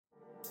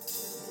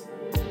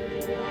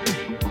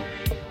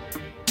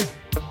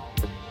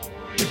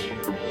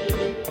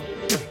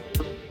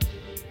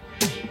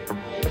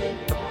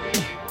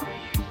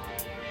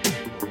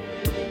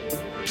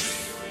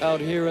Out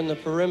here in the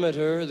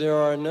perimeter, there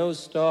are no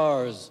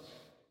stars.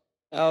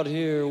 Out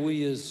here,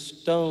 we is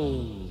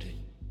stoned,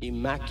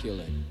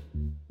 immaculate.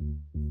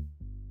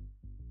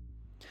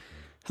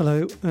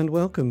 Hello and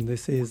welcome.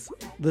 This is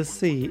the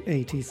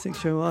C86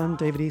 show. I'm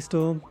David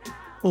Eastaugh,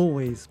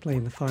 always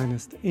playing the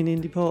finest in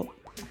indie pop.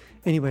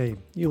 Anyway,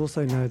 you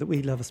also know that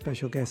we love a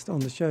special guest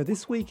on the show.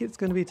 This week it's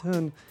going to be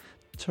turn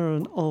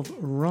of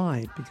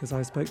Ride, because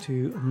I spoke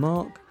to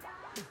Mark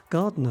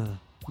Gardner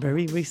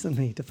very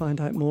recently to find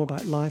out more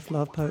about life,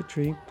 love,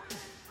 poetry,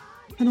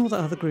 and all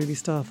that other groovy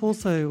stuff.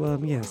 Also,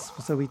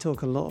 so we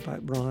talk a lot about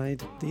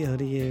Ride, the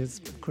early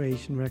years,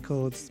 Creation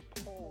Records,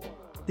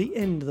 the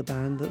end of the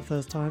band, the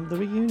first time, the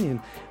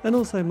reunion. And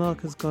also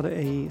Mark has got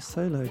a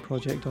solo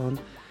project on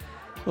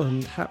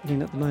and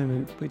happening at the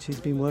moment, which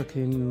he's been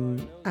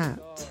working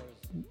at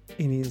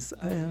in his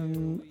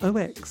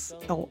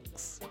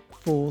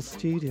OX4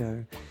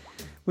 studio,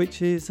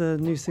 which is a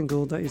new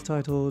single that is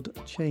titled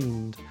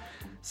Chained.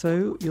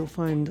 So you'll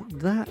find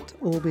that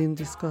all being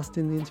discussed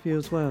in the interview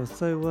as well.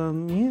 So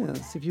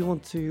yes, if you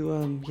want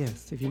to,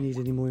 if you need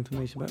any more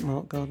information about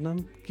Mark Gardner,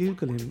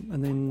 Google him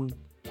and then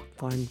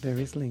find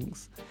various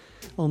links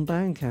on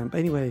Bandcamp.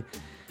 Anyway,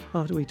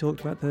 after we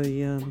talked about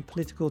the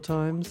political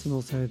times and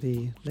also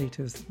the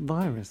latest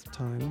virus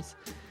times,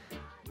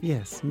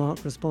 yes,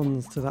 Mark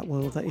responds to that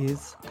world that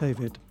is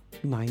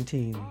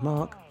COVID-19.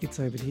 Mark,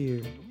 it's over to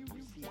you.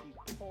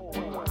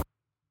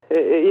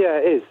 Yeah,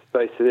 it is,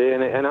 basically,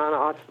 and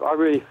I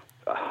really,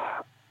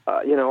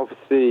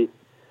 obviously,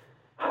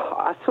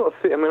 I sort of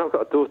feel, I've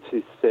got a daughter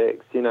who's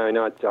 6, and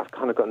I've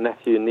kind of got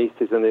nephew and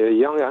nieces, and they're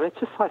younger, and it's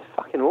just like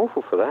fucking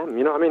awful for them,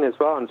 as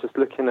well. I'm just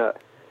looking at,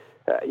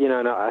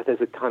 and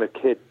there's a kind of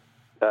kid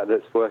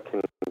that's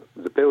working,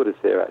 the builders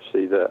here,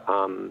 actually, that,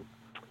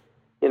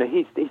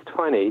 he's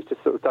 20, he's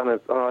just sort of done I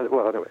don't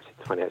know, actually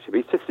 20,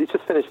 actually, but he's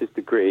just finished his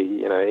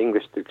degree,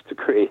 English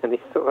degree, and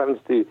he's sort of having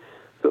to do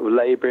sort of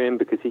labouring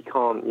because he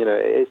can't,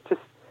 it's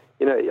just,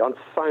 on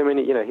so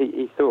many,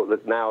 he thought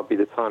that now would be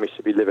the time he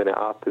should be living it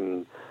up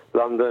in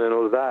London and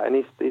all of that, and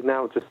he's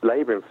now just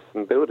labouring for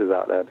some builders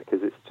out there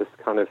because it's just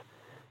kind of,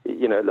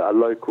 a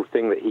local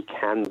thing that he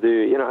can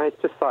do.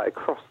 It's just like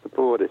across the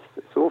board,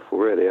 it's awful,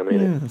 really.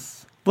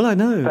 Yes. Well, I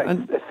know.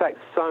 It affects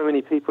so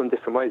many people in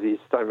different ways that you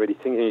just don't really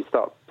think, and you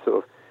start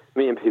sort of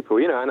meeting people,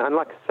 and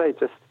like I say,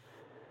 just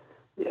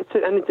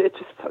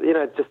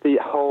just the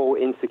whole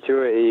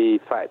insecurity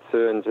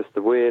factor and just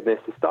the weirdness.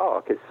 It's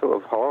dark. It's sort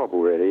of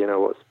horrible, really.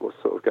 What's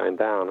sort of going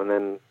down, and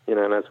then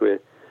and as we're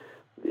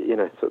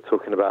sort of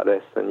talking about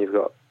this, and you've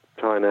got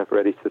China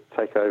ready to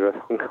take over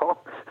Hong Kong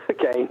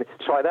again.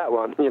 Try that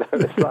one.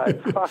 It's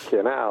like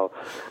fucking hell.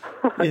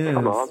 Yes.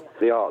 Come on.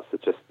 The arts are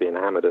just being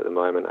hammered at the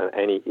moment,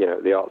 and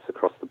the arts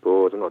across the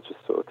board. I'm not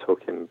just sort of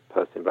talking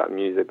personally about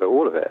music, but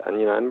all of it. And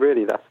and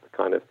really that's the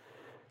kind of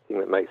thing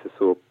that makes us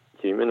all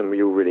human, and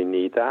we all really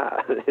need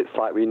that. It's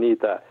like we need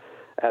that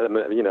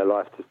element of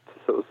life to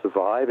sort of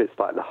survive. It's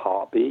like the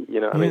heartbeat.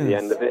 At the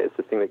end of it's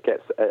the thing that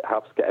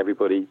helps get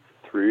everybody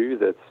through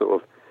the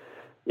sort of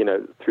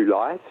through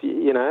life.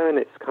 And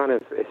it's kind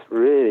of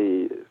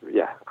really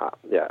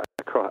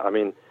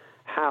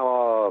how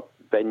are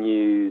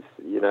venues,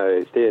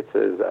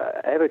 theatres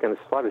ever going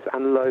to survive this?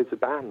 And loads of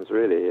bands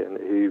really, and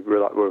who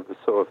were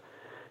sort of,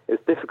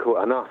 it's difficult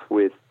enough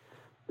with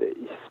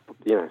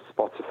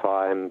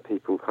Spotify and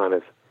people kind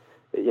of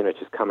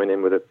just coming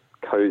in with a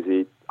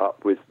cozy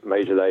up with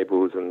major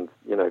labels, and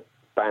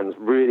bands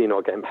really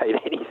not getting paid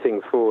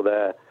anything for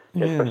their,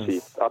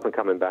 especially up and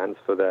coming bands,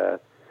 for their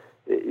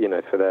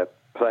for their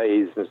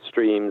plays and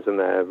streams and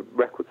their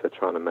records they're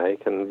trying to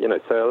make, and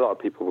so a lot of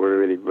people were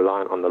really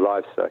reliant on the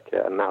live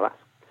circuit, and now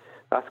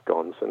that's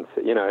gone. And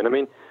our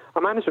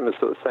management was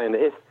sort of saying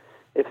that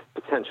if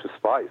potential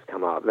spikes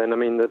come up, then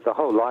the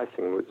whole live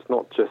thing was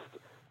not just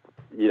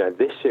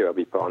this year will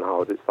be put on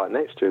hold. It's like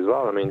next year as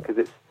well.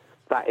 Because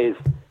that is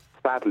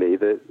sadly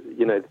the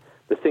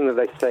thing that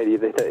they say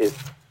that is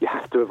you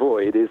have to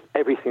avoid is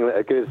everything that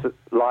a good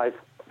live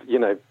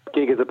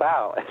gig is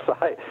about. It's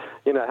like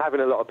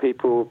having a lot of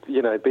people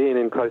being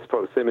in close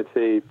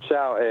proximity,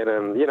 shouting,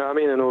 and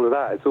and all of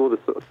that. It's all the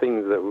sort of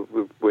things that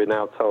we're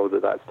now told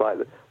that's like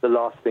the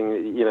last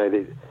thing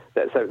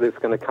that's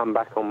going to come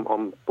back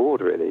on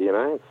board, really.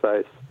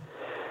 So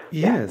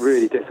it's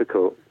really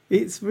difficult.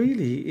 It's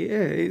really,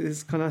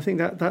 it's kind of, I think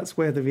that's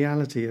where the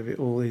reality of it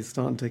all is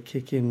starting to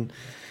kick in,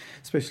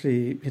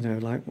 especially,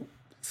 like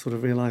sort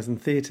of realising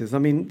theatres.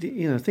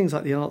 Things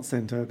like the Arts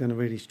Centre are going to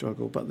really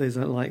struggle, but there's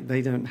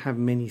they don't have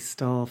many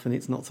staff and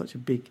it's not such a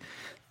big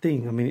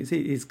thing. It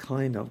is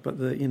kind of, but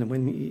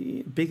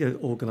when bigger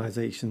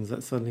organisations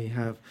that suddenly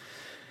have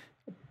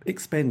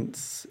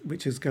expense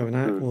which is going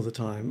out all the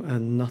time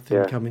and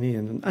nothing coming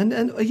in,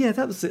 and yeah,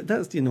 that was it.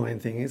 That's the annoying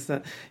thing, is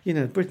that, you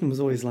know, Britain was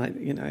always like,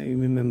 you know, you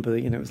remember,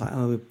 you know, it was like,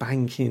 oh,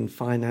 banking,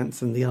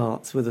 finance and the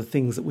arts were the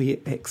things that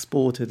we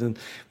exported and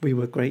we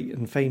were great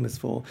and famous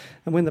for.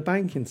 And when the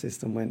banking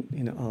system went,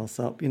 you know, arse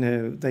up, you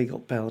know, they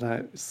got bailed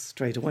out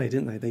straight away,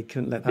 didn't they? They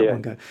couldn't let that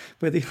one go.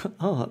 But the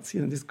arts,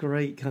 you know, this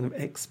great kind of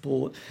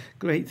export,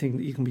 great thing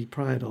that you can be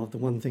proud of, the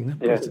one thing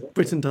that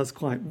Britain does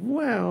quite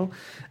well,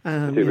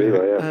 and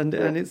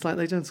it's like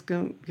they just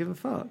don't give a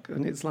fuck,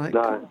 and it's like,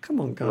 come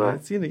on,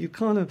 guys, you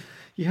know,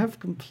 you have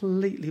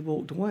completely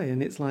walked away,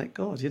 and it's like,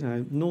 God, you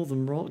know,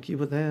 Northern Rock, you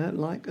were there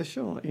like a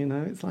shot, you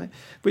know, it's like,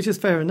 which is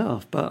fair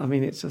enough, but I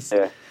mean, it's just,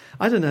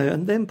 I don't know.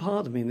 And then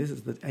part of me, and this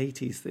is the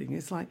 80s thing,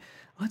 it's like,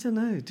 I don't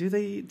know,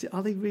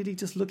 are they really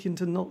just looking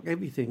to knock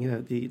everything, you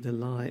know,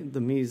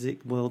 the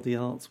music world, the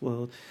arts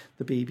world,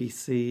 the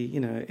BBC, you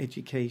know,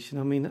 education?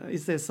 I mean,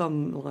 is there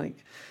some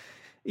like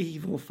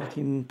evil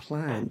fucking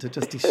plan to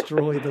just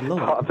destroy the lot?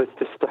 Part of this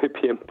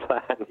dystopian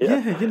plan.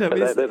 Yeah, you know,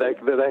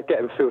 they're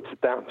getting filtered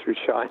down through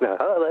China.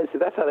 Oh,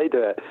 that's how they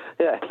do it.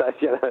 Yeah,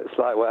 it's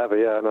like whatever.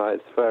 Yeah, no,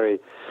 it's very.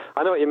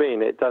 I know what you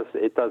mean. It does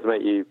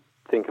make you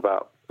think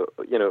about,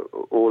 you know,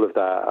 all of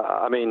that.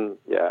 I mean,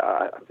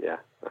 yeah,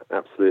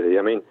 absolutely.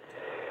 I mean,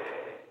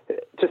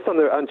 just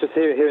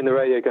hearing the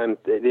radio going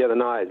the other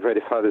night,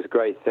 Radio 5 was a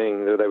great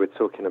thing. They were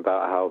talking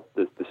about how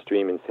the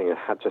streaming thing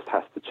just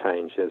has to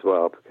change as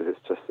well, because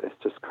it's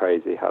just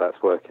crazy how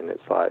that's working.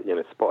 It's like, you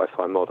know,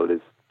 Spotify model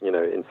is, you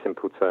know, in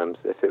simple terms,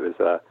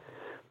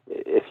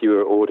 if you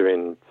were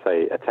ordering,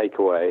 say, a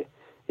takeaway,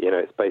 you know,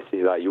 it's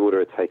basically like you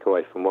order a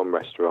takeaway from one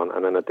restaurant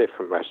and then a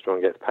different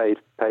restaurant gets paid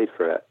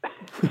for it.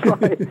 It's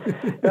like,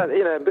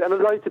 you know,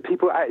 and loads of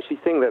people actually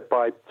think that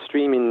by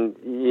streaming,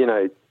 you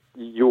know,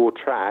 your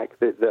track,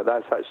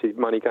 that's actually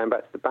money going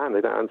back to the band.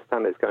 They don't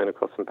understand it's going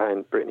across and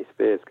paying Britney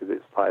Spears, because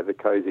it's like the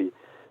cozy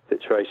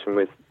situation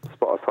with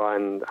Spotify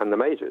and the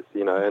majors,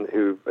 you know, and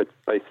who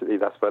basically,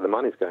 that's where the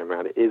money's going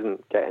around. It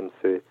isn't getting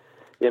to,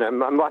 you know,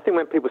 I think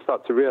when people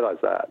start to realise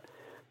that,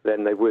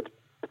 then they would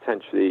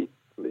potentially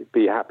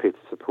be happy to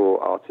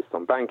support artists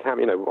on Bandcamp,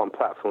 you know, on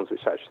platforms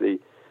which actually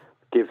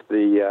give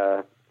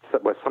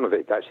where some of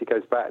it actually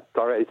goes back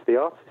directly to the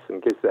artists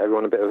and gives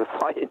everyone a bit of a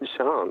fighting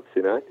chance,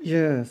 you know?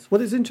 Yes.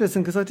 Well, it's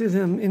interesting because I did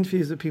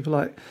interviews with people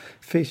like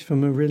Fish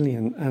from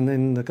Marillion and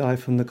then the guy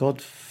from The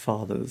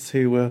Godfathers,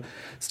 who were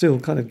still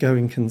kind of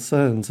going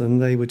concerns,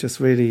 and they were just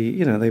really,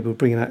 you know, they were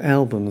bringing out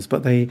albums,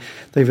 but they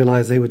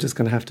realised they were just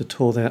going to have to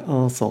tour their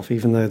arse off,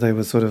 even though they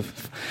were sort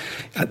of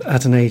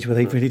at an age where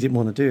they really didn't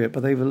want to do it.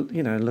 But they were,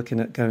 you know, looking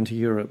at going to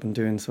Europe and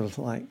doing sort of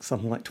like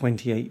something like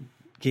 28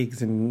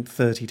 gigs in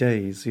 30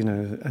 days, you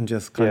know, and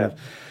just kind of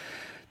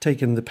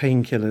taking the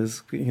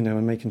painkillers, you know,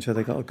 and making sure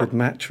they got a good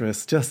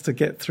mattress just to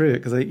get through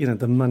it, because, you know,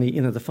 the money,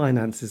 you know, the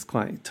finance is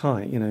quite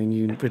tight, you know, and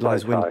you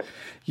realise when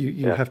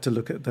you have to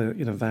look at the,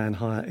 you know, van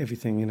hire,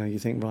 everything, you know, you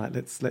think, right,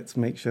 let's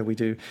make sure we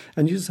do.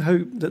 And you just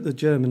hope that the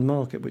German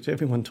market, which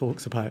everyone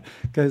talks about,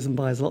 goes and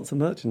buys lots of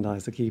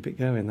merchandise to keep it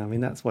going. I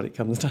mean, that's what it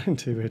comes down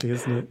to, really,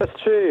 isn't it? That's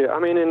true. I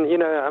mean, and, you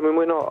know,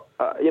 we're not,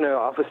 you know,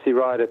 obviously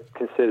Ryder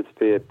considered to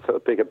be a sort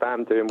of bigger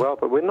band doing well,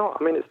 but we're not.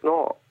 I mean, it's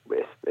not,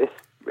 it's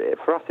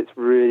for us, it's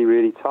really,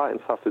 really tight and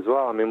tough as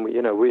well. I mean,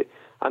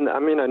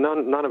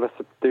 none of us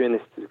are doing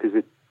this because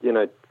we're, you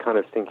know, kind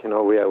of thinking,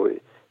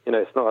 you know,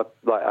 it's not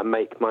like a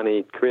make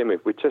money career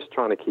move. We're just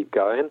trying to keep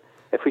going.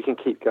 If we can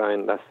keep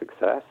going, that's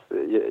success,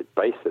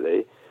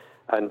 basically.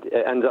 And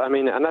I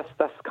mean, and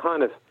that's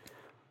kind of,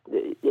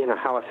 you know,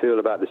 how I feel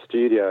about the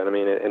studio. And I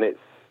mean, and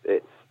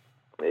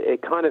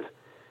it kind of,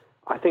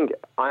 I think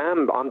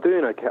I'm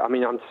doing okay. I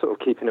mean, I'm sort of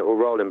keeping it all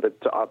rolling, but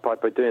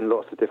by doing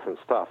lots of different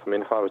stuff. I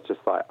mean, if I was just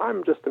like,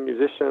 I'm just a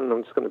musician,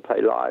 I'm just going to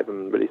play live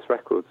and release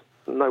records,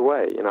 no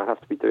way. You know, I have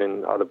to be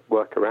doing other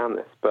work around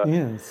this. But,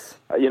 yes,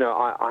 you know,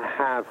 I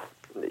have,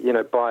 you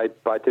know, by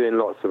doing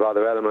lots of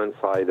other elements,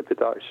 i.e. the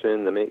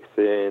production, the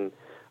mixing,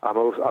 I've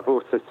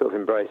also sort of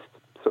embraced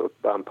sort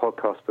of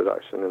podcast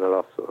production in the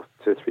last sort of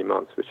 2 or 3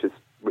 months, which is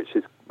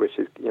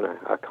you know,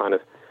 a kind of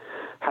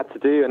had to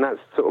do, and that's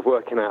sort of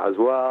working out as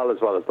well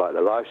as like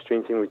the live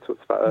stream thing we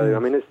talked about earlier. I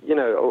mean, it's, you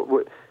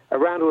know,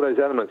 around all those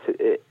elements,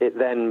 it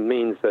then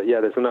means that,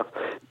 yeah, there's enough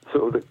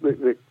sort of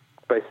that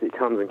basically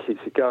comes and keeps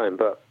it going.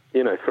 But,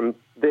 you know, from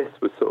this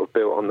was sort of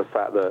built on the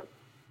fact that,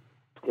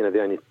 you know,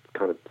 the only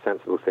kind of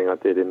sensible thing I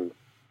did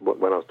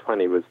when I was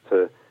 20 was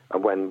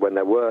and when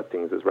there were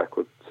things as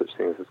such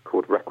things as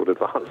called record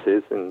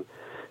advances in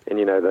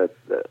you know,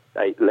 the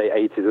late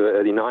 80s or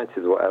early 90s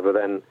or whatever,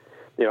 then,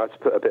 you know, I had to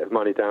put a bit of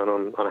money down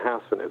on a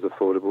house when it was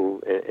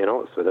affordable in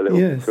Oxford, a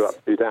little 2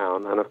 up, 2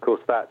 down. And of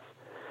course, that's,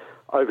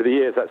 over the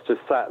years, that's just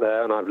sat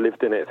there, and I've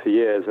lived in it for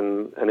years.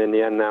 And in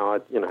the end now, I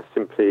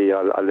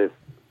live,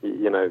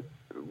 you know,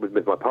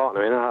 with my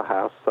partner in our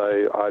house.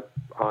 So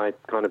I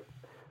kind of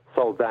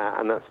sold that,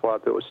 and that's why I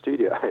built a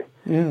studio.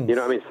 Yes. You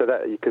know what I mean? So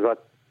that, because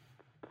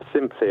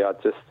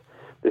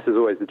this is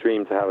always the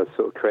dream, to have a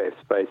sort of creative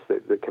space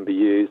that can be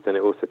used, and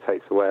it also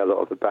takes away a lot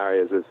of the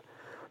barriers of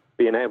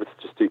being able to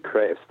just do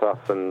creative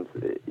stuff and,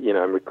 you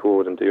know, and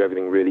record and do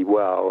everything really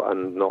well,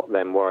 and not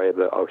then worry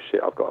that, oh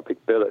shit, I've got a big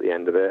bill at the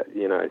end of it,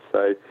 you know.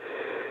 So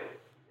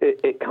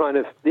it kind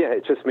of,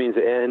 it just means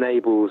it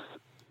enables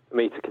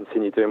me to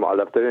continue doing what I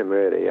love doing,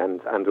 really, and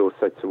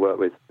also to work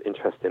with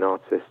interesting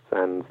artists,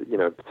 and, you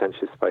know,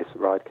 potentially space that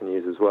Ride can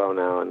use as well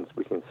now, and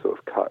we can sort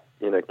of cut,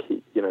 you know,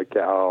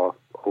 get all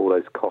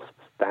those costs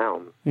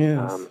down.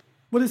 Yes.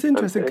 Well, it's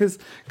interesting because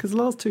the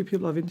last two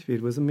people I've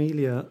interviewed was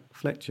Amelia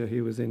Fletcher,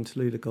 who was in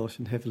Tallulah Gosh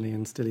and Heavenly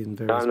and still in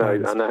various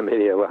bands. I know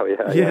Amelia well,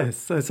 yeah.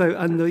 Yes, yeah. So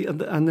and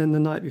then the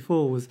night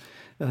before was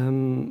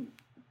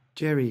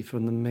Jerry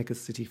from the Mega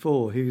City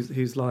 4,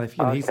 whose life,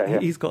 you know,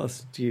 he's got a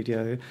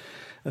studio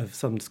of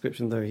some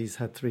description, though he's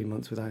had 3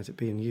 months without it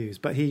being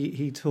used. But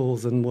he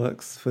tours and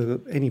works for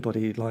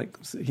anybody, like,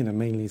 you know,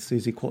 mainly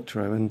Suzi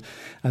Quatro,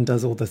 and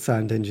does all the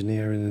sound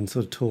engineering and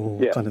sort of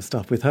tour kind of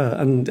stuff with her.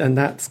 And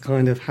that's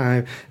kind of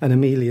how. And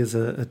Amelia's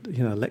a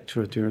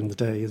lecturer during the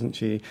day, isn't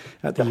she,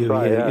 at the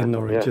UEA in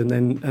Norwich, and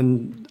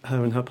then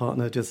her and her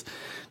partner just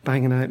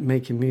banging out,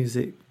 making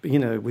music, you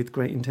know, with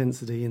great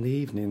intensity in the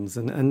evenings.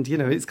 And you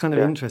know, it's kind of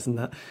interesting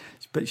that,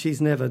 but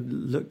she's never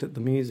looked at the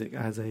music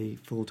as a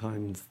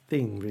full-time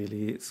thing,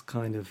 really. It's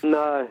kind of...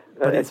 No,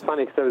 but it's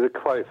funny because there was a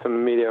quote from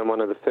Amelia in one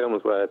of the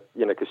films where,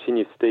 you know, because she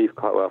knew Steve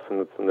quite well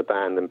from the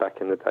band, and back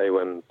in the day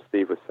when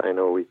Steve was saying,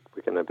 oh,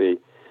 we're going to be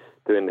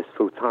doing this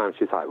full-time,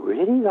 she's like,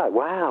 really? Like,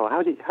 wow, how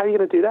are you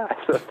going to do that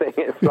sort of thing?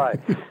 It's like,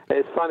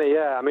 it's funny,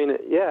 I mean,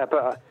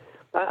 but...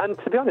 And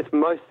to be honest,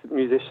 most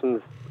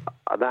musicians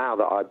now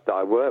that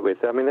I work with,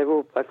 I mean, they've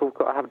all got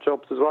to have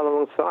jobs as well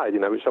alongside, you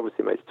know, which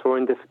obviously makes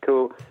touring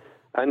difficult.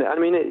 And I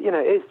mean, it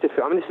is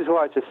difficult. I mean, this is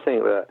why I just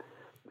think that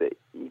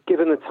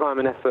given the time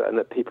and effort, and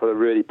that people are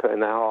really putting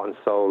their heart and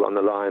soul on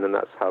the line, and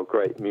that's how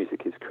great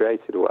music is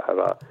created or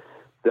whatever,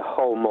 the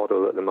whole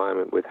model at the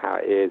moment with how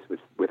it is,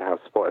 with how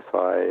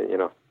Spotify, you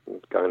know,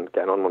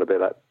 getting on a bit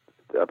about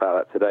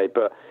that today,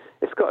 but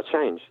it's got to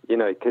change, you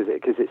know, because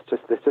it's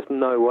just, there's just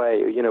no way,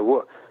 you know,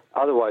 what.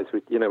 Otherwise,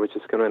 we're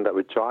just going to end up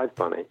with Jive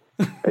Bunny.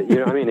 You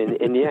know what I mean?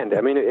 In the end, I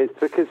mean, it's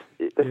because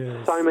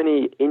there's so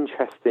many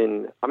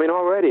interesting... I mean,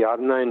 already I've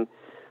known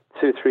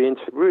 2 or 3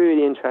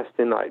 really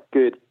interesting, like,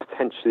 good,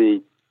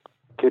 potentially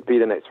could be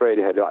the next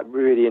Radiohead, like,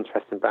 really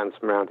interesting bands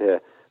from around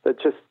here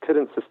that just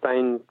couldn't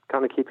sustain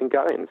kind of keeping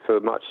going for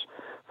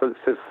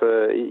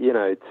you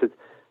know, to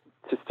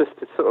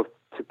sort of,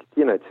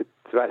 you know,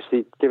 to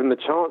actually give them the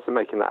chance of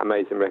making that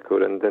amazing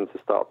record, and then to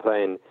start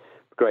playing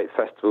great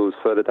festivals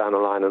further down the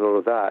line and all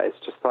of that. It's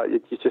just like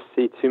you just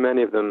see too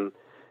many of them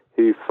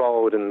who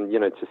fold, and, you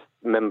know, just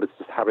members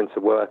just having to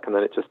work, and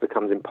then it just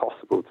becomes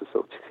impossible to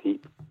sort of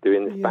keep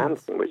doing this band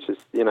thing, which is,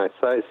 you know,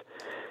 so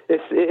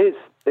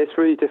it's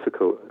really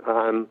difficult.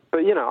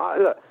 But, you know,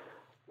 look,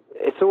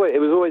 it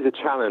was always a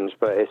challenge,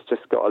 but it's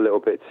just got a little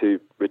bit too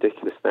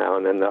ridiculous now.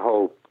 And then the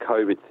whole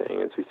COVID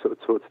thing, as we sort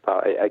of talked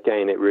about it,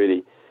 again, it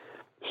really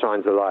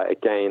shines a light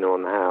again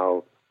on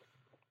how,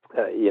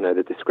 you know,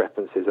 the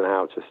discrepancies, and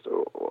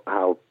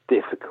how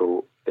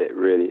difficult it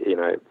really, you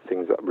know,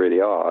 things really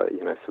are,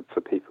 you know,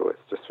 for people. It's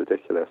just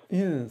ridiculous.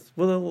 Yes.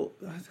 Well,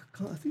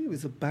 I think it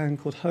was a band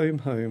called Home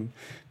Home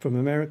from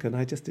America, and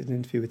I just did an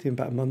interview with him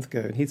about a month ago,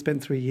 and he'd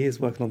spent 3 years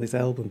working on this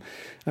album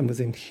and was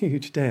in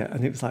huge debt,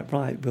 and it was like,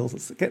 right, we'll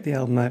get the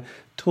album out,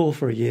 tour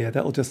for a year,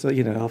 that'll just,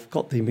 you know, I've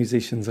got the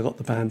musicians, I've got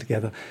the band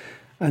together.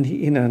 And he,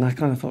 you know, and I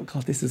kind of thought,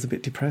 God, this is a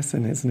bit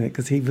depressing, isn't it?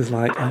 Because he was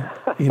like,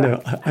 you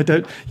know, I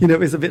don't, you know, it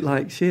was a bit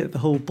like, shit, the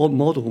whole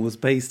model was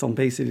based on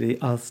basically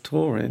us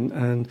touring,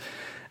 and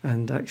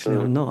actually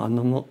I'm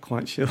not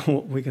quite sure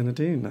what we're going to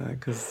do now,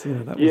 because, you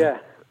know, that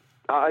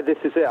was... this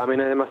is it. I mean,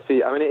 it must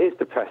be, I mean, it is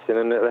depressing,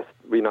 and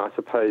you know, I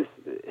suppose,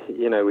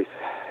 you know,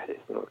 let's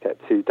not get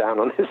too down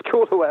on this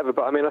call or whatever,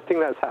 but I mean, I think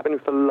that's happening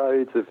for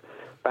loads of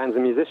bands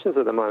and musicians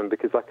at the moment,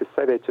 because, like I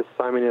say, there's just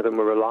so many of them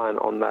are reliant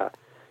on that,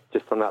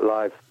 just on that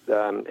live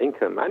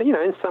income. And, you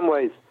know, in some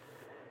ways,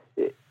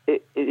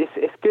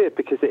 it's good,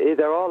 because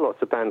there are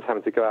lots of bands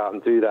having to go out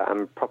and do that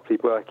and properly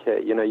work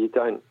it. You know,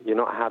 you're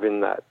not having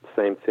that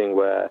same thing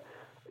where,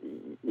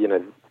 you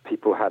know,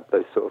 people had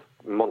those sort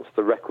of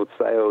monster record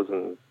sales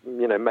and,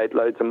 you know, made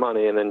loads of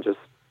money and then just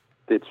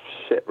did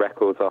shit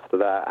records after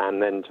that,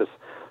 and then just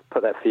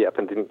put their feet up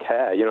and didn't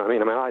care. You know what I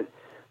mean? I mean,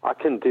 I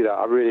couldn't do that.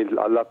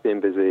 I love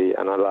being busy,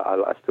 and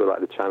I still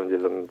like the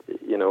challenges and,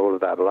 you know, all of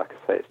that. But like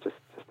I say, it's just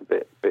a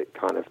bit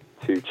kind of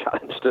too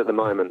challenged at the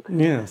moment.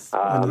 Yes,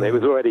 it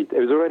was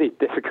already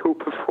difficult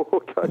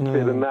before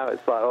COVID, and now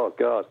it's like, oh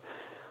God.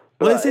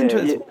 Well, it's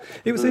interesting.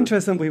 It was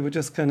interesting. We were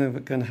just kind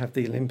of going to have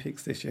the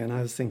Olympics this year, and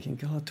I was thinking,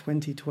 God,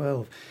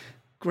 2012.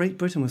 Great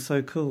Britain was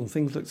so cool.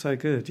 Things looked so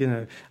good, you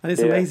know. And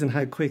it's amazing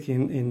how quick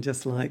in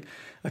just like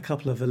a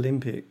couple of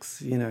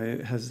Olympics, you know,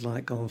 it has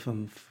like gone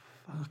from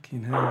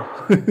fucking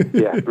hell.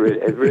 Really,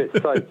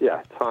 it's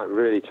so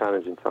really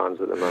challenging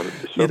times at the moment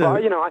for sure.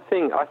 But you know, I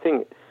think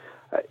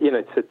you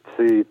know,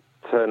 to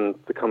turn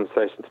the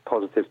conversation to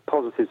positives.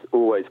 Positives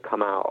always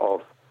come out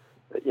of,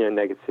 you know,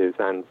 negatives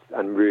and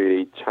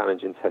really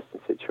challenging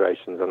testing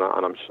situations, and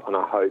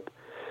I hope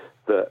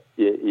that,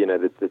 you know,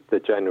 the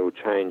general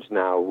change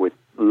now with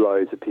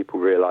loads of people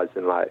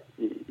realizing, like,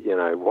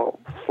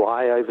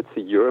 fly over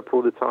to Europe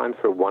all the time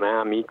for a 1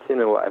 hour meeting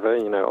or whatever,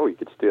 you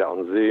could just do that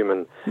on Zoom.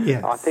 And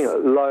yes. I think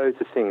loads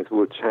of things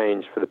will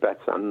change for the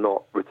better and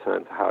not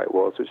return to how it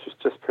was, which is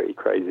just pretty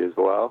crazy as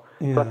well.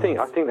 Yes. So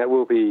I think there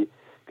will be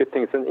good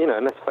things. And,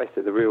 and let's face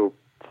it, the real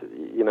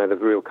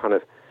kind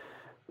of,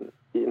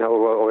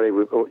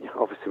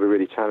 obviously we're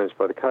really challenged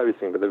by the COVID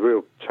thing, but the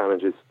real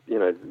challenge is,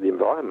 the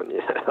environment.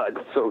 Like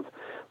sort of,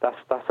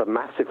 that's a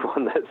massive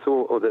one that's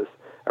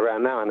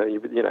around now, and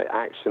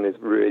action is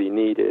really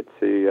needed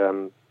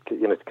to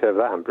curb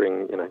that and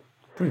bring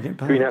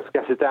greenhouse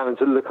gases down and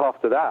to look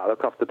after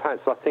the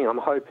planet. So I'm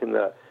hoping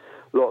that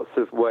lots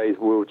of ways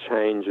will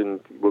change and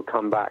will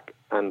come back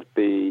and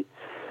be,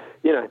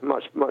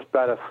 much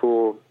better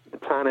for the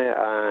planet,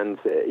 and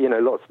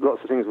lots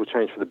of things will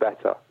change for the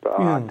better. But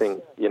yes. I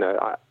think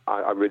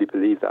I really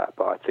believe that.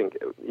 But I think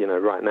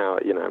right now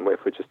and if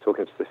we're just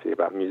talking specifically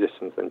about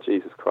musicians, then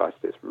Jesus Christ,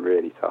 it's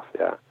really tough.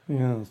 Yeah.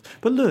 Yes.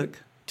 But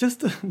look,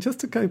 just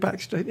to go back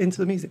straight into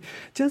the music,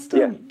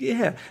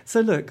 yeah.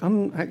 So look,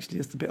 I'm actually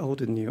just a bit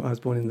older than you. I was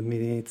born in the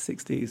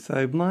mid-60s,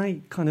 so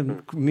my kind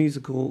of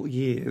musical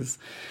years,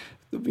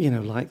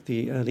 like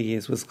the early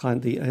years was kind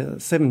of the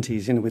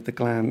 70s, with the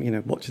glam,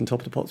 watching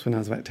Top of the Pops when I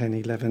was about 10,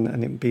 11,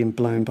 and it being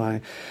blown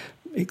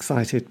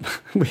excited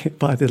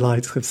by the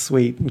likes of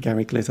Sweet and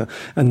Gary Glitter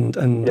and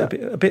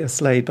a bit of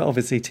Slade, but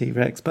obviously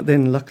T-Rex. But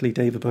then luckily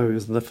David Bowie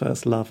was the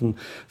first love and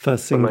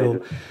first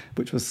single,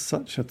 which was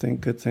such, I think,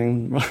 good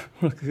thing.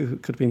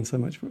 Could have been so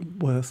much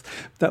worse.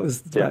 That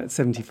was about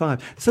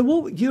 75.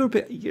 So you're a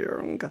bit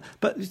younger,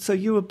 but so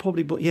you were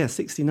probably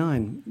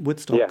 69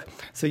 Woodstock. Yeah.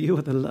 So you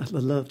were the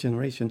love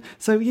generation.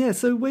 So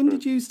so when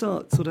did you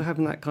start sort of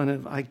having that kind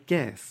of, I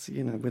guess,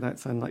 without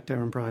sounding like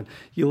Darren Bryan,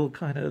 your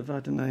kind of, I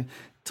don't know,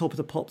 Top of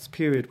the Pops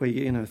period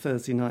where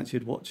Thursday nights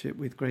you'd watch it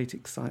with great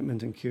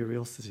excitement and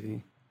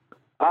curiosity?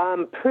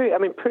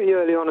 Pretty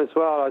early on as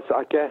well.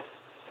 I guess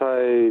so.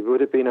 It would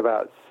have been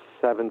about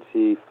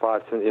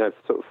 75,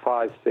 sort of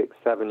 5, 6,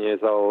 7 years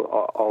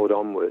old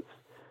onwards.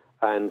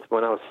 And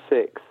when I was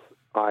 6,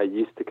 I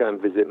used to go and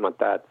visit my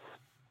dad's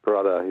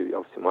brother, who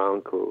obviously my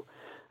uncle,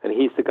 and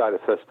he's the guy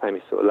that first played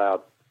me sort of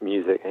loud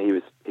music. And he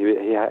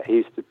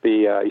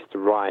used to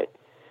write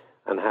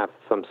and have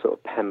some sort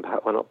of pen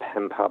pal, well, not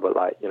pen pal, but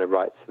write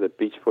to the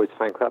Beach Boys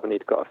fan club, and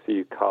he'd got a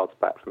few cards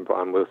back from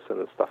Brian Wilson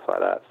and stuff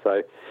like that.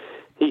 So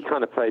he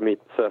kind of played me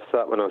Surf's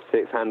Up when I was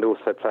 6, and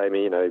also played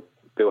me,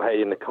 Bill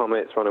Haley and the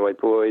Comets, Runaway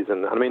Boys,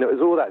 and it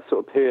was all that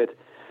sort of period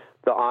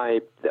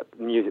that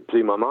music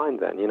blew my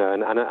mind then,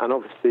 and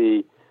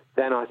obviously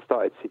then I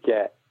started to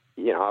get,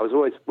 we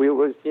always,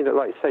 like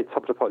you say,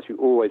 Top of the Pops, you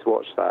always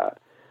watch that.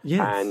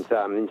 Yes.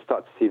 And you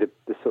start to see the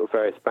sort of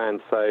various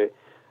bands. So,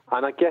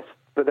 and I guess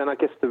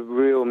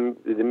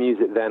the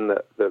music then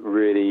that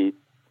really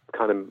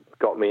kind of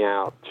got me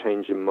out,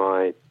 changing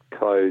my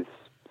clothes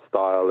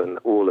style and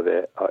all of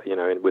it,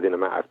 within a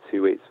matter of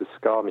 2 weeks, was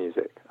ska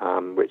music,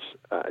 which,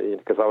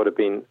 because I would have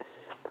been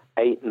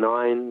 8,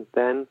 9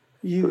 then,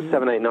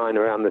 7, 8, 9,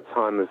 around the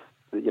time of,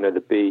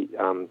 the Beat,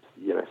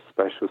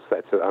 Special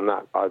Sector, and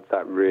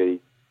that really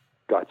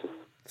got just...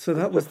 So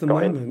that was the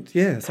moment,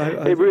 yes.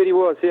 It really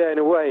was, in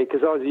a way,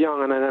 because I was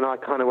young, and then I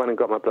kind of went and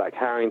got my Black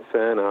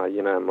Harrington,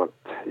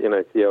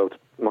 the old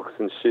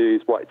moccasin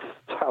shoes, white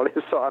stylish.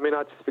 So,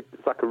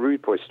 it's like a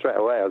rude boy straight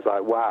away. I was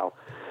like, wow.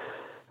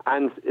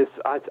 And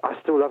I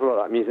still love a lot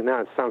of that music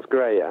now. It sounds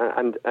great,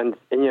 and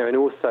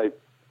also,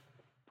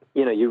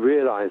 you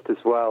realised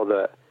as well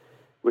that,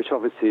 which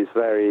obviously is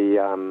very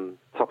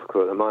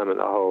topical at the moment,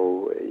 the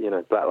whole,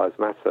 Black Lives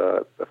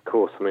Matter, of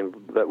course.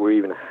 That we're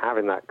even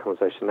having that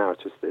conversation now,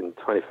 it's just in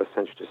the 21st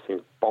century, just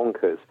seems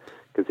bonkers.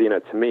 Because,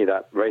 to me,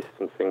 that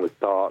racism thing was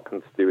dark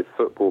and to do with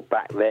football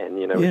back then,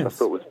 which I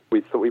thought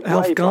we'd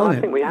way, but I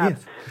think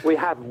we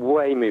have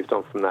way moved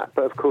on from that.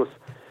 But, of course,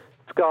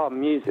 ska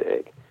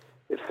music,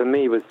 for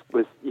me, was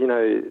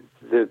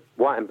the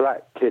white and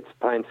black kids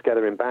playing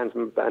together in bands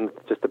and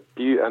just a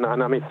beauty. And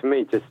for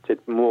me, just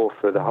did more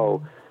for the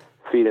whole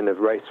feeling of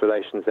race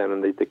relations then,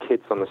 and the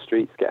kids on the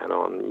streets getting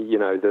on,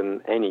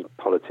 than any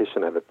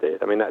politician ever did.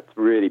 That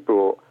really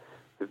brought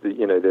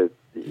the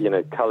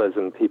colours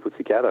and people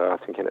together, I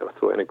think, I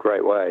thought, in a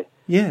great way.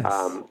 Yes.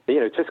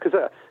 Just because,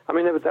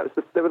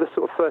 they were the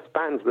sort of first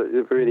bands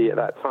that really at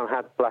that time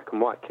had black and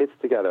white kids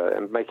together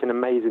and making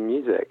amazing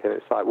music. And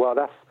it's like, well,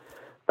 that's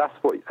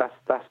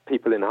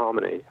people in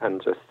harmony,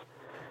 and just,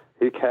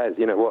 who cares?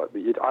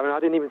 I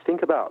didn't even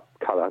think about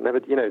colour.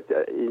 Never,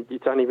 you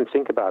don't even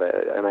think about it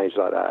at an age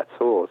like that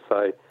at all.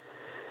 So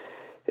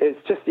it's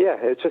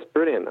just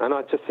brilliant. And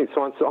I just think,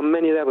 so on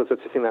many levels, I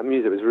just think that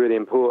music was really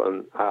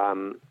important,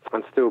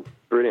 and still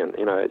brilliant.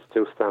 It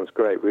still sounds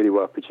great, really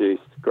well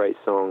produced, great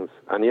songs.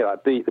 And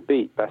the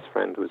Beat, Best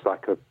Friend, was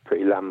like a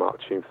pretty landmark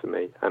tune for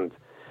me. And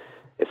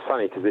it's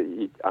funny because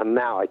and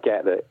now I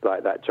get that,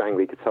 like, that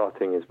jangly guitar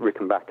thing is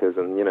Rickenbackers,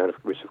 and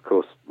which of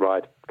course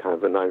Ride kind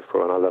of are known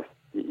for, and I love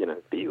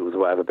Beatles or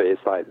whatever, but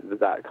it's like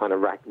that kind of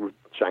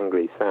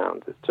jangly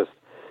sound. It's just,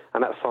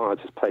 And that song I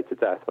just played to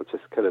death. I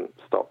just couldn't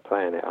stop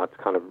playing it. I'd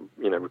kind of,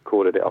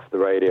 recorded it off the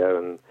radio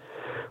and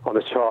on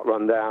the chart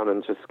rundown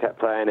and just kept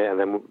playing it. And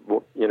then,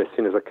 as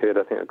soon as I could,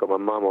 I think I got my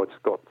mum or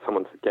just got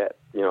someone to get,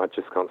 I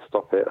just can't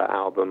stop it, that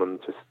album, and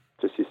just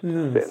used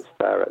to sit and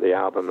stare at the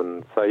album.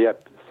 And so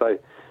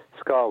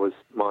Scar was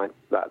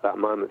that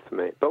moment for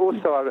me. But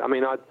also, I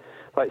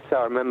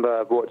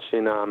remember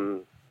watching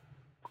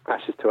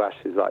Ashes to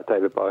Ashes, like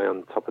David Bowie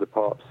on Top of the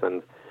Pops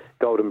and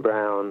Golden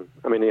Brown.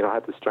 I mean, I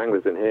had the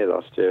Stranglers in here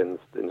last year in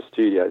the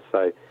studio,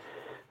 so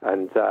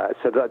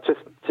that just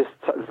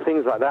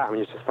things like that. I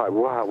mean, it's just like,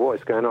 wow, what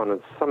is going on? And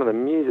some of the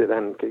music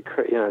then,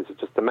 it's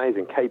just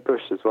amazing. Kate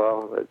Bush as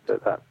well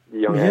at that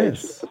young age.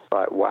 It's just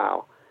like,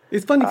 wow.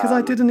 It's funny because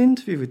I did an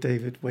interview with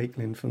David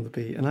Wakeling from The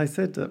Beat, and I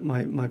said that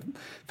my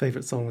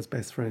favourite song was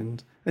Best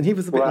Friend, and he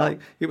was a bit like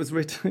it was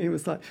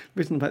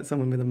written about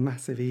someone with a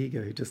massive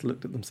ego who just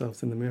looked at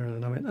themselves in the mirror,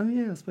 and I went, oh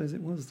yeah, I suppose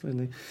it was.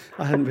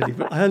 I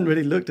hadn't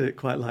really looked at it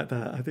quite like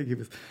that. I think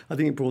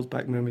it brought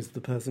back memories of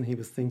the person he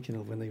was thinking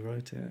of when they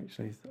wrote it.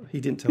 Actually,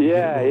 he didn't tell me.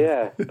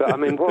 Yeah. But I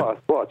mean,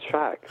 what a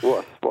track!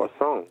 What a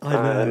song! I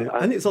know,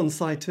 and it's on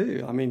side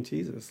 2. I mean,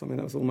 Jesus! I mean,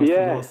 that was almost the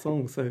last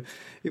song, so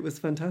it was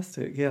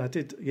fantastic. Yeah, I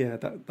did. Yeah,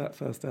 that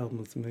first album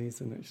was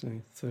amazing,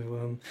 actually. So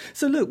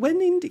look,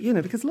 when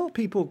because a lot of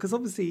people, because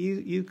obviously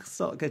you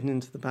start getting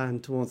into the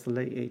band towards the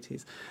late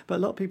 80s, but a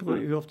lot of people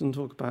who often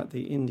talk about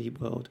the indie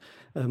world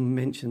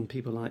mention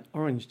people like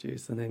Orange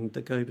Juice and then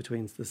the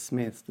go-betweens, the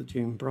Smiths, the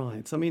June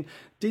Brides. I mean,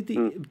 did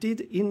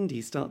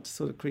indie start to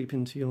sort of creep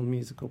into your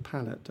musical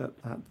palette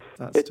at that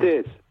stage? It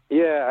did,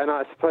 yeah, and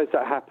I suppose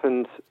that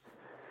happened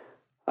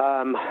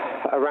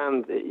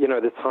around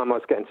the time I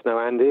was getting to know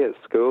Andy at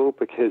school,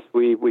 because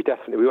we went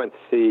to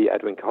see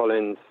Edwyn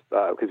Collins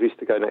because we used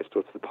to go next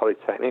door to the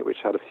Polytechnic, which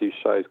had a few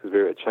shows because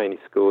we were at Cheney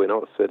School in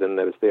Oxford, and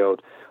there was the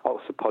old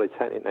Oxford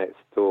Polytechnic next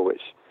door,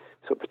 which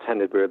sort of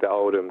pretended we were a bit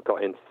older and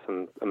got into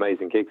some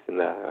amazing gigs in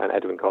there, and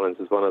Edwyn Collins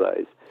was one of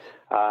those.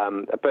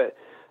 And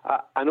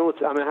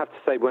also, I mean, I have to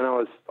say, when I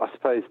was, I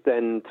suppose,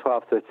 then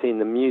 12, 13,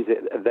 the music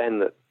then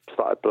that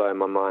started blowing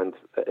my mind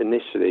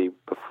initially,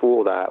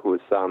 before that,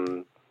 was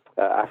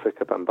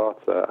Africa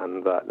Bambaataa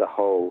and the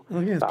whole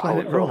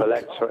Planet Rock.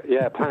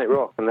 Planet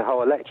Rock, and the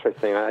whole electro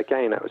thing.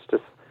 Again,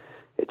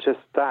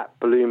 that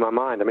blew my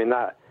mind. I mean,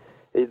 that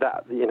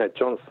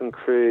Johnson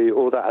Crew,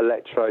 all that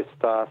electro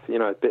stuff,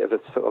 a bit of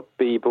a sort of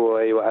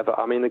b-boy, whatever.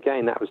 I mean,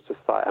 again, that was just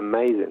like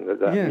amazing.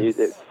 That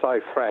music, it's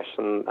so fresh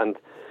and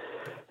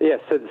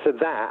so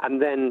that, and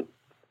then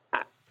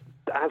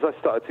as I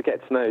started to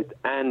get to know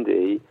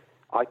Andy,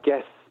 I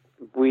guess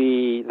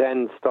we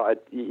then started,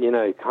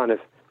 I kind of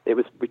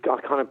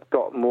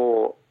got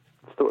more,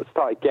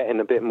 started getting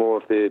a bit more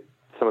of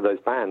some of those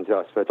bands,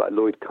 I suppose, like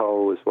Lloyd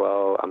Cole as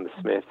well, and the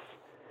Smiths.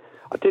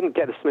 I didn't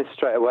get the Smiths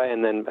straight away,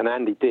 and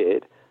Andy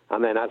did.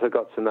 And then as I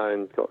got to know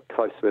and got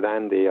closer with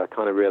Andy, I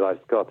kind of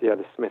realised, God, yeah,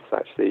 the Smiths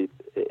actually,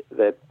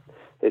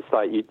 it's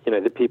like,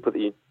 the people that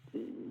you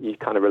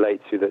kind of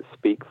relate to that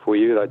speak for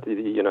you,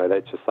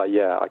 they're just like,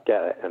 yeah, I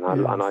get it. And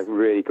I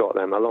really got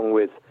them, along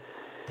with,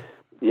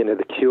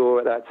 The Cure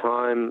at that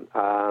time.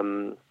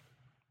 I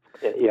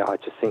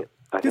just think...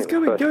 Just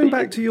going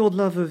back to your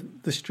love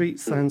of the Street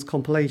Sounds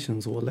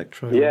compilations or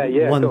electro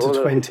 1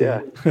 to 20,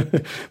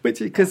 which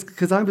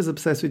because I was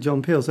obsessed with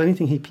John Peel, so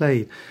anything he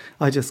played,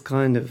 I just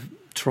kind of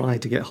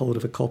tried to get hold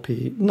of a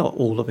copy, not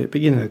all of it, but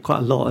quite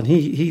a lot. And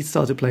he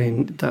started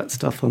playing that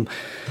stuff from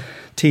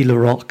T. La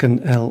Rock and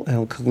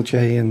LL Cool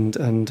J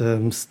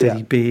and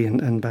Steady B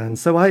and bands.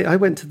 So I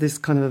went to this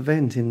kind of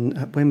event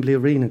at Wembley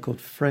Arena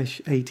called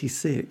Fresh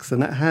 86,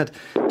 and that had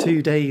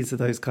 2 days of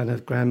those kind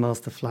of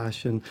Grandmaster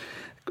Flash and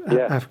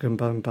African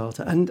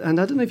Bambaataa. And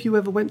I don't know if you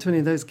ever went to any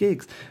of those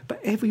gigs, but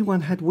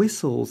everyone had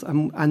whistles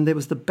and there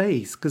was the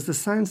bass, because the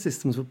sound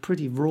systems were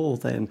pretty raw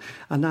then.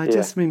 And I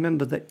just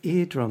remember the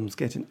eardrums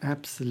getting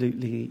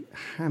absolutely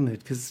hammered,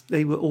 because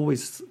they were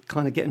always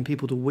kind of getting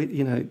people to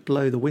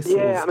blow the whistles.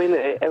 Yeah, I mean,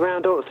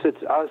 around Oxford,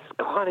 I was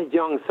kind of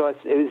young, so it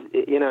was,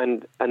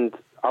 and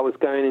I was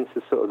going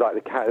into sort of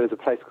like there was a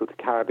place called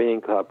the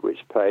Caribbean Club,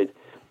 which played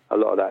a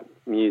lot of that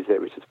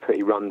music, which was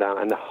pretty run down,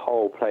 and the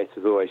whole place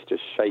was always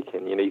just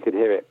shaking. You could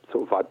hear it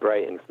sort of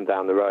vibrating from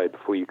down the road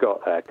before you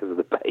got there because of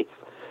the bass.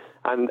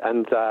 And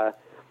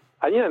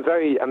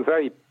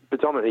very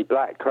predominantly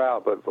black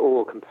crowd, but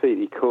all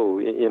completely cool.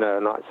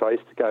 So I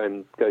used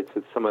to go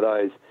to some of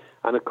those,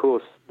 and of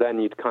course then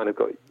you'd kind of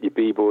got your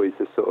b-boys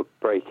to sort of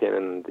break in,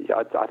 and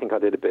I think I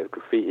did a bit of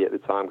graffiti at the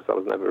time because I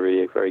was never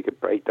really a very good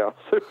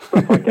breakdancer,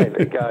 so I gave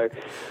it a go.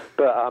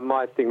 But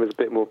my thing was a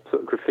bit more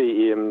sort of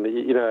graffiti, and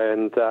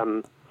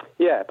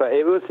but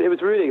it was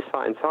a really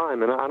exciting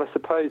time, and I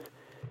suppose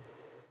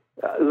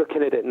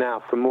looking at it now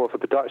from more of a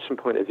production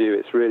point of view,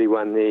 it's really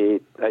when the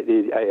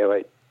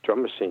 808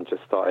 drum machine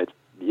just started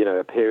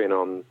appearing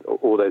on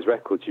all those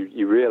records.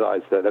 You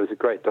realise that there was a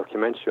great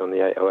documentary on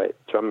the 808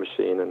 drum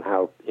machine and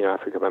how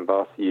Africa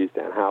Bambaataa used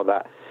it, and how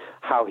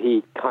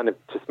he kind of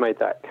just made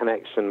that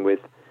connection with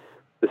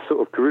the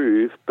sort of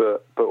groove,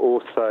 but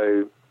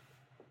also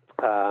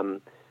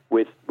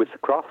with the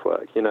craft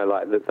work,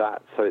 like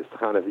that. So it's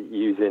kind of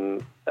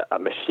using a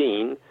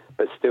machine,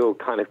 but still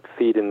kind of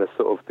feeding the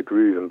sort of the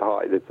groove and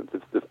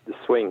the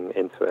swing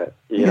into it.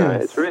 You know,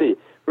 it's really,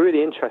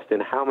 really interesting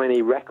how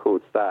many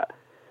records that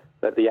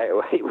the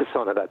 808 was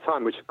on at that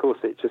time, which of course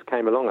it just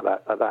came along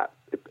at that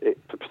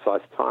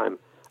precise time,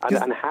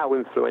 and how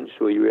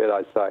influential you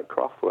realise like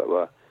Kraftwerk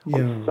were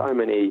on so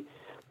many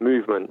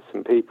movements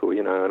and people,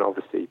 you know, and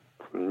obviously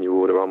from New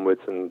Order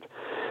onwards and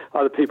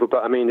other people,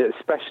 but I mean,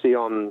 especially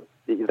on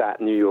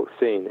that New York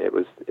scene, it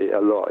was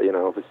a lot, you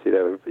know, obviously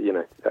there were, you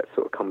know, that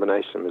sort of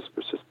combination was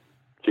just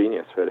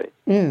genius, really.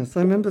 Yes,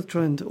 I remember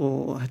trying to,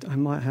 or I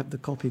might have the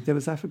copy, there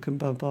was African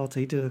Bambaataa,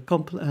 he did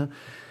a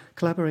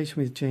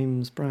collaboration with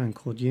James Brown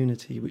called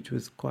Unity, which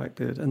was quite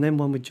good, and then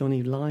one with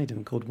Johnny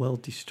Lydon called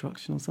World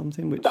Destruction or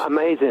something. Which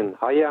amazing!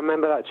 Oh yeah, I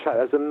remember that track.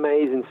 That was an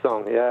amazing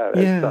song. Yeah,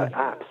 it's like,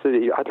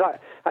 absolutely.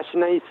 Actually,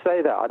 now you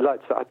say that, I'd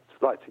like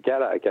to get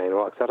that again,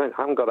 because I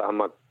haven't got that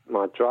on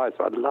my drive.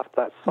 So I'd love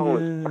that song.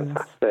 It's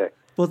fantastic.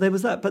 Well, there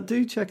was that, but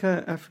do check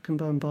out African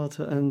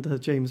Bambaataa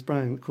and James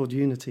Brown called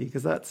Unity,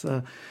 because that was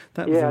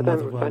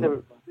another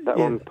one. That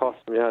one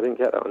passed me. Yeah, I didn't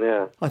get that one.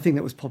 Yeah, I think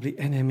that was probably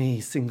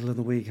NME Single of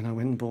the Week, and I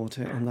went and bought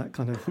it, and that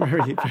kind of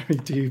very, very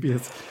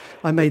dubious.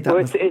 I made that.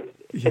 Well, it's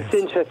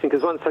interesting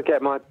because once I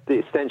get the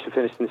extension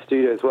finished in the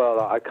studio as well,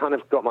 I kind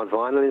of got my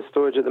vinyl in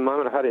storage at the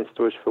moment. I've had it in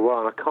storage for a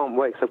while, and I can't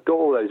wait because I've got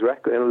all those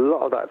records and a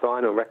lot of that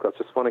vinyl records.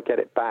 I just want to get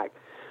it back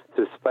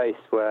to a space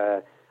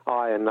where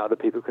I and other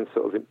people can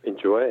sort of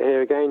enjoy it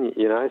here again.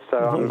 You know, so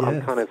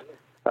I'm kind of.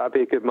 That'd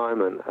be a good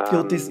moment.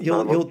 Your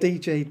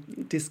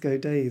DJ disco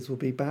days will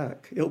be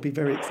back. It'll be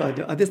very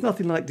exciting. There's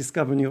nothing like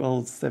discovering your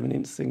old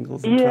 7-inch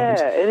singles. And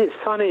and it's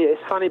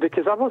funny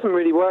because I wasn't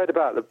really worried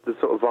about the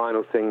sort of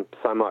vinyl thing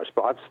so much,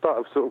 but I've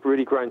sort of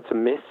really grown to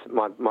miss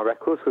my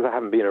records because I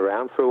haven't been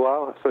around for a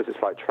while. I suppose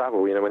it's like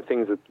travel, you know, when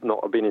things have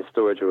not been in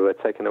storage or they're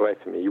taken away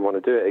from you, you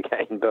want to do it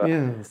again. But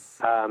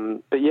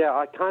but yeah,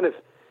 I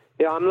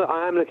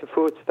am looking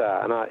forward to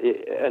that,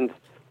 and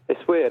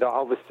it's weird.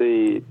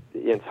 Obviously,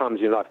 in times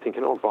in your life,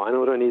 thinking, "Oh,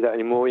 vinyl, I don't need that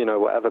anymore," you know,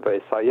 whatever. But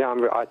it's like,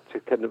 I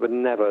would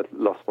never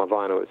lost my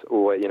vinyl. It's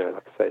always, you know,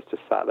 like I say, it's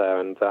just sat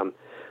there, and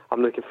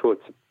I'm looking forward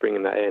to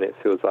bringing that in. It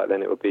feels like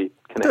then it will be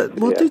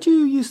connected. Well, did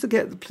you used to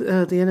get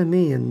the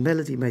NME and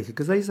Melody Maker?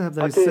 Because they used to have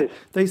those.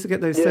 They used to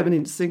get those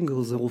 7-inch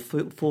singles or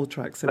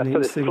 4-track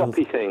 7-inch singles.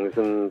 Floppy things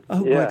and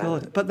my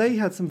God! But they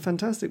had some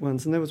fantastic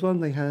ones, and there was one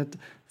they had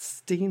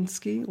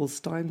Steinsky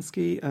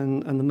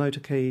and the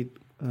Motorcade.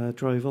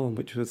 Drove On,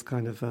 which was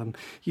kind of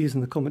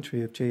using the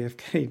commentary of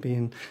JFK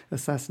being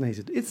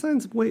assassinated. It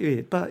sounds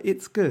weird, but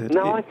it's good.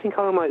 No, I think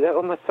that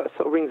almost sort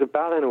of rings a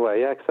bell in a way,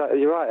 yeah, because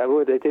you're right,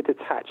 they did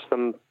attach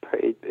some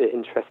pretty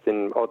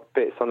interesting odd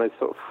bits on those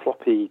sort of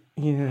floppy,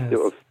 and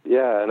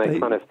they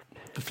kind of...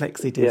 The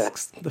flexi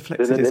discs. Yeah.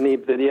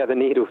 The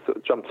needle sort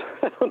of jumped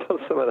around on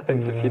some of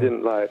those if you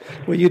didn't like.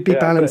 Well, you'd be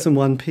balancing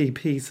 1p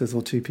pieces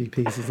or 2p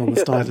pieces on the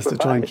stylus to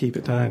try and keep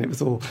it down. It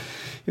was all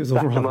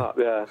wrong. Them up,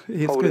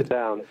 hold it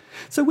down.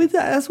 So with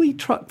that, as we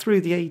trucked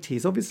through the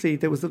 80s, obviously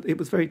it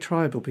was very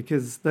tribal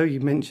because though you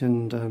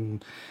mentioned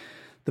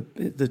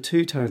the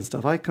two-tone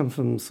stuff, I come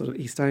from sort of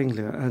East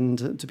Anglia,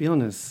 and to be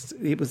honest,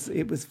 it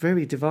was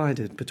very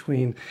divided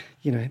between,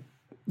 you know,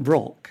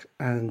 rock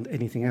and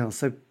anything else.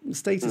 So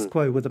Status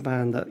Quo were the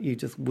band that you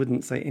just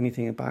wouldn't say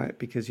anything about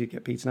because you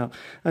get beaten up.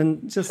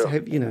 And just,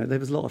 you know, there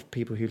was a lot of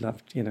people who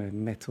loved, you know,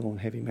 metal and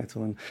heavy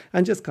metal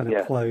and just kind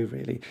of Quo,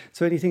 really.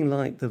 So anything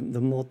like the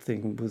mod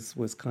thing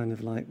was kind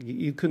of like,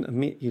 you couldn't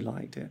admit you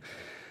liked it.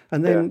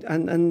 And then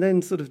and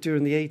then sort of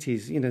during the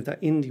 80s, you know, that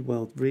indie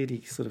world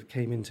really sort of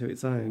came into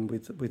its own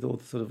with all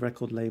the sort of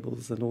record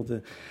labels and all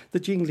the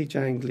jingly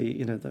jangly,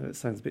 you know, though it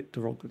sounds a bit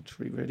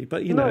derogatory really,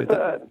 but you know.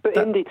 But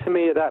indie to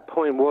me at that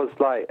point was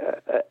like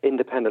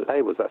independent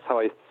labels. That's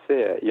how I see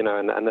it, you know,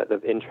 and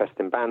the interest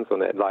in bands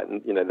on it, like,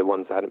 you know, the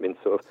ones that hadn't been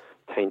sort of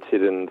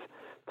tainted and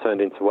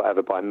turned into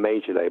whatever by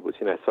major labels,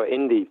 you know. So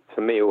indie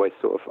to me I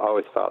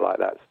always felt like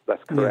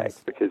that's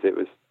correct because it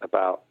was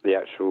about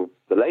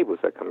the labels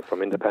that come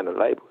from independent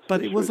labels.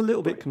 But it was a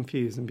little bit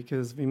confusing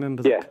because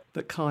remember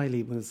that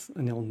Kylie was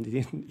on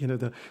the, you know,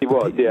 that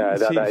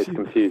is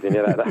confusing.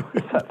 Yeah,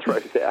 that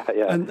throws it out.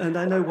 Yeah, and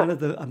I know one of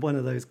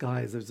those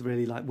guys was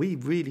really like, we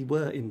really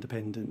were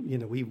independent. You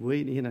know, we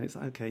really, you know, it's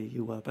okay,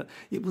 you were, but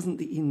it wasn't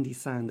the indie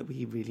sound that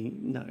we really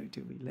know,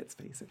 do we? Let's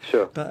face it.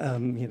 Sure. But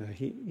you know,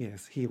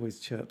 he always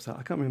chirps out.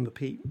 I can't remember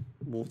Pete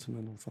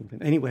Waterman or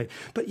something. Anyway,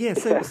 but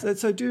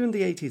so during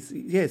the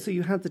 80s, so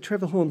you had the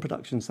Trevor Horn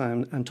production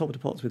sound and Top of the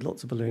Pops with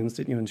lots of balloons,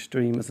 didn't you, and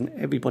streamers, and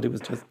everybody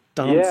was just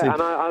dancing. Yeah,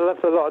 and I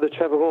loved a lot of the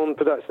Trevor Horn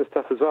production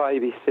stuff as well,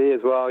 ABC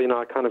as well, you know,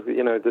 I kind of,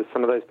 you know,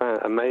 some of those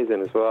bands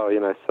amazing as well, you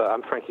know,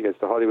 so Frankie Goes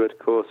to Hollywood, of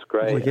course,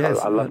 great. Well, yes,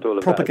 I loved all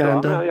of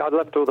Propaganda. That as well. I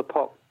loved all the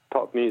pop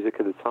music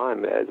at the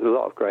time. There's a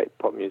lot of great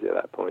pop music at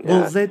that point.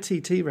 Well,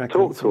 ZTT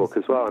Records. Talk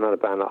as well, another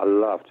band that I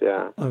loved,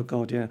 yeah. Oh,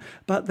 God, yeah.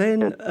 But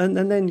then, and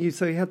then you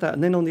had that,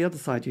 and then on the other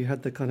side you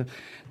had the kind of,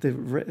 the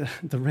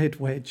Red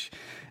Wedge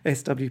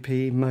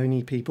SWP,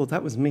 moany people.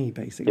 That was me,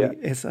 basically,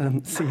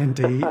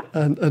 CND,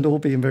 and all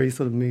being very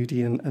sort of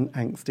moody and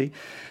angsty.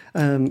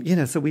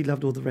 So we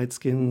loved all the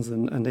Redskins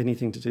and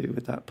anything to do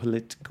with that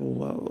political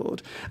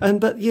world.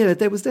 But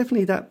there was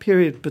definitely that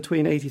period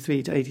between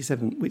 83 to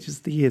 87, which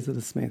is the years of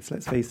the Smiths,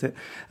 let's face it,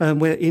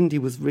 where indie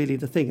was really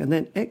the thing. And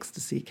then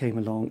ecstasy came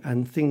along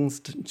and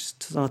things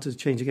started to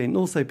change again. And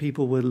also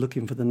people were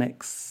looking for the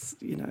next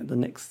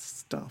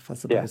stuff, I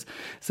suppose. Yeah.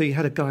 So you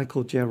had a guy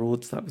called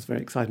Gerald, so that was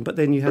very exciting. But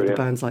then you had the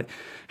bands like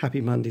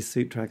Happy Mondays,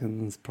 Soup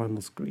Dragons,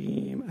 Primal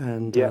Scream,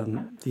 and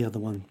the other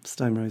one,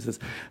 Stone Roses.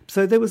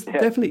 So there was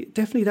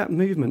definitely that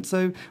movement.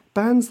 So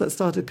bands that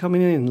started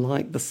coming in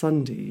like the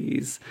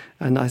Sundays,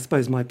 and I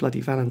suppose My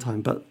Bloody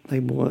Valentine, but they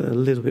were a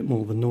little bit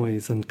more the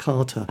noise, and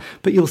Carter.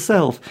 But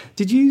yourself,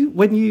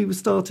 when you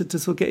started to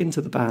sort of get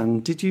into the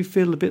band, did you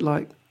feel a bit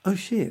like, oh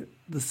shit,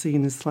 the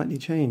scene has slightly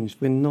changed?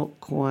 We're not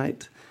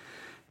quite...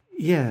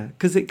 Yeah,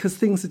 because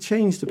things had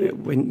changed a bit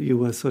when you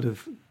were sort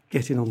of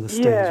getting on the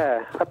stage.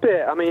 Yeah, a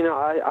bit. I mean,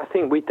 I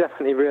think we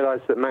definitely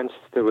realised that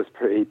Manchester was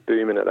pretty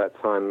booming at that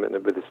time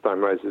with the Stone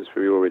Roses,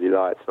 we already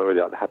liked. And I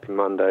really liked the Happy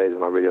Mondays,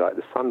 and I really liked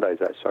the Sundays,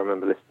 actually. I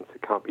remember listening to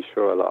Can't Be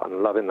Sure a lot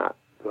and loving that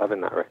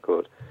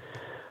record.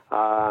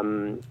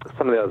 Some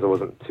of the others I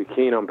wasn't too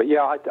keen on. But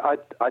yeah,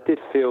 I did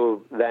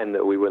feel then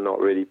that we were not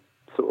really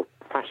sort of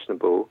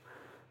fashionable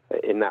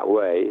in that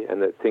way,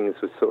 and that things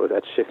were sort of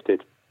had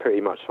shifted pretty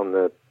much on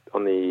the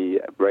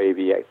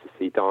ravey,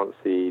 ecstasy,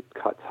 dancey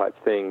type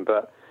thing.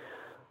 But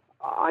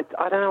I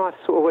don't know, I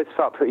sort of always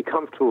felt pretty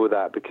comfortable with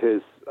that,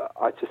 because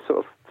I just sort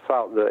of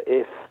felt that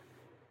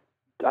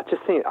I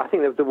think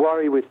that the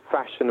worry with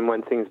fashion and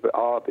when things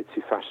are a bit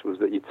too fashionable is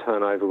that you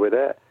turn over with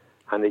it,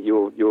 and that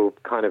you're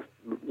kind of,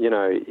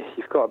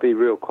 you've got to be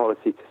real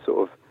quality to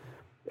sort of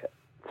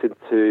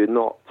to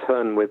not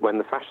turn with when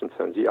the fashion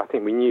turns. I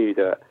think we knew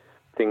that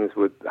things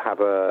would have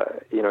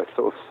a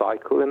sort of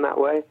cycle in that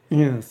way.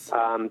 Yes.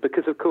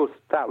 Because of course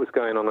that was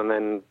going on, and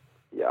then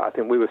I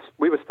think we were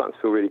starting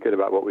to feel really good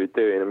about what we were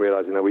doing, and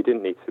realising that we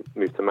didn't need to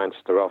move to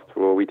Manchester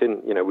after all. We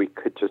didn't, we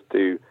could just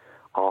do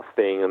our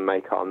thing and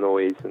make our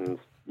noise, and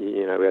we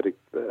had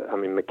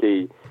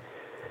McGee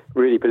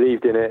really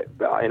believed in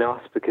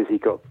us, because he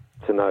got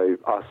to know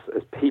us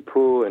as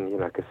people, and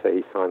like I say,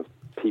 he signs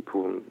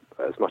people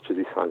as much as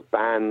he signs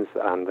bands,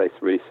 and they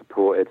really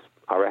supported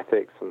our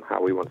ethics and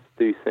how we wanted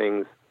to do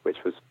things,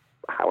 which was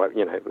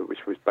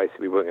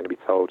basically we weren't going to be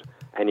told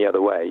any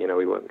other way.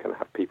 We weren't going to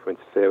have people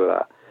interfere with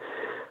that.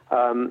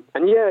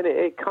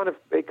 It kind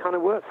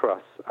of worked for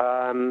us.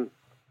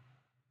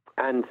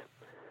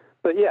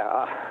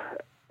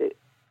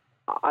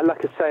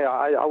 Like I say,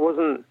 I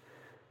wasn't.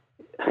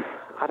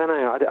 I don't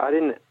know. I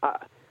didn't.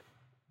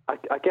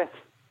 I guess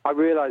I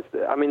realised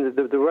that. I mean,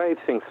 the rave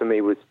thing for me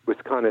was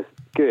kind of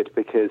good,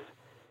 because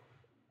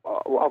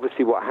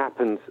obviously what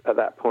happened at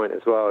that point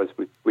as well is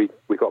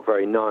we got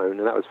very known,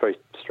 and that was very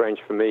strange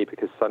for me,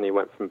 because suddenly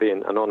went from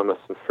being anonymous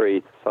and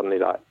free to suddenly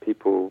like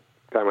people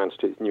going around the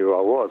streets knew who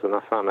I was, and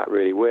I found that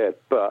really weird.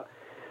 But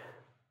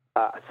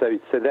so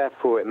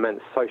therefore it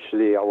meant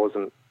socially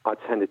I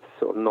tended to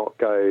sort of not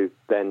go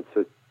then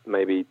to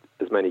maybe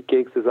as many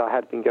gigs as I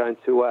had been going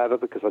to, whatever,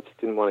 because I just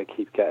didn't want to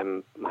keep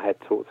getting my head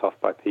talked off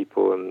by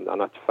people, and I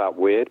just felt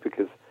weird,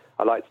 because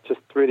I liked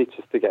just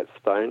to get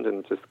stoned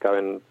and just go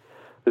and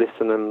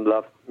listen and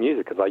love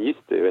music as I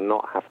used to, and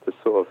not have to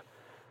sort of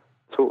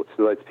talk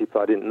to loads of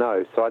people I didn't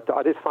know. So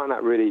I did find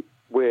that really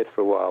weird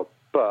for a while.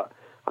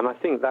 And I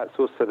think that's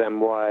also then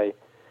why,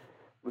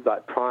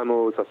 like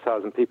Primals,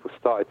 ourselves, and people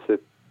started to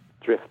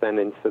drift then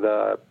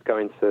into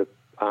going to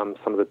some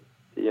of the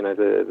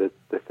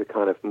the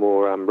kind of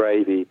more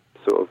ravey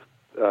sort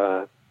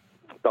of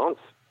dance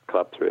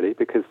clubs, really,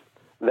 because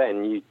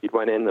then you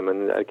went in them,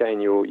 and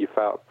again you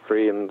felt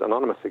free and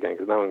anonymous again,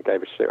 because no one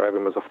gave a shit, or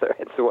everyone was off their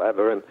heads or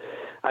whatever, and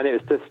it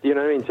was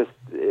just,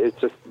 it's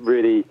just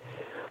really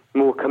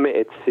more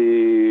committed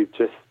to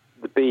just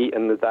the beat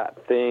and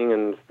that thing,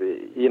 and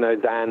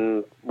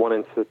than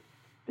wanting to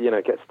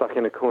get stuck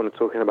in a corner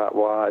talking about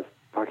why I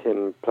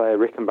fucking play a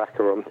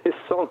Rickenbacker on this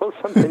song or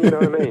something. You know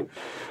what I mean?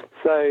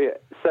 So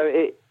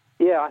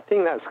I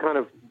think that's kind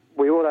of,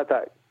 we all had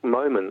that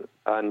moment,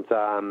 and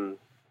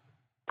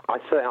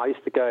I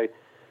used to go.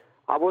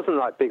 I wasn't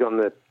like big on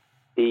the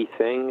E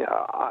thing.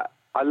 I've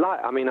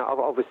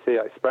obviously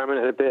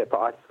experimented a bit,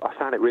 but I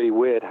found it really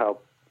weird how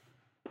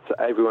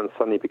everyone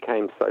suddenly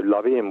became so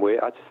lovey and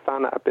weird. I just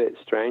found that a bit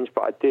strange,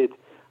 but I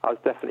was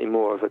definitely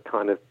more of a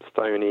kind of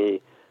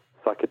stony,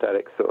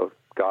 psychedelic sort of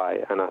guy,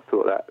 and I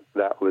thought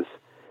that was,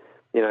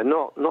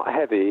 not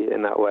heavy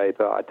in that way,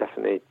 but I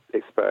definitely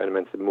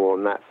experimented more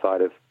on that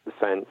side of the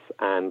fence,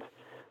 and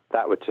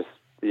that would just,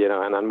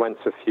 and I went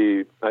to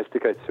I used to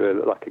go to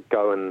a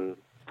Goan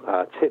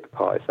tip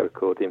parties, they were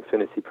called, the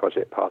Infinity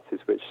Project parties,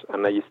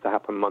 and they used to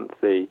happen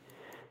monthly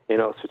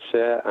in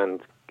Oxfordshire,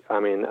 and I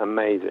mean,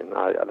 amazing.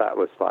 That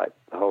was like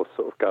the whole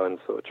sort of Goan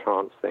sort of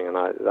trance thing, and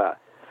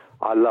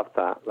I loved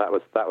that. That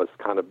was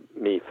kind of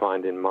me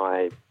finding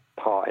my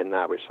part in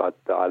that, which I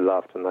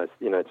loved, and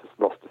just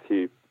lost a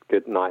few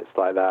good nights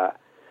like that.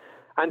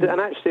 And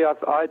actually,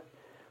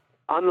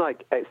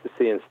 unlike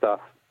ecstasy and stuff,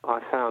 I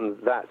found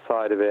that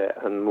side of it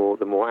and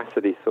the more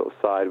acidy sort of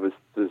side was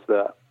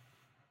the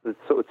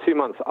sort of 2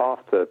 months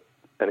after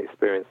an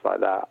experience like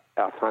that,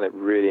 I found it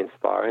really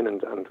inspiring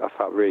and I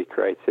felt really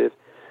creative.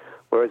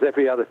 Whereas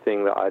every other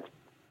thing that I'd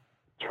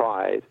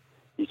tried,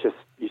 you just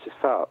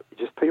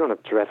put you on a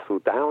dreadful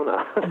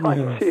downer. Like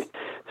yes.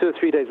 2 or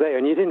 3 days later,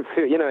 and you didn't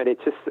feel, and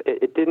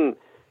it didn't,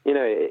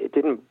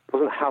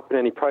 wasn't helping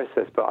any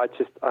process. But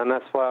and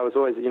that's why I was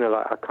always,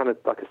 I kind of,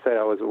 like I say,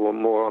 I was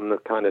more on the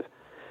kind of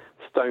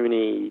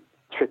stony,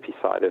 trippy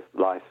side of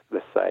life,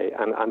 let's say.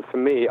 And for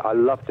me, I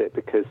loved it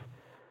because,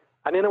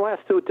 and in a way I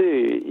still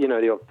do,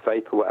 the odd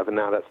vape or whatever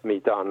now, that's me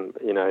done,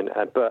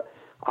 but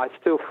I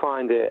still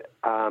find it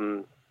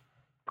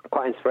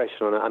quite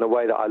inspirational and a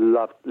way that I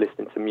love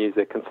listening to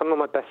music. And some of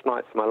my best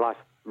nights of my life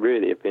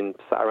really have been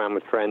sat around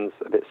with friends,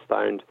 a bit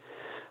stoned,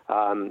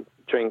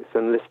 drinks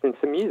and listening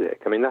to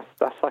music. I mean,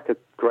 that's like a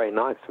great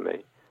night for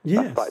me.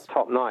 Yes. That's like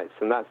top nights,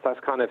 and that's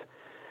kind of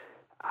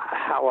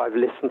how I've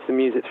listened to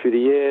music through the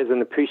years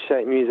and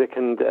appreciate music,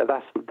 and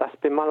that's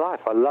been my life.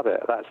 I love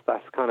it. That's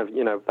kind of,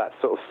 that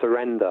sort of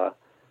surrender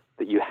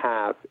that you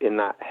have in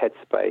that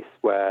headspace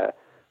where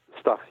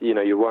stuff,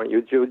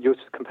 you're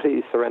just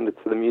completely surrendered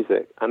to the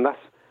music, and that's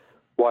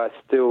why I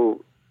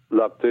still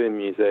love doing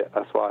music.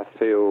 That's why I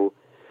feel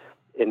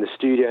in the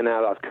studio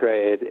now that I've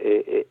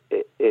created,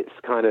 it's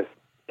kind of,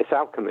 it's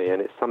alchemy,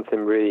 and it's something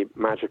really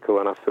magical,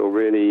 and I feel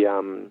really,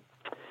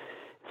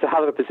 it's a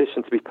hell of a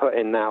position to be put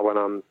in now when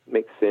I'm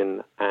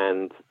mixing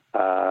and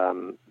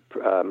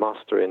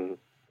mastering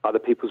other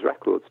people's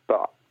records.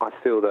 But I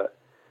feel that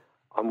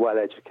I'm well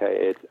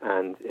educated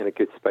and in a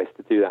good space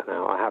to do that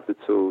now. I have the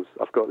tools,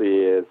 I've got the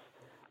ears,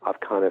 I've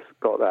kind of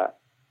got that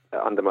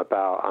under my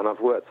belt, and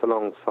I've worked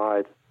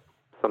alongside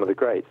some of the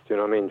greats, do you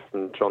know what I mean?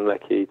 From John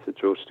Leckie to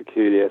George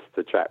Dacoulias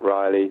to Jack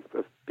Riley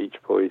of Beach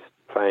Boys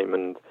fame,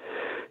 and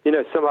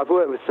I've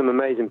worked with some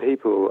amazing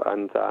people,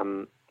 and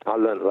I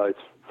learned loads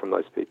from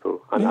those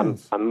people. And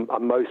yes.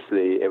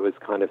 Mostly it was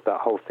kind of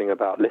that whole thing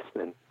about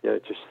listening.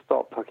 Just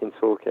stop fucking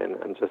talking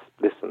and just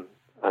listen.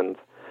 And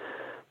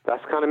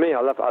that's kind of me.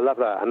 I love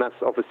that, and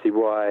that's obviously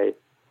why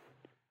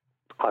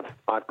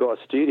I've got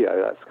a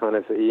studio. That's kind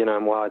of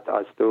and why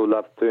I still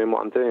love doing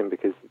what I'm doing,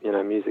 because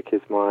music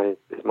is my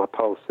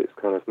pulse. It's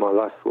kind of my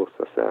life force.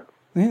 That's it.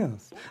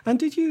 Yes. And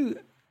did you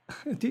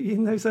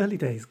in those early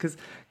days? Because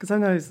I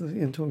know,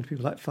 talking to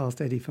people like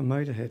Fast Eddie from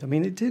Motorhead, I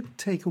mean, it did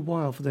take a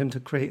while for them to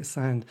create a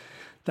sound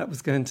that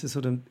was going to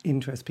sort of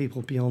interest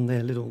people beyond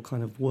their little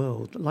kind of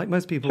world. Like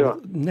most people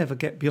Sure. never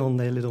get beyond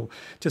their little,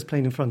 just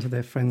playing in front of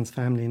their friends,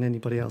 family, and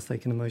anybody else they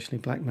can emotionally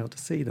blackmail to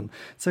see them.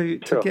 So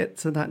to Sure. get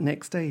to that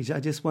next stage, I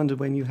just wondered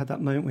when you had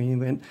that moment when you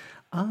went,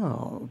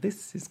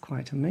 this is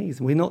quite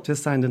amazing. We're not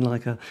just sounding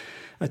like a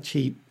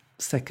cheap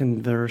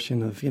second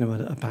version of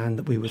a band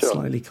that we were Sure.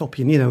 slightly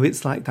copying.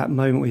 It's like that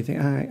moment where you think,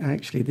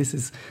 actually this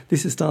is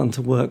starting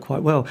to work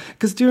quite well.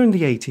 Because during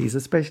the 80s,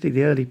 especially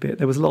the early bit,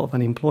 there was a lot of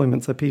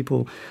unemployment, so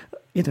people,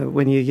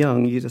 when you're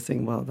young, you just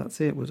think, well,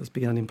 that's it, we'll just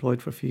be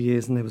unemployed for a few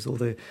years. And there was all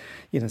the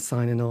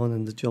signing on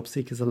and the job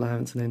seekers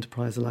allowance and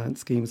enterprise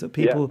allowance schemes that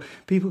people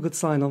could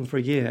sign on for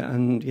a year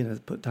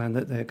and put down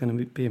that they're going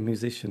to be a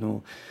musician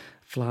or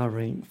flower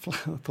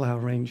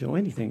arranger or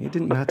anything. It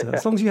didn't matter.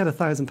 As long as you had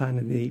 £1,000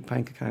 in the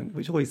bank account,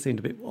 which always seemed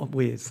a bit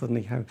weird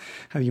suddenly how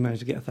you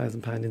managed to get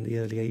 £1,000 in the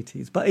early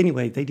 80s. But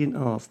anyway, they didn't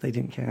ask, they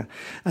didn't care.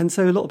 And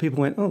so a lot of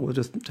people went, we'll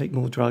just take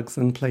more drugs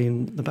and play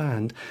in the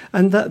band.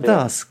 And that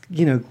thus,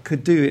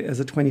 could do it as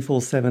a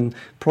 24/7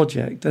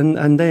 project.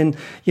 And then,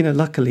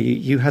 luckily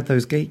you had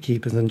those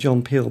gatekeepers, and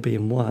John Peel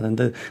being one, and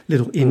the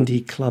little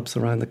indie clubs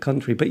around the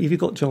country. But if you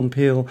got John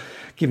Peel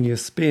giving you a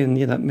spin,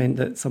 that meant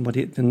that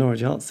somebody at the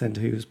Norwich Arts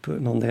Centre who was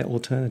putting on their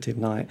alternative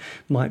night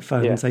might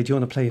phone and say, do you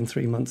want to play in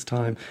 3 months'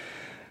 time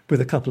with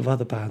a couple of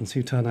other bands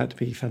who turn out to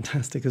be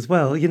fantastic as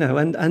well,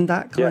 and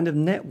that kind of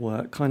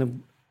network kind of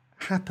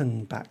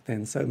happened back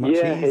then so much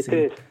easier. Yeah, it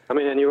did. I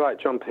mean, and you're right,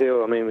 John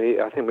Peel, I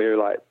mean, I think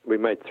we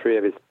made 3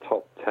 of his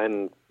top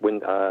 10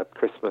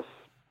 Christmas,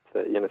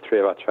 3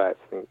 of our tracks.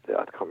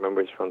 I can't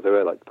remember which ones they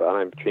were, but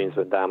I know Dreams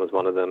Went Down was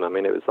one of them. I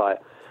mean, it was like,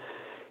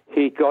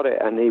 he got it,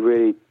 and he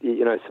really,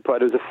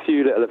 supported. There was a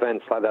few little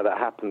events like that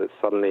happened that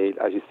suddenly,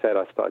 as you said,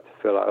 I started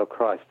to feel like, oh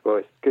Christ, well,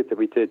 it's good that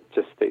we did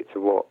just stick to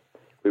what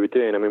we were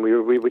doing. I mean,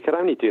 we could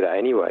only do that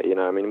anyway,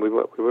 I mean, we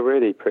were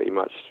really pretty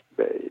much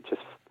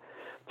just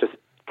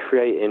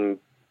creating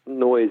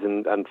noise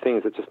and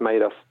things that just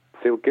made us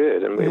feel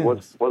good, and it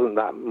wasn't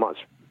that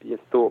much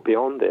thought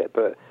beyond it,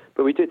 but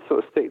we did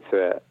sort of stick to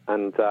it,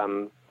 and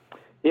and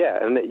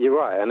you're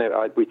right, and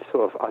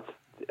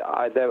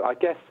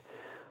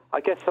I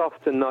guess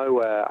after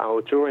Nowhere,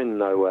 or during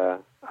Nowhere,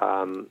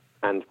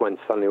 and when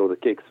suddenly all the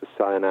gigs were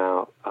selling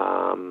out,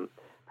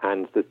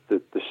 and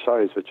the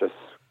shows were just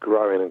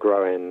growing and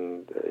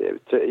growing,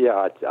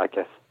 I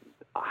guess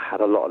I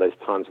had a lot of those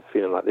times of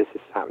feeling like this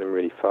is happening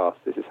really fast,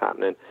 this is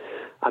happening.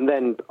 And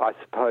then I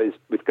suppose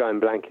with Going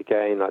Blank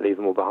Again, like Leave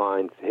Them All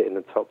Behind, hitting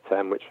the top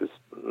 10, which was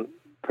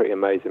pretty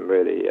amazing,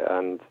 really,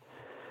 and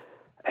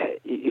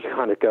you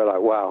kind of go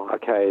like, wow,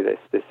 okay,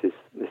 this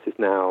is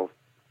now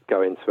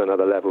go into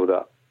another level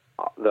that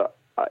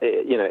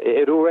it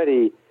had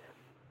already.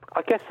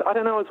 I guess, I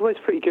don't know, I was always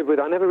pretty good with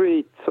it. I never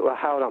really sort of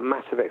held up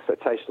massive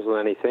expectations on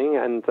anything,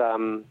 and I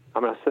mean,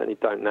 I certainly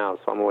don't now,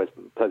 so I'm always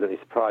pleasantly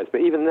surprised. But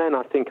even then,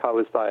 I think I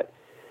was like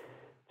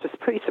just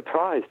pretty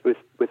surprised with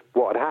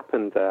what had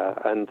happened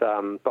there, and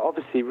but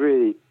obviously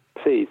really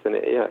pleased, and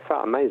it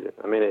felt amazing.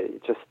 I mean,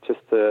 it just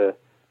to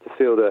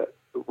feel that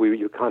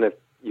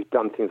you've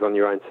done things on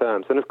your own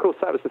terms, and of course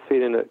that was the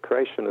feeling at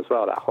Creation as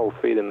well. That whole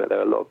feeling that there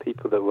were a lot of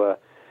people that were,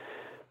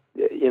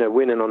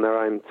 winning on their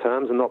own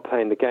terms and not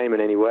playing the game in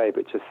any way,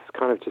 but just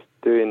kind of just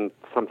doing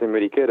something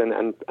really good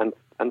and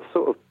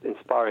sort of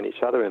inspiring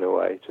each other in a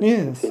way.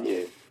 Just to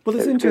continue. Well,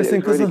 it's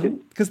interesting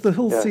because the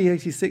whole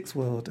C86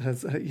 world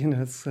has,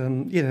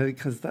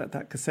 because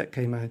that cassette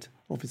came out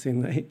obviously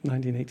in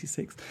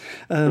 1986,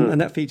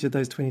 and that featured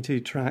those 22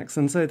 tracks,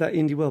 and so that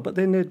indie world. But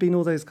then there'd been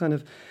all those kind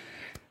of,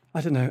 I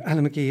don't know,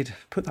 Alan McGee had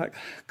put that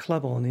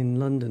club on in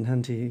London,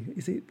 hadn't he?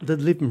 Is it the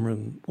Living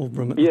Room or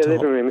Room at the Top? Yeah,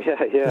 Living Room,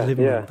 The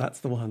Living Room,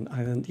 that's the one.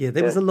 And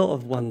there was a lot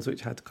of ones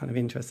which had kind of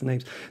interesting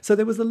names. So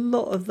there was a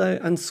lot of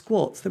and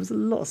squats. There was a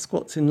lot of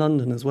squats in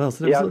London as well.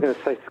 So I was going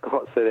to say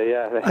Squat City,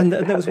 And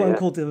there was one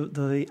called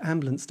the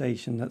Ambulance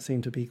Station that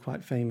seemed to be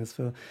quite famous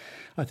for,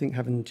 I think,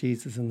 having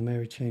Jesus and the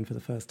Mary Chain for the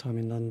first time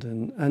in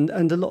London.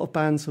 And a lot of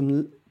bands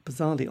from,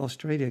 bizarrely,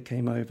 Australia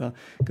came over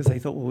because they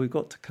thought, well, we've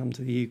got to come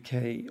to the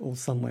UK or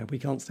somewhere. We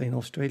can't stay in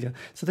Australia.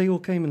 So they all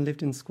came and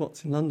lived in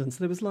squats in London. So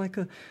there was like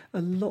a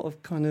lot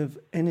of kind of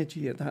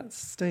energy at that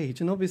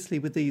stage. And obviously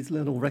with these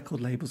little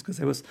record labels, because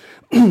there was,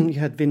 you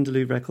had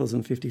Vindaloo Records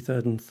and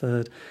 53rd and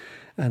 3rd,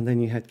 and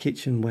then you had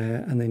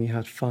Kitchenware, and then you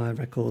had Fire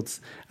Records,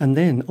 and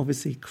then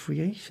obviously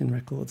Creation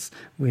Records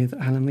with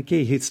Alan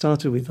McGee, who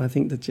started with, I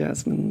think, the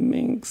Jasmine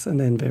Minks and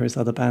then various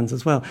other bands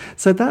as well.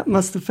 So that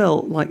must have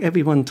felt like,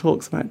 everyone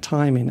talks about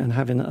timing and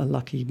having a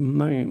lucky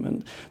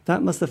moment.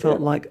 That must have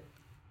felt like,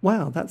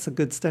 wow, that's a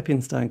good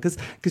stepping stone, because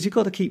you've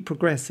got to keep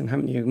progressing,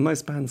 haven't you?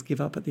 Most bands give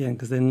up at the end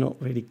because they're not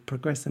really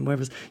progressing,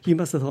 whereas you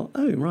must have thought,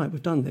 oh, right,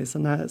 we've done this,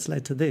 and now it's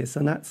led to this,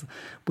 and that's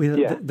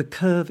where the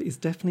curve is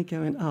definitely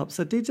going up.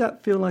 So did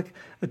that feel like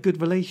a good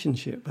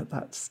relationship at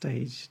that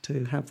stage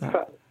to have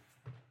that?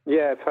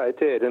 Yeah, it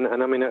did, and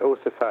I mean, it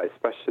also felt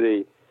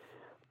especially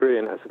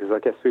brilliant because I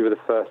guess we were the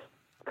first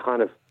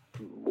kind of,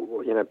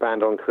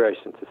 band on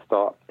Creation to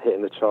start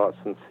hitting the charts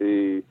and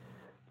to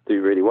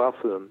do really well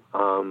for them.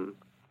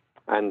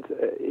 And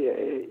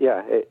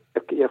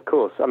of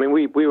course. I mean,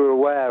 we were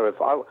aware of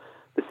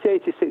the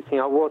C86 thing.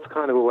 I was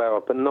kind of aware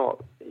of, but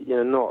not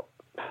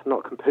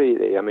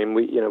completely. I mean,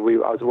 I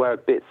was aware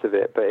of bits of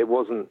it, but it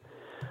wasn't.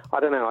 I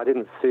don't know. I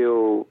didn't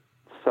feel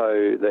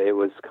so that it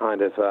was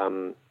kind of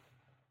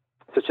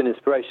such an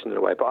inspiration in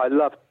a way. But I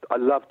loved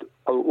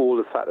all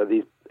the fact that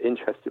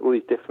all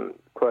these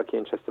different quirky,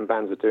 interesting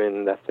bands were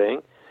doing their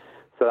thing.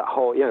 So that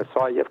whole,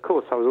 So of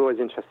course, I was always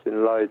interested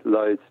in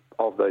loads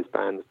of those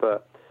bands,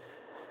 but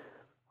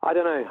I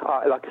don't know.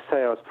 Like I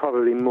say, I was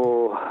probably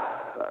more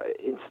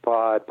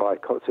inspired by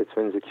Cocktail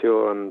Twins, The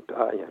Cure, and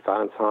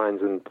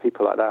Valentine's, and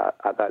people like that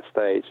at that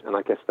stage. And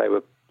I guess they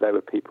were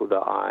people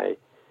that I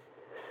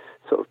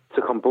sort of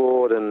took on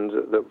board, and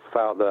that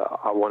felt that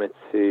I wanted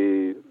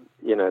to.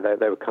 They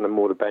were kind of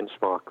more the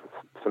benchmark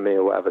for me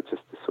or whatever,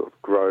 just to sort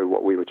of grow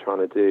what we were trying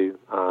to do.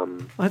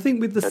 I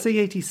think with the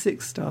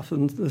C86 stuff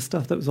and the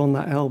stuff that was on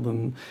that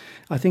album,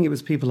 I think it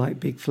was people like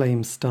Big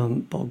Flame,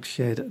 Stunt,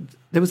 Bogshed.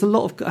 There was a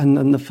lot of,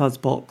 and the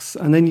Fuzzbox.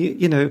 And then,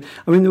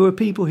 there were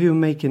people who were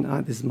making,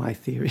 this is my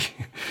theory,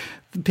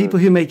 people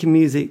who are making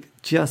music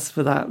just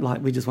for that,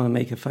 like, we just want to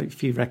make a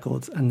few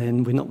records and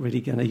then we're not really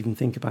going to even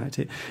think about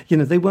it.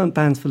 They weren't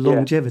bands for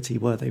longevity,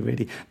 were they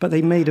really? But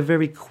they made a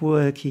very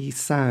quirky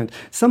sound.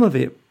 Some of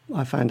it,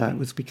 I found out,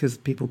 was because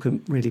people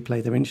couldn't really play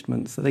their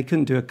instruments, so they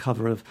couldn't do a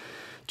cover of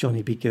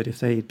Johnny Be Good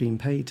if they had been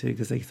paid to,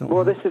 because they thought...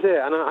 Well, this is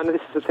it, and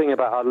this is the thing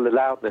about the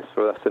loudness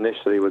for us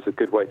initially was a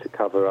good way to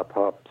cover up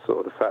our sort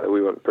of the fact that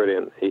we weren't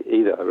brilliant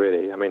either,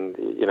 really. I mean,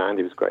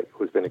 Andy was great,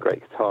 always been a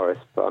great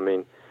guitarist, but I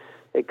mean,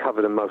 it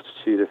covered a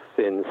multitude of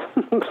sins,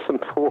 some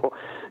poor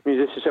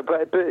musicianship,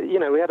 but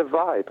we had a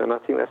vibe, and I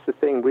think that's the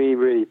thing. We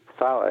really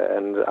felt it,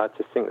 and I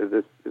just think that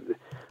it's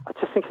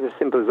as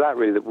simple as that,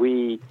 really, that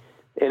we...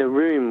 In a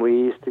room, we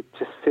used to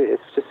just feel,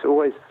 it's just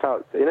always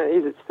felt,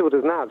 it still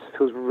does now, it just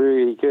feels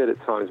really good at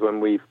times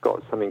when we've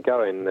got something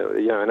going,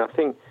 and I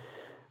think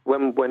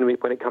when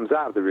it comes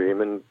out of the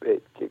room and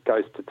it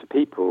goes to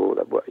people,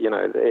 it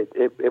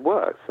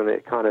works, and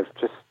it kind of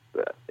just,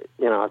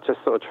 I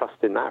just sort of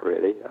trust in that,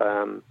 really,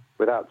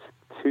 without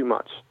too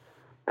much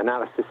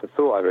analysis and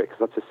thought over it,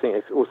 because I just think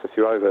if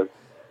you're over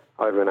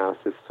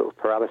analysis, sort of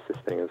paralysis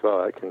thing as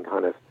well, it can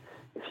kind of,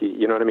 if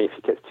you know what I mean, if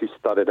you get too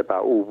studied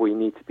about, we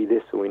need to be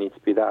this or we need to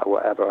be that or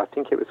whatever, I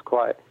think we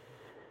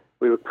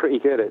were pretty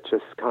good at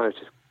just kind of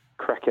just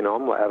cracking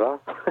on, whatever.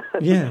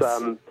 Yes.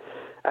 And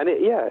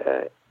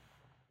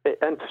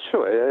and for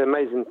sure,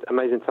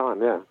 amazing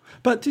time, yeah.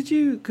 But did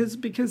you,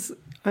 because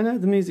I know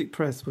the music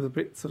press was a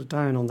bit sort of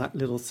down on that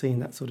little scene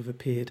that sort of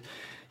appeared,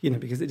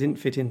 because it didn't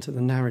fit into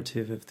the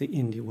narrative of the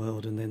indie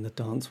world and then the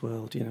dance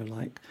world,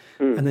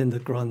 and then the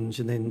grunge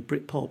and then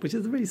Britpop, which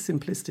is a very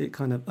simplistic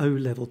kind of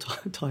O-level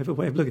type of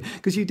way of looking.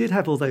 Because you did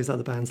have all those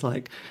other bands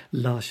like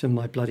Lush and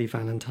My Bloody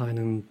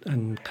Valentine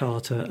and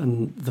Carter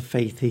and the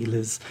Faith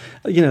Healers,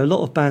 a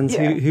lot of bands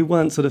who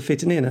weren't sort of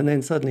fitting in. And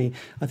then suddenly,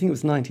 I think it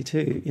was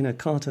 92,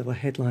 Carter were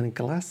headlining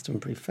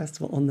Glastonbury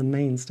Festival on the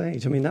main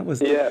stage. I mean, that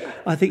was,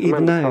 I think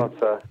even now,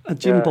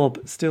 Jim Bob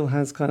still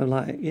has kind of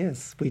like,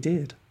 yes, we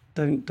did.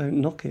 Don't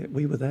knock it.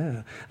 We were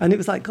there, and it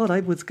was like, God,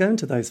 I was going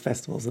to those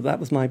festivals. That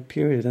was my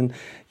period, and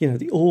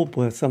the Orb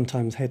were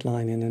sometimes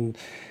headlining, and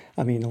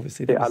I mean,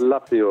 obviously, I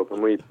love the Orb,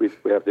 and we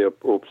have the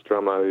Orb's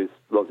drummer who's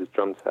Loz's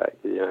drum tech,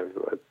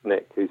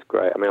 Nick, who's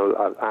great. I mean,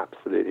 I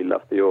absolutely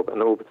love the Orb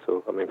and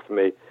Orbital. I mean, for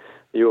me,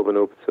 the Orb and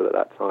Orbital at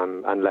that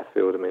time, and Left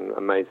Field, I mean,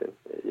 amazing.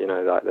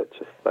 Like that.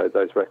 Just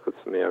those records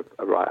for me are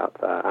right up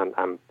there,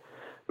 and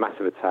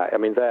Massive Attack. I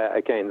mean,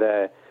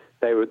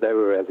 They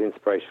were as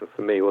inspirational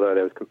for me, although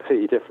they was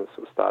completely different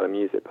sort of style of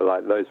music. But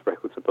like those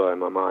records are blowing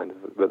my mind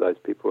that those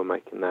people were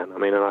making then. I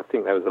mean, and I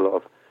think there was a lot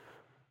of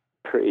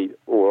pretty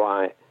all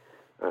right,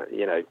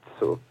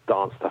 sort of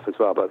dance stuff as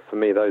well. But for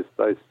me, those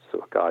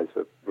sort of guys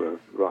were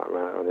right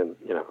around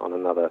on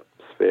another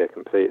sphere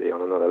completely,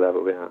 on another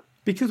level. Yeah.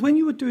 Because when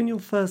you were doing your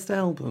first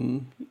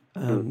album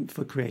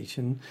for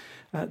Creation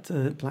at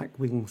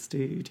Blackwing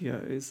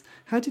Studios,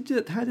 how did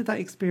that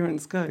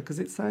experience go? Because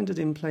it sounded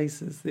in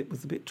places that it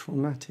was a bit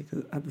traumatic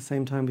at the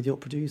same time with your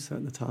producer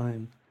at the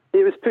time.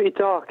 It was pretty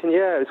dark, and it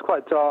was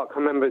quite dark. I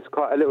remember it was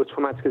quite a little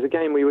traumatic because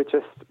again we were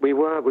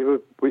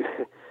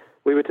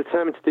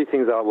determined to do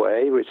things our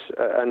way, which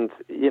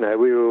we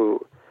were.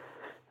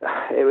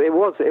 It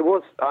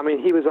was. I mean,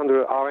 he was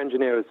under our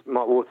engineer was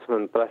Mark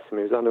Waterman, bless him.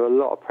 He was under a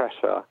lot of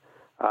pressure.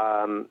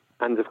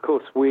 And of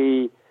course,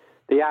 the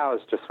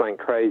hours just went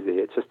crazy.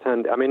 It just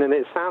turned. I mean, and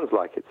it sounds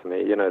like it to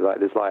me. Like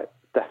there's like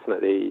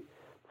definitely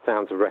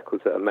sounds of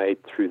records that are made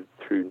through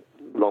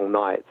long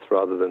nights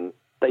rather than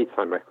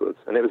daytime records.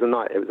 And it was a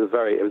night. It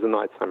was a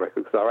nighttime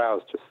record because our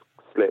hours just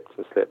slipped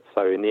and slipped.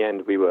 So in the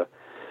end, we were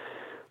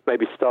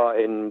maybe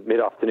starting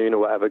mid-afternoon or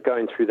whatever,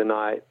 going through the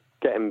night,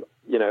 getting.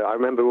 I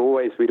remember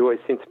we'd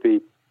always seem to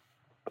be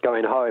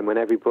going home when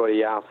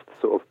everybody else,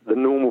 sort of the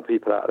normal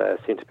people out there,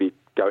 seemed to be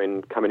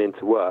coming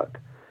into work,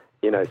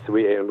 so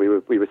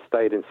we were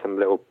stayed in some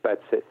little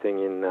bedsit thing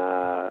in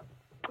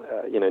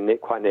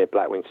quite near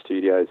Blackwing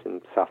Studios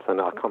in South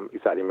London. I can't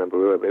exactly remember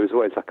where, but it was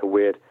always like a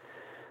weird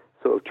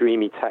sort of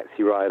dreamy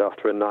taxi ride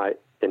after a night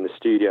in the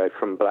studio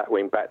from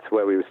Blackwing back to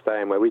where we were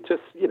staying, where we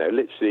just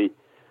literally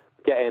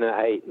get in at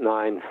 8,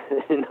 9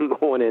 in the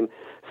morning,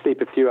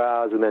 sleep a few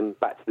hours, and then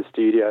back to the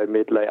studio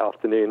mid-late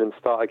afternoon and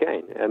start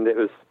again. And it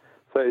was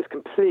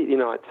completely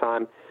night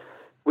time.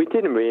 We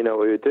didn't really know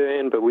what we were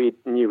doing, but we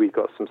knew we'd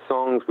got some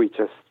songs. We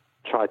just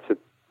tried to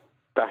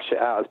bash it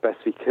out as best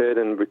we could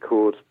and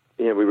record.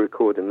 We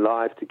recorded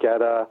live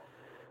together,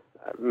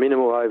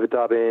 minimal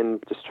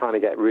overdubbing, just trying to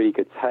get really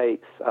good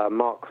takes.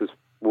 Mark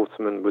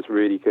Waterman was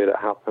really good at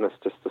helping us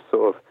just to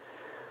sort of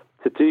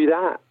to do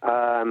that.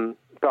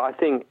 But I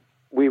think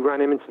we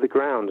ran him into the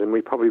ground, and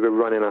we probably were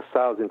running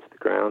ourselves into the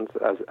ground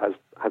as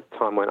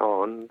time went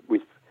on. We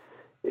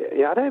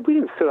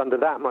didn't feel under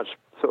that much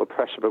sort of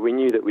pressure, but we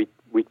knew that we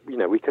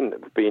couldn't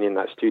have been in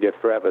that studio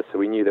forever, so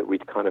we knew that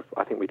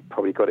I think we'd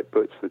probably got it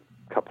booked for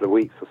a couple of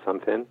weeks or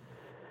something.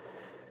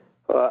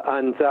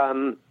 And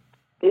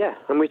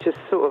we just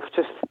sort of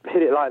just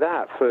hit it like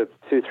that for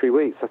 2 or 3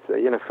 weeks,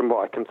 from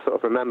what I can sort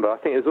of remember. I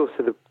think it was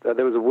also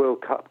there was a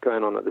World Cup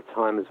going on at the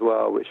time as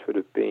well, which would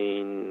have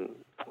been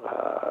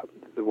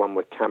the one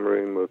where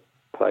Cameroon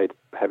played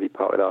heavy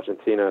part with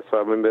Argentina. So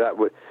I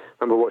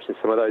remember watching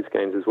some of those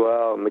games as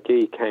well.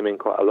 McGee came in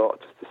quite a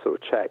lot just to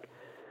sort of check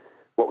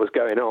what was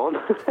going on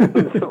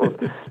and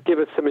sort of give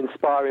us some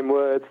inspiring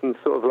words and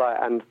sort of like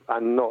and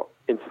not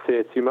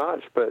interfere too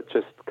much, but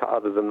just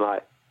other than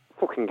like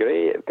fucking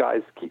great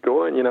guys, keep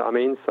going, you know what I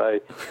mean? So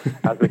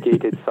as McGee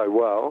did so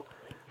well.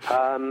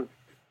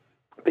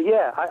 But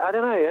yeah, I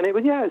don't know, and it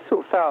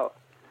sort of felt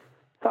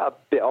a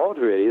bit odd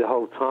really the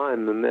whole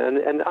time,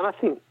 and I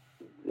think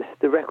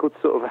the record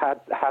sort of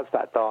has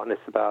that darkness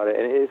about it,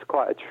 and it is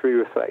quite a true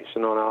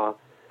reflection on our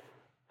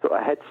sort of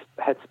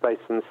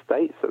headspace and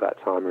states at that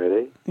time,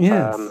 really.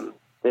 Yes.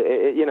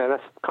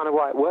 That's kind of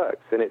why it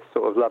works, and it's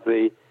sort of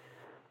lovely,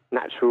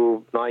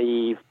 natural,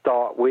 naive,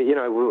 dark.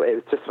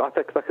 It's just like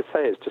I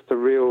say, it's just a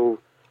real,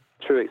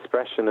 true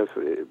expression of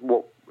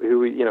what we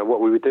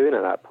were doing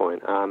at that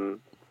point,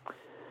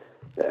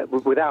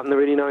 without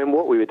really knowing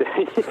what we were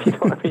doing. If you know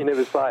what I mean? It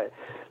was like,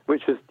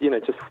 which was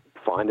just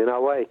finding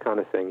our way, kind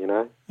of thing,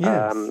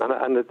 Yes. And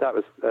that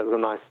was a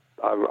nice.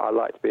 I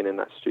liked being in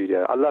that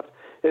studio. It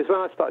was when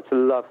I started to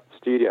love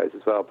studios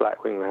as well.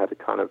 Blackwing had a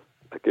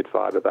good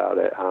vibe about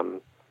it.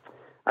 And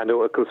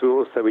of course,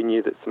 we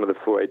knew that some of the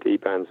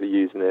 4AD bands were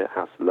using it.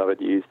 House of Love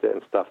had used it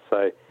and stuff.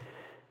 So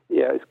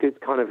yeah, it's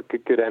good, kind of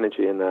good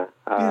energy in there.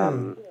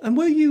 And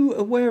were you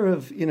aware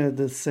of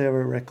the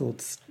Sarah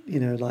Records,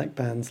 like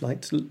bands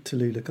like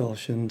Tallulah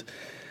Gosh and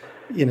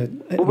you know...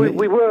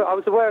 Well, I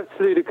was aware of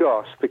Saluda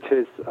Gosh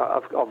because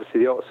of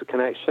obviously the Oxford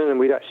connection, and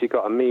we'd actually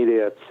got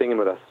Amelia singing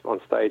with us on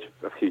stage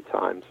a few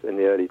times in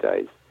the early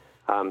days.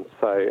 And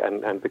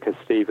because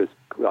Steve was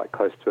like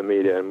close to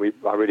Amelia, and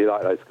I really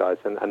like those guys,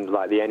 and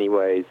like the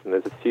Anyways, and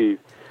there's a few.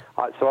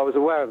 So I was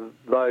aware of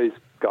those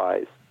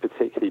guys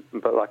particularly,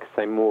 but like I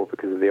say, more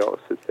because of the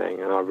Oxford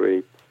thing, and I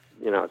really,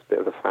 I was a bit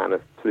of a fan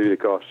of Saluda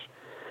Gosh.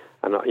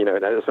 And,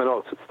 that's when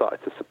Oxford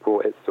started to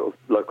support its sort of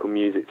local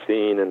music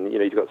scene, and,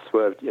 you've got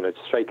Swerve,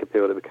 Shaker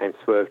Peel that became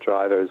Swerve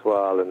Driver as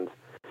well, and,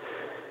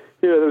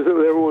 they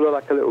were all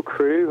like a little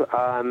crew.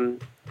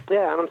 And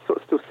I'm sort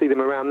of still see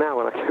them around now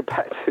when I go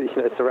back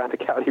to, Surround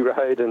Cowley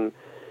Road. And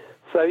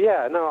so,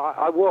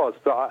 I was,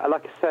 but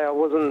like I say, I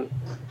wasn't,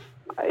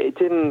 it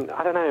didn't,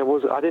 I don't know,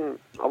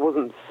 I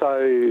wasn't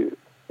so,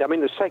 I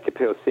mean, the Shaker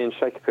Peel, seeing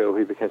Shaker Peel,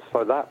 who became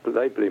so,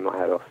 they blew my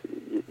head off,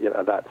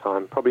 at that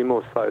time, probably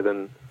more so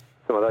than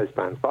some of those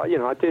bands. But,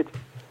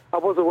 I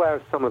was aware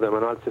of some of them,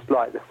 and I just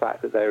liked the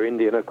fact that they were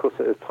indie. And of course,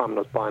 at the time, I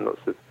was buying lots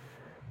of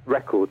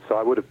records, so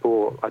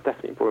I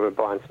definitely remember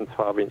buying some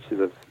 12 inches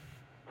of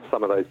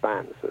some of those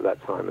bands at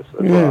that time as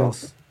well.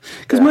 Yes.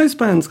 Because most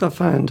bands, I've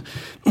found,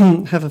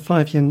 have a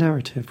 5-year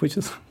narrative, which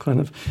is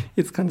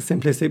it's kind of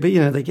simplistic.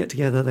 But, they get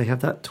together, they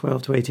have that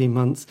 12 to 18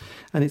 months,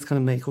 and it's kind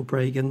of make or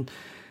break. And,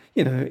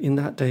 in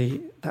that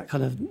day, that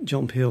kind of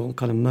John Peel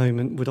kind of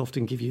moment would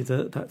often give you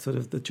that sort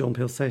of the John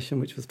Peel session,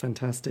 which was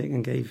fantastic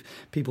and gave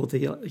people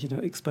the,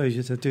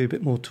 exposure to do a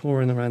bit more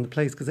touring around the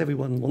place, because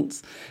everyone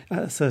wants at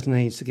a certain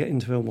age to get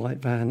into a white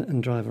van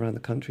and drive around the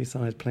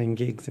countryside playing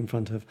gigs in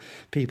front of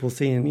people,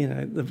 seeing,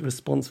 the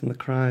response from the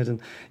crowd, and,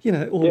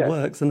 it all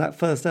works. And that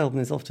first album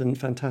is often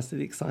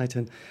fantastically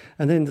exciting.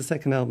 And then the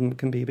second album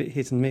can be a bit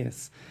hit and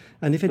miss.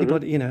 And if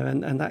anybody,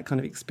 and that kind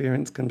of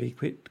experience can be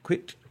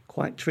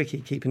quite tricky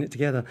keeping it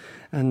together,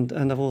 and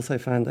I've also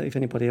found that if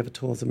anybody ever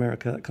tours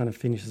America, that kind of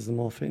finishes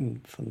them off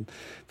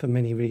for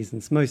many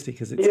reasons, mostly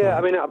because it's but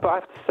I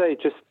have to say,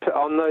 just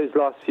on those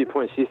last few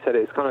points you said,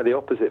 it's kind of the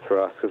opposite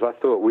for us, because I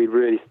thought we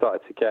really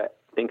started to get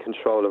in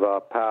control of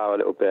our power a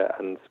little bit,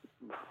 and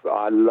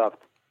I loved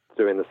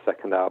doing the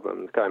second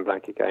album. Going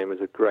Blank Again was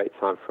a great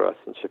time for us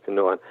in Chipping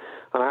Norton,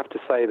 and I have to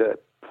say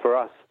that for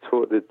us,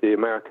 the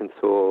American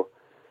tour,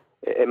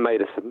 it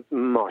made us a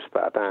much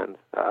better band.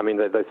 I mean,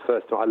 those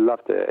first time, I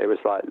loved it. It was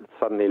like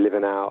suddenly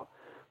living out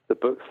the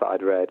books that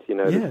I'd read,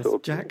 the sort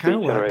of Jack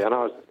Kerouac. And I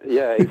was,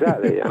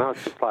 exactly. And I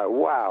was just like,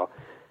 wow.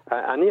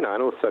 And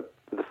also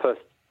the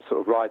first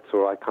sort of ride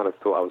tour, I kind of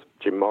thought I was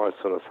Jim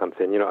Morrison or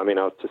something. I mean,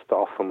 I was just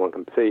off on one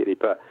completely,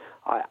 but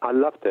I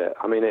loved it.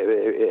 I mean,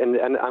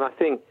 and I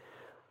think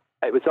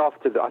it was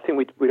after that. I think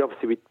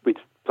we'd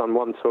done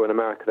one tour in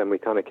America, then we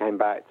kind of came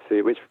back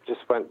to, which just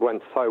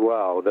went so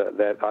well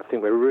that I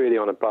think we're really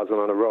on a buzz and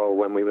on a roll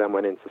when we then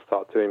went in to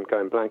start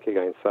Going Blank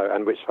Again. So,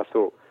 and which I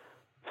thought,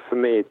 for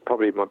me,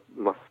 probably my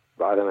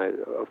I don't know,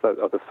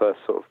 of the first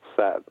sort of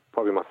set,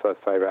 probably my first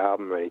favourite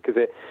album, really, because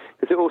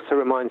it also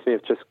reminds me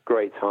of just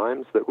great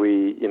times that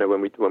we,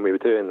 when we were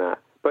doing that.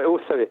 But it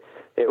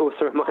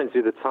also reminds me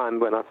of the time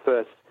when I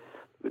first,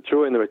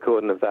 during the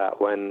recording of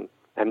that, when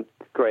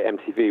great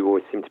MTV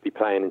always seemed to be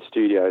playing in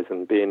studios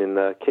and being in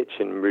the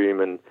kitchen room,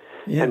 and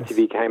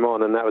MTV came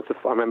on, and that was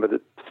I remember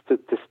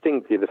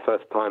distinctly the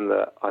first time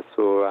that I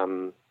saw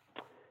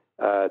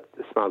It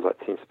Smells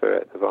Like Teen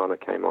Spirit, Nirvana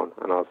came on,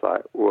 and I was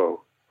like,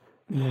 whoa,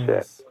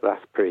 shit,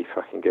 that's pretty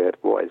fucking good.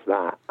 What is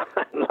that?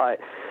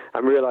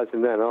 I'm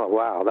realising then, oh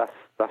wow,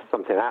 that's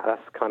something.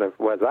 That's kind of,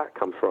 where's that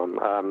come from?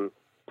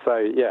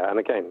 And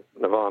again,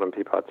 Nirvana and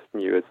people I just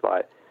knew as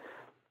like,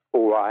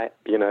 all right,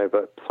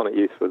 but Sonic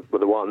Youth were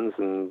the ones,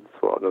 and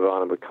thought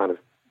Nirvana were kind of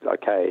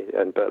okay,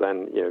 but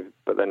then it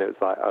was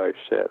like, oh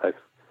shit,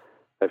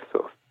 they've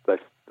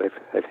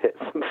hit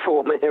some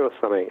form here or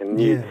something,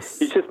 and you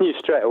just knew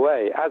straight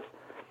away. As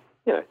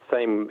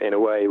same in a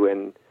way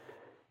when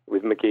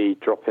with McGee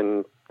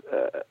dropping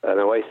an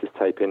Oasis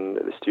tape in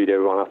the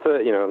studio on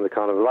on the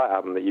Kind of Light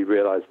album, that you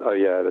realised, oh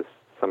yeah, there's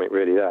something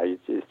really there. You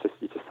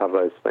just have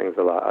those things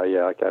that are like, oh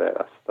yeah, I get it.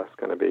 That's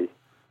going to be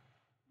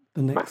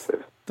the next,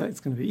 massive.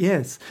 That's going to be,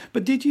 yes.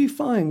 But did you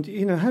find,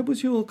 how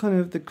was your kind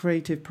of the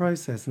creative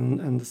process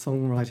and the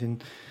songwriting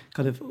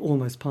kind of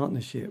almost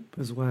partnership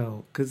as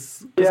well? But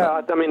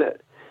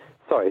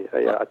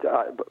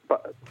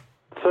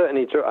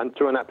certainly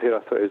during that period,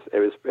 I thought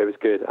it was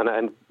good,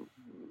 and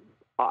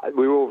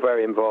we were all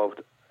very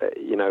involved,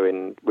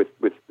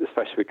 with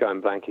especially with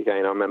Going Blank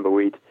Again. I remember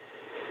we'd,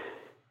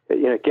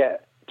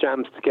 get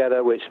jams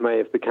together, which may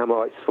have become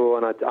OX4,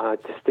 and I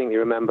distinctly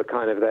remember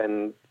kind of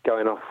then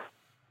going off,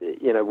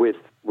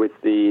 with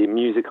the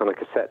music on a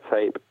cassette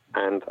tape,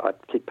 and I'd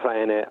keep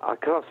playing it. I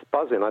was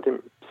buzzing. I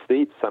didn't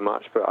sleep so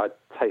much, but I'd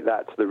take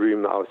that to the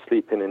room that I was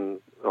sleeping in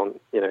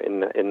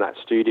that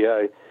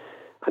studio,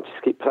 and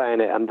just keep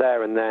playing it. And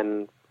there and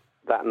then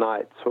that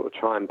night, sort of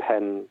try and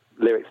pen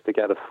lyrics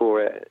together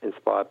for it,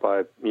 inspired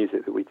by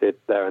music that we did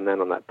there and then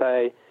on that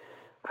day.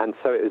 And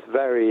so it was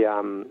very,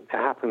 it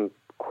happened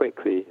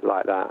quickly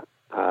like that.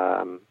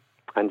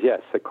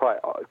 So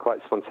quite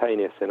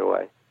spontaneous in a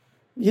way.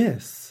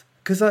 Yes.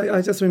 Because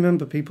I just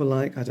remember people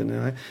like, I don't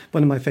know,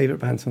 one of my favourite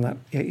bands from that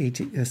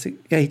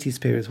 80s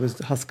period was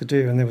Husker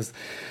Du, and there was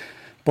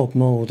Bob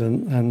Mould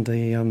and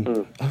the,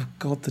 oh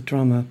God, the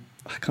drummer,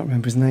 I can't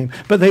remember his name,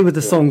 but they were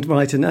the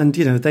songwriter, and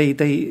you know, they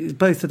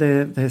both of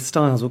their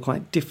styles were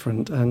quite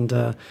different, and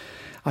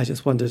I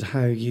just wondered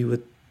how you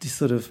would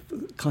sort of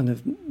kind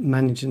of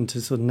managing to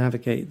sort of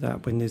navigate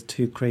that when there's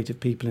two creative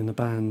people in a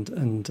band,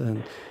 and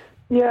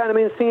yeah, and I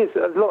mean, the thing is,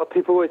 a lot of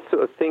people always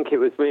sort of think it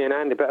was me and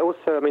Andy, but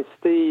also, I mean,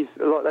 Steve,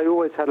 they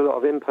always had a lot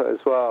of input as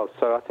well,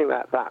 so I think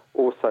that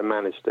also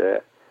managed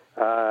it.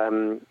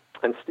 And,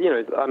 you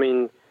know, I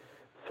mean,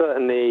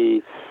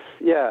 certainly,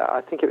 yeah,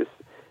 I think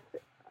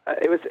I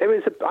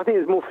think it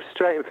was more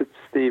frustrating for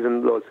Steve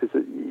and Lords,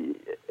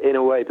 in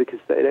a way, because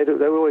they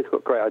always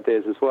got great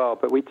ideas as well,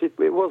 but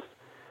it was,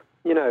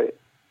 you know,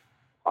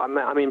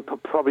 I mean,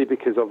 probably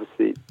because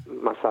obviously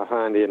myself and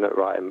Andy ended up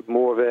writing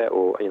more of it,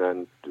 or, you know,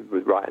 and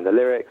was writing the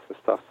lyrics and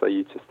stuff, so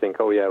you just think,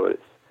 oh yeah, well,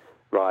 it's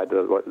right,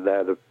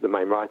 they're the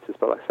main writers,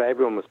 but like I say,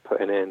 everyone was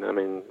putting in, I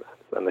mean,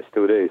 and they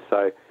still do,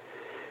 so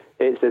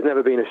there's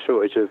never been a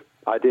shortage of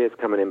ideas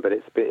coming in, but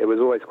it was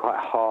always quite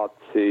hard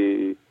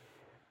to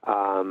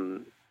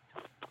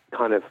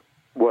kind of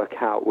work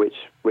out which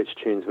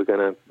tunes were going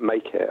to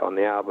make it on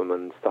the album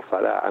and stuff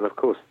like that, and of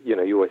course, you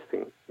know, you always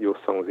think your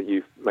songs that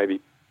you've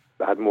maybe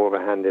had more of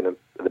a hand in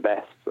the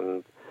best,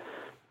 and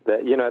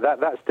that, you know,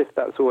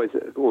 that's always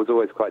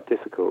quite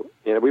difficult.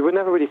 You know, we were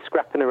never really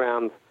scrapping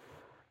around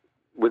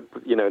with,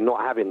 you know,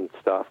 not having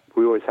stuff.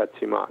 We always had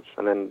too much,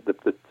 and then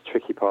the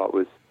tricky part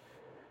was,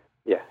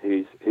 yeah,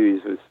 whose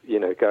was, you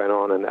know, going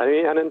on, and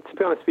then to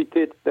be honest,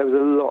 there was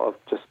a lot of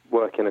just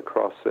working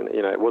across, and,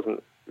 you know, it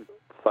wasn't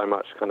so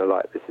much kind of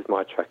like, this is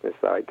my track and this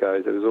is how it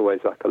goes. There was always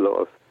like a lot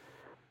of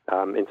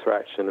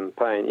interaction and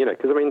playing, you know,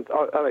 because I mean,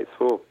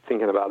 OX4,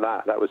 thinking about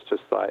that was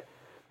just like,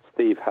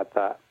 Steve had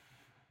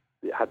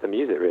the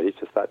music really,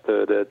 just that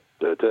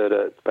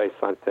bass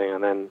line thing,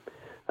 and then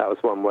that was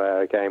one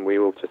where again we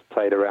all just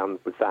played around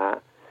with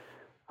that,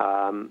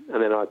 and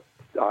then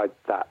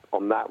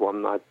on that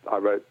one I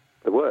wrote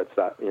the words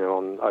that, you know,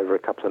 on over a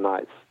couple of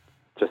nights,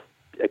 just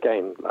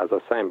again, as I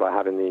was saying, by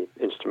having the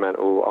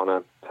instrumental on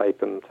a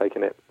tape and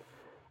taking it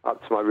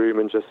up to my room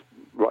and just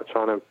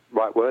trying to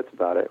write words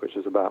about it, which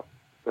is about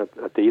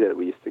a dealer that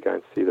we used to go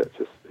and see that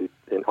just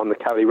on the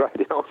Cowley Road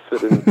in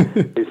Oxford, and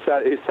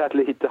who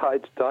sadly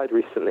died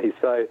recently.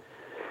 So,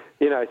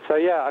 you know,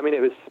 yeah, I mean,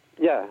 it was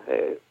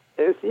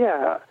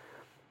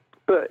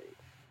but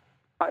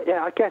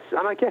I guess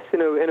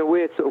in a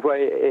weird sort of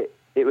way,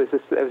 there was a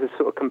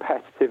sort of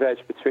competitive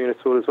edge between us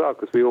all as well,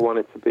 because we all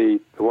wanted to be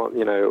the one,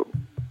 you know,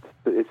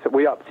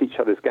 we upped each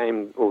other's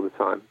game all the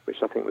time, which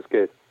I think was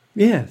good.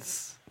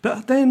 Yes,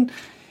 but then.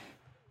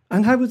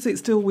 And how was it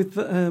still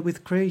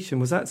with Creation?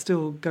 Was that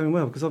still going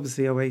well? Because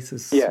obviously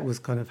Oasis was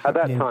kind of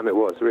happening. At that time it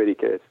was really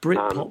good.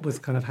 Britpop was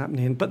kind of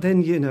happening. But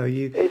then, you know,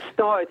 it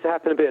started to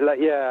happen a bit like,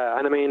 yeah,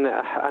 and I mean,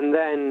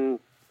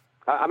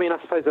 I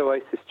suppose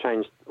Oasis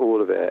changed all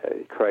of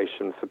it,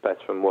 Creation, for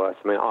better and worse.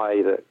 I mean,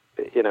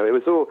 you know, it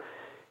was all,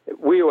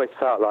 we always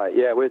felt like,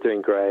 yeah, we're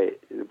doing great,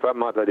 but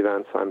My Bloody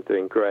Valentine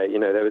doing great. You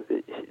know, there was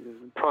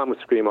Primal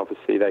Scream,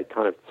 obviously, they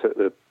kind of took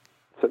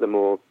the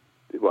more,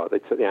 well, they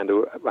took the Andy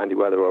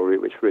Weatherall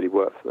route, which really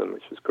worked for them,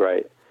 which was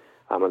great.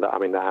 And that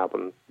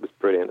album was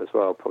brilliant as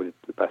well, probably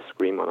the best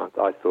Scream one,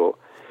 I thought.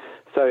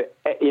 So,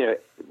 you know,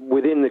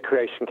 within the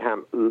Creation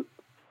camp,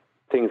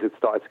 things had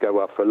started to go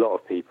well for a lot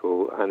of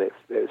people, and it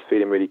was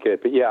feeling really good.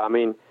 But yeah, I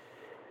mean,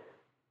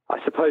 I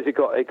suppose it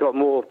got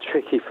more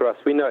tricky for us.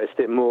 We noticed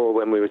it more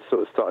when we were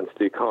sort of starting to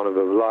do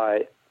Carnival of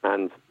Light,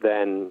 and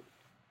then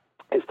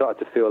it started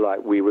to feel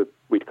like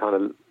we'd kind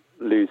of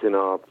losing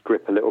our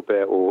grip a little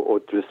bit, or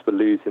just for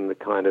losing the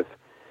kind of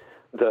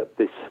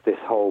this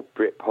whole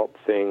Britpop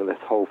thing, this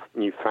whole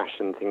new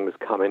fashion thing was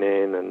coming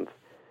in, and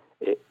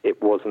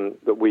it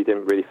wasn't that we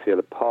didn't really feel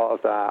a part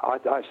of that. I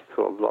actually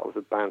thought a lot of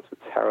the bands were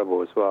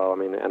terrible as well. I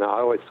mean, and I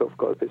always sort of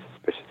got a bit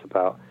suspicious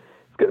about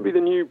it's going to be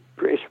the new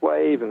British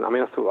wave, and I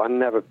mean, I thought I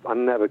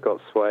never got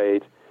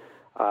swayed,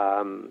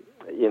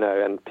 you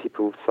know, and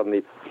people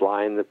suddenly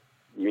flying the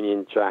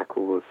Union Jack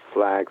or the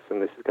flags,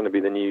 and this is going to be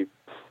the new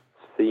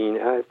scene.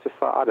 It's just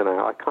like, I don't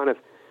know,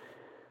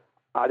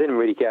 I didn't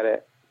really get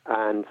it,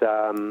 and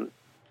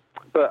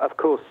but of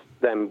course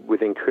then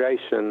within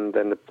Creation,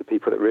 then the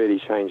people that really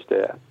changed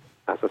it,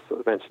 as I sort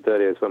of mentioned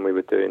earlier, is when we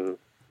were doing,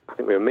 I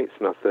think we were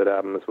mixing our third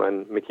album, was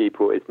when Mickey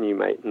brought his new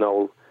mate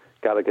Noel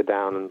Gallagher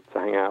down and to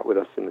hang out with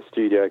us in the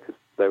studio, because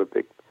they were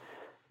big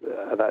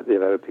they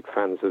were big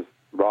fans of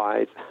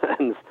Ride,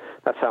 and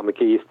that's how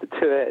Mickey used to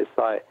do it. It's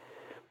like,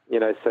 you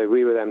know, so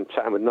we were then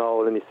chatting with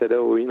Noel, and he said,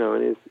 oh, you know,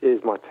 and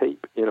here's my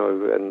tape, you know,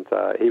 and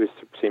he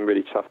seemed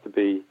really chuffed to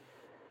be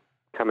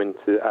coming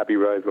to Abbey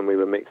Road when we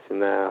were mixing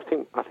there. I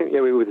think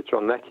yeah, we were with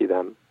John Leckie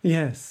then.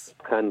 Yes.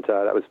 And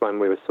that was when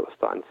we were sort of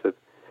starting to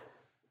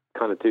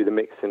kind of do the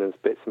mixing and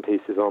bits and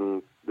pieces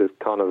on the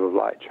Carnival of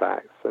Light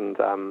tracks. And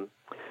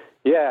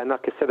yeah, and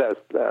like I said, as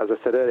I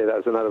said earlier, that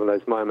was another one of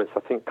those moments.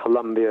 I think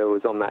Columbia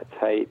was on that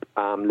tape,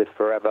 Live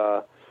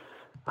Forever,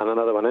 and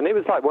another one. And it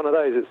was like one of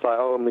those, it's like,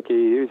 oh,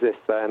 McGee, who's this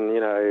then? You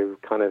know,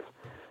 kind of,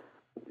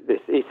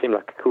 he seemed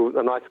like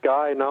a nice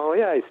guy. No,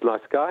 yeah, he's a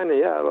nice guy, and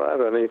yeah,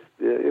 whatever. And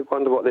you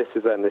wonder what this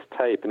is then, this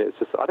tape. And it's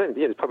just,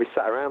 it's probably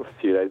sat around for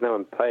a few days, no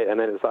one played it. And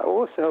then it's like,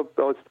 oh, so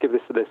I'll just give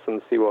this to this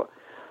and see what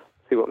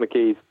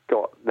McGee's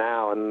got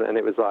now. And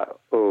it was like,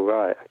 oh,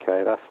 right,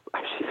 okay, that's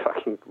actually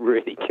fucking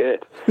really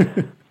good.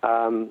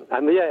 And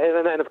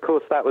then, of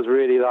course, that was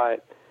really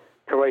like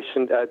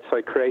Creation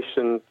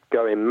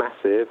going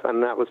massive,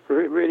 and that was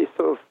really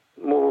sort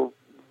of more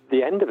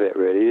the end of it,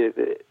 really.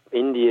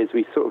 Indie as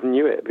we sort of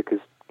knew it, because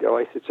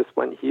Oasis just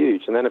went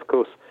huge. And then, of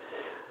course,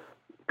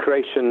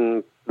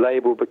 Creation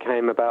label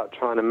became about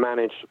trying to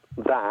manage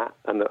that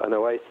and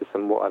Oasis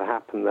and what had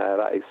happened there,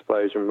 that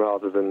explosion,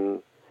 rather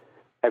than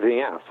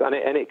everything else. And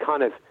it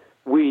kind of,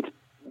 we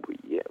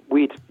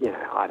were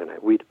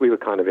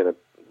kind of in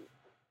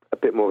a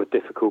bit more of a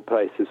difficult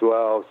place as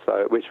well.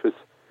 So, which was,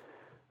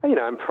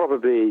 and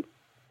probably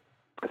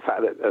the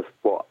fact that of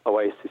what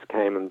Oasis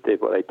came and did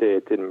what they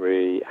did didn't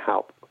really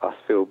help us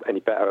feel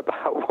any better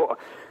about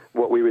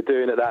what we were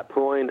doing at that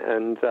point.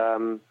 And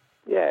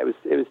it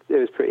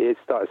was pretty. It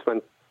started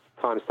when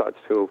times started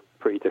to feel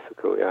pretty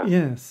difficult. Yeah.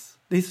 Yes,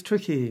 it's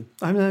tricky.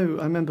 I know.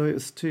 I remember it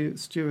was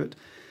Stuart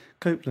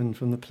Copeland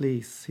from the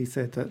Police. He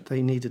said that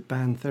they needed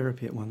band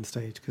therapy at one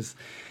stage because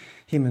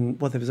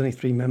there was only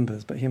 3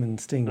 members, but him and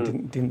Sting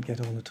didn't get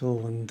on at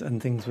all,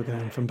 and things were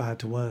going from bad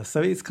to worse.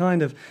 So it's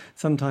kind of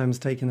sometimes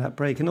taking that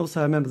break. And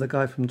also I remember the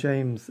guy from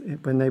James,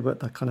 when they were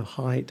at that kind of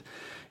height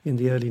in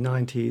the early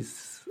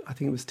 90s, I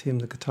think it was Tim,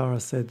 the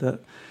guitarist, said that,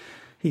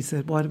 he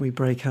said, why don't we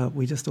break up?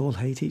 We just all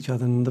hate each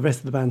other. And the rest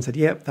of the band said,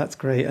 yep, that's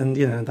great. And,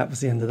 that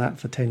was the end of that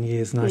for 10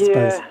 years. And I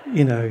suppose,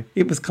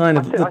 it was kind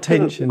of the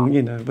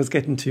tension, was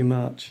getting too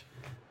much.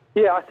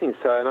 Yeah, I think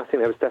so. And I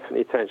think there was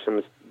definitely tension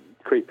was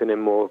creeping in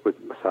more with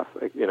myself,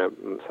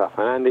 myself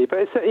and Andy.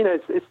 But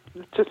it's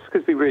just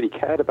because we really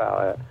cared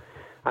about it,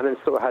 and then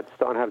sort of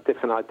starting to have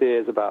different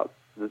ideas about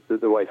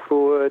the way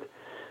forward.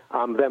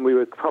 Then we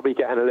were probably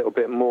getting a little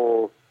bit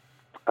more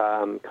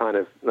kind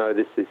of, no,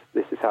 this is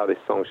how this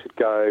song should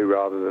go,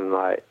 rather than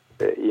like,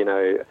 I don't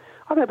know.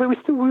 But we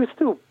were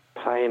still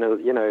playing.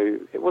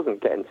 It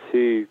wasn't getting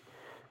too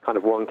kind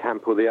of one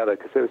camp or the other,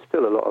 because there was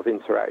still a lot of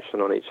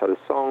interaction on each other's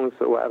songs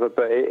or whatever.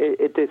 But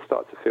it did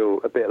start to feel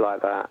a bit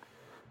like that.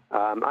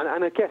 And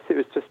I guess it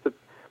was just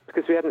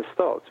because we hadn't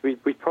stopped. We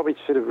probably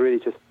should have really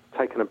just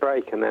taken a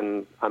break, and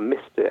then I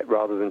missed it,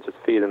 rather than just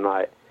feeling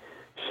like,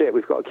 shit,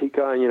 we've got to keep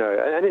going,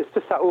 And it's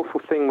just that awful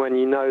thing when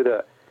you know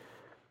that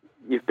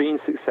you've been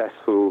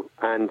successful,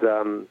 and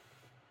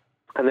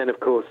then of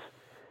course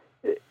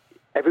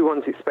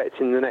everyone's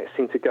expecting the next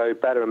thing to go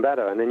better and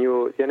better, and then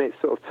it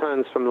sort of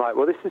turns from like,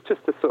 well, this is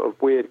just a sort of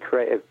weird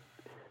creative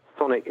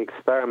sonic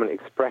experiment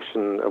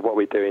expression of what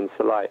we're doing,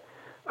 to like,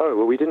 oh,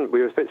 well, we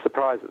were a bit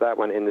surprised that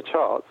went in the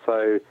charts.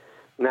 So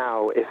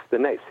now if the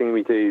next thing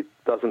we do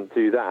doesn't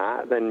do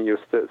that, then you're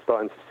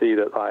starting to see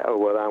that, like, oh,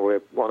 well, now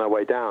we're on our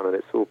way down, and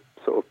it's all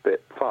sort of a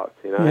bit fucked,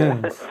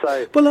 Yeah.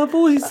 So, well, I've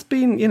always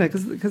been,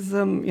 because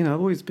I've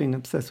always been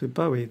obsessed with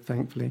Bowie,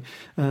 thankfully,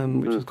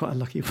 which was quite a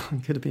lucky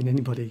one. Could have been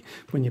anybody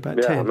when you're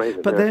about 10.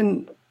 Amazing, But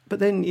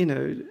then,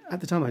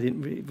 at the time I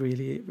didn't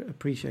really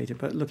appreciate it.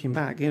 But looking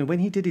back, when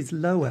he did his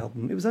Low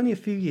album, it was only a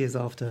few years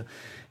after,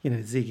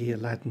 Ziggy,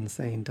 Aladdin,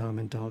 saying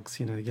Diamond Dogs,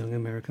 Young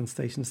American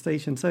Station.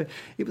 So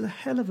it was a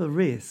hell of a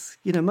risk.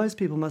 Most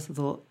people must have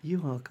thought,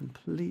 you are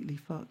completely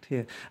fucked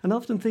here. And I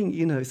often think,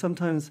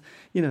 sometimes,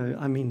 he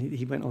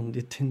went on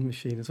the Tin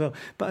Machine as well.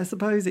 But I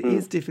suppose it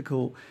is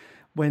difficult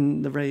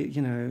when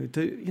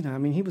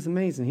he was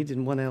amazing. He did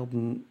one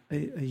album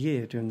a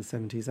year during the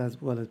 70s, as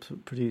well as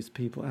produce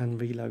People and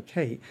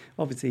Relocate.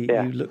 Obviously,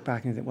 you look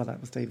back and think, well,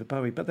 that was David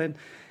Bowie. But then,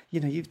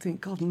 you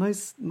think, God,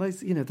 most,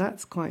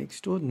 that's quite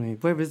extraordinary.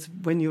 Whereas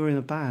when you're in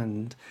a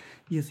band,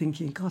 you're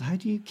thinking, God, how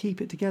do you keep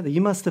it together?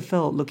 You must have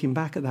felt, looking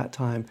back at that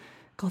time,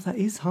 God, that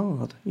is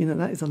hard.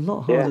 That is a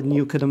lot harder than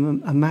you could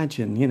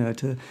imagine,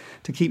 to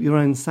keep your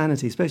own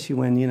sanity, especially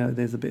when,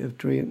 there's a bit of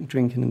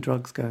drinking and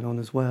drugs going on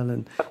as well.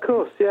 And of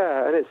course,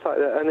 yeah, and it's like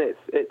that, and it's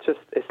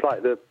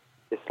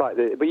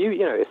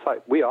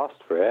like we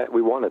asked for it,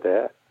 we wanted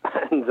it,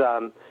 and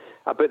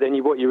but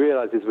then what you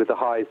realise is with the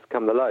highs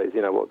come the lows.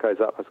 What goes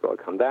up has got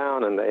to come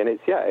down, and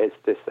it's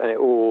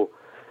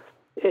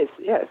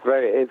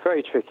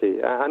very tricky,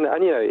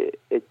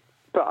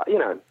 but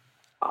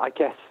I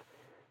guess,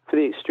 for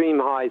the extreme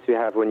highs you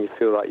have when you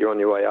feel like you're on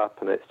your way up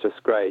and it's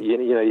just great,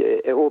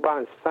 it all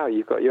balances out.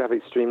 You have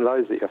extreme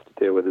lows that you have to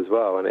deal with as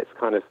well, and it's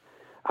kind of,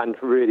 and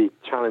really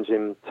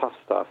challenging, tough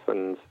stuff.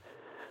 And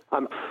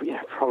I'm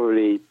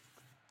probably,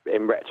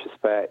 in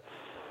retrospect,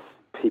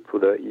 people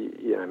that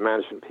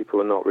management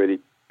people are not really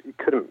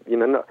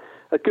not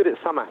are good at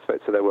some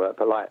aspects of their work,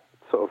 but like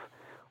sort of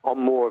on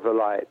more of a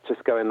like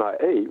just going like,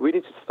 hey, we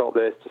need to stop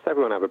this. Just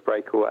everyone have a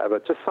break or whatever.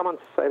 Just someone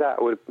to say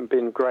that would have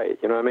been great.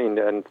 You know what I mean?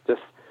 And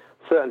just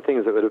certain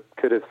things that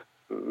could have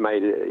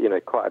made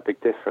it, quite a big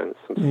difference.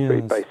 Some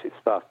pretty basic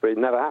stuff, but it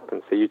never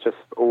happened. So you just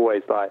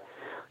always like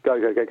go,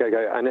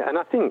 and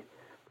I think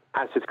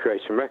as with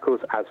Creation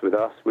Records, as with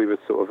us, we were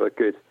sort of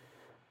it's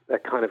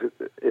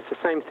the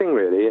same thing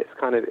really. It's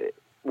kind of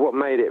what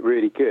made it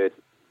really good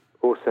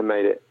also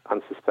made it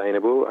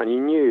unsustainable, and you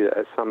knew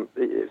that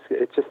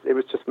it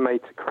was just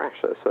made to crash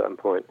at a certain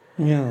point.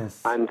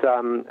 Yes. And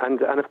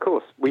of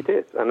course we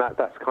did, and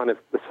that's kind of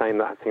the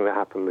same thing that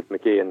happened with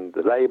McGee and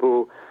the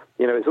label.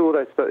 You know, it's all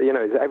those. You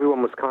know,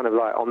 everyone was kind of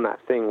like on that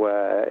thing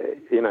where,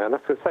 you know, and I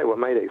have to say, what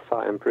made it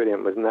exciting and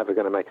brilliant was never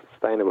going to make it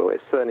sustainable.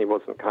 It certainly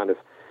wasn't kind of.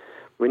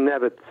 We're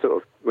never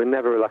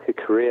like a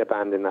career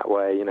band in that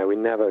way. You know, we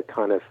never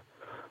kind of.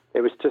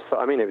 It was just. It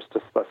was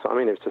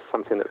just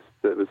something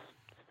that was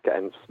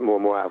getting more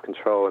and more out of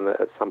control, and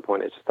at some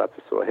point it just had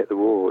to sort of hit the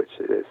wall, which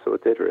it sort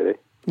of did really.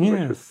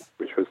 Yes.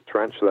 Which was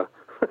Tarantula.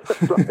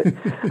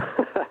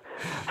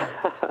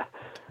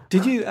 Do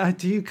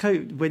you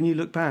cope when you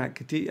look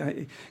back?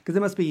 Because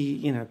there must be,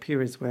 you know,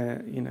 periods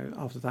where, you know,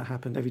 after that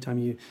happened, every time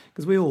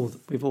because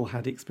we've all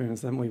had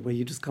experience, haven't we, where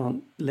you just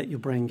can't let your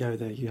brain go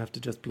there. You have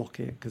to just block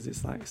it because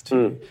it's like it's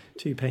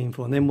too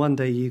painful. And then one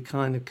day you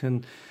kind of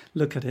can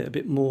look at it a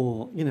bit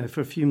more, you know,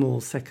 for a few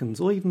more seconds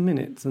or even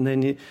minutes, and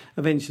then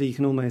eventually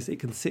it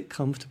can sit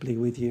comfortably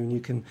with you, and you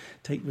can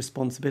take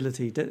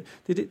responsibility. Did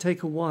it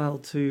take a while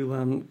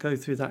to go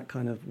through that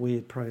kind of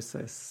weird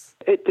process?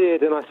 It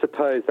did, and I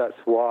suppose that's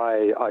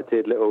why I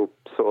did little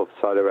sort of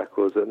solo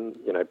records, and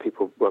you know,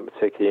 people weren't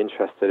particularly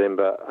interested in,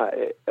 but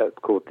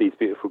called These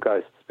Beautiful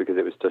Ghosts, because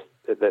it was just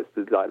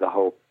that's like the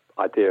whole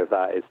idea of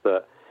that is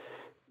that,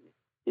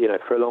 you know,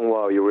 for a long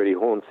while you're really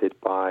haunted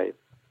by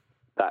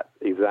that,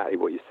 exactly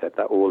what you said,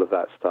 that all of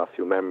that stuff,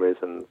 your memories,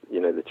 and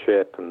you know, the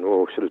trip, and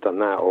should have done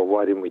that, or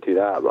why didn't we do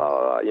that? Blah,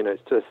 blah, blah. You know,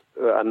 it's just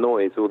a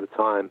noise all the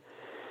time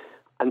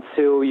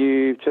until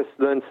you just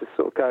learn to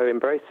sort of go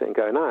embrace it and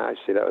go, no,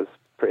 actually that was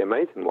pretty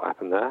amazing what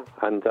happened there,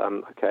 and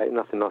okay,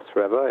 nothing lasts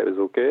forever. It was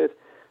all good,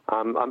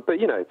 but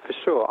you know, for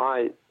sure,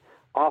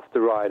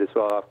 after Ride as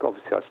well.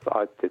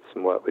 I did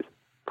some work with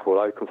Paul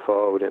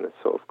Oakenfold in a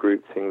sort of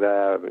group thing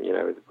there, you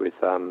know, with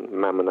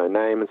Man with No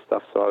Name and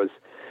stuff. So I was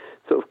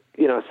sort of,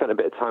 you know, I spent a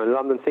bit of time in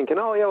London thinking,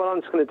 oh yeah, well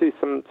I'm just going to do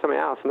something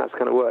else, and that's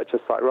going to work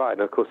just like Ride,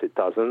 and of course it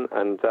doesn't.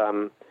 And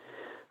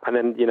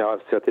then, you know,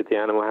 obviously I did the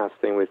Animal House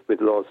thing with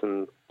Loz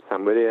and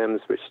Sam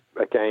Williams, which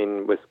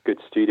again was a good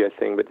studio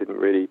thing, but didn't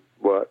really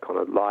work on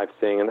a live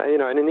thing. And you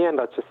know, and in the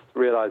end, I just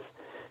realised,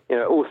 you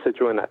know, also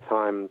during that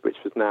time, which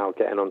was now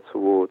getting on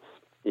towards,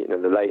 you know,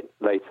 the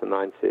later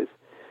 90s,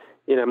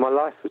 you know, my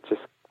life was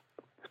just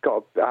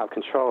got out of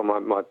control.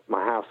 My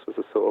house was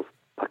a sort of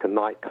like a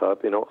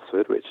nightclub in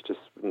Oxford, which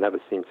just never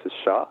seemed to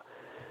shut.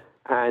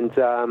 And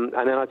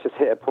then I just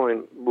hit a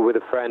point with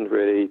a friend,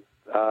 really,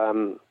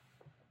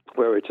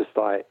 where it just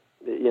like,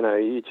 you know,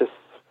 you just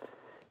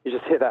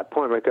hit that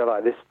point where you go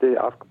like,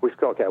 we've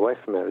got to get away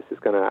from it. This is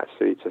going to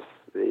actually just,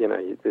 you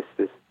know,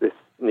 this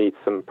needs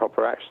some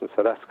proper action.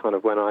 So that's kind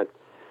of when I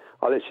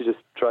literally just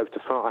drove to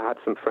France. I had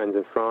some friends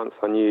in France.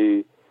 I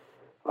knew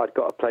I'd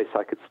got a place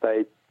I could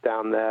stay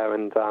down there,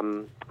 and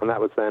that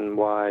was then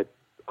why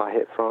I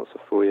hit France for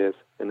 4 years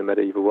in the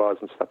medieval wilds,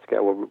 and just had to get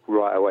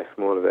right away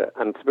from all of it.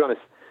 And to be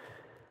honest,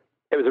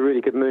 it was a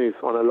really good move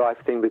on a life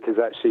thing, because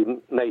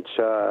actually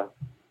nature,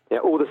 you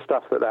know, all the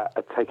stuff that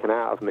had taken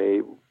out of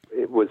me,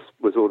 it was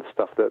all the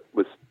stuff that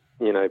was,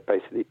 you know,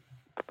 basically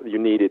you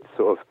needed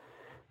sort of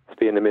to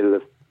be in the middle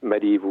of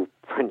medieval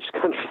French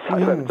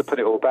countryside to put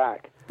it all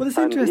back. Well, it's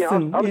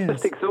interesting. You know, I was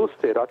just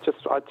exhausted. I just,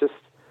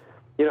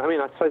 you know, I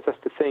mean, I suppose that's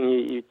the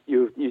thing.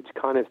 You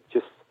kind of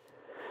just,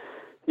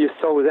 your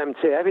soul was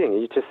empty. Everything.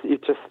 You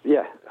just,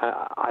 yeah.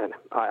 I don't know.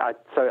 I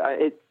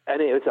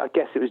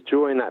guess it was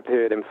during that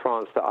period in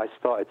France that I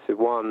started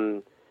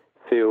to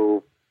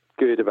feel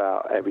good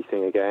about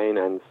everything again,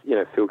 and you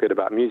know, feel good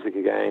about music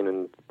again,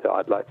 and that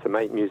I'd like to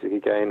make music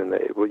again, and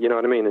that you know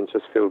what I mean, and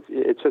just feel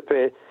it took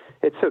a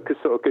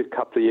sort of good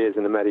couple of years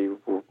in the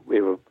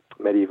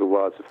medieval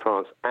wilds of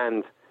France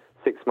and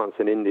 6 months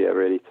in India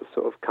really to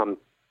sort of come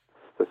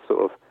to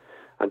sort of,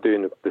 and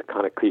doing the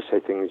kind of cliche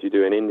things you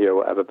do in India or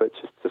whatever, but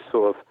just to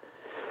sort of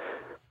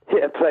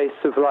hit a place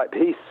of like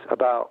peace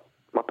about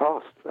my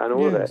past and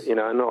all of it, you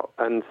know,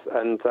 and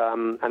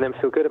then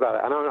feel good about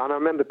it. And I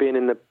remember being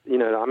in the, you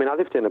know, I mean, I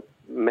lived in a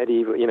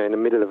medieval, you know, in the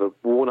middle of a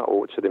walnut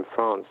orchard in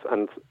France,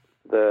 and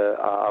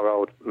our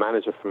old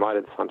manager from Ride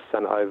at the time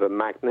sent over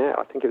Magnet,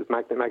 I think it was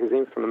Magnet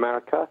magazine from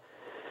America,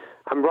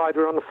 and Ride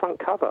were on the front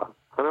cover,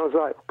 and I was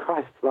like,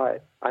 Christ,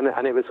 like, and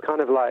it was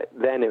kind of like,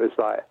 then it was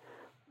like,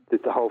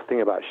 there's the whole thing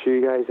about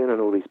shoegazing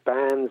and all these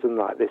bands and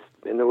like this,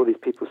 and all these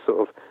people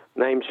sort of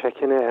name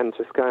checking it and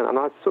just going, and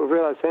I sort of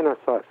realised then, I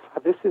thought,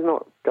 this is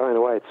not going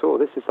away at all.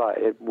 This is like,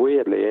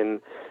 weirdly, in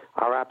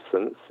our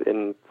absence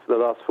in the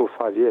last 4 or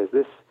 5 years,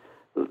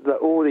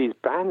 all these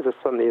bands are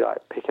suddenly like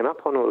picking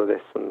up on all of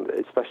this, and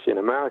especially in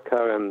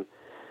America, and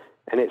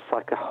it's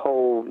like a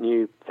whole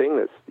new thing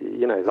that's,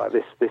 you know, like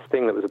this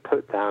thing that was a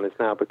put down is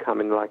now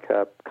becoming like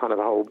a kind of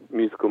a whole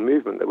musical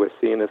movement that we're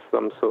seeing as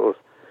some sort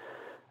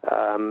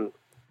of,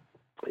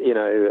 you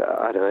know,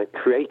 I don't know,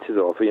 creators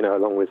of, you know,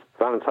 along with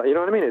Valentine, you know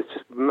what I mean? It's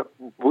just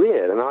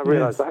weird, and I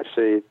realised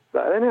actually,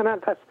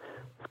 that's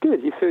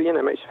good. You feel,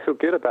 it makes you feel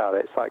good about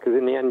it. It's like, because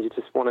in the end, you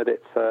just wanted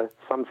it to,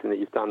 something that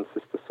you've done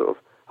just to sort of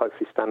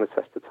hopefully stand the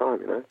test of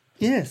time,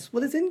 Yes,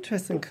 well, it's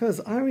interesting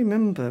because I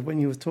remember when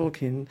you were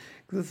talking,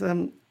 because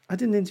I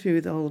did an interview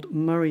with old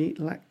Murray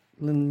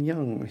Lachlan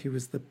Young, who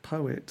was the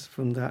poet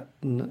from that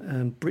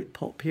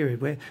Britpop period,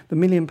 where the £1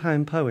 Million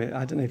Poet,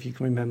 I don't know if you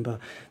can remember,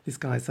 this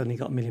guy suddenly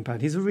got £1 million.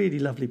 He's a really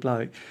lovely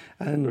bloke.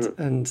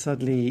 And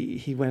suddenly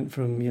he went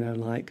from,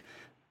 like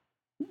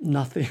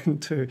nothing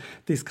to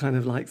this kind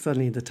of like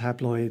suddenly the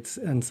tabloids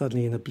and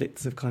suddenly in a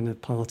blitz of kind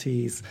of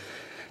parties,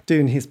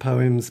 doing his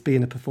poems,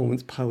 being a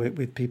performance poet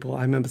with people.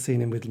 I remember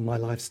seeing him with My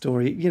Life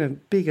Story,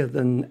 bigger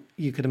than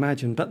you could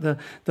imagine. But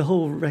the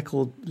whole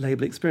record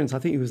label experience, I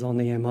think he was on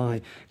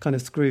EMI, kind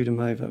of screwed him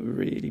over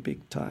really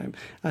big time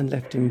and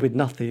left him with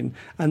nothing.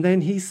 And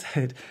then he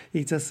said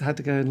he just had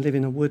to go and live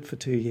in a wood for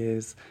 2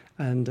 years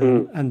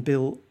and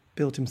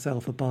built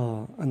himself a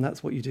bar. And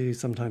that's what you do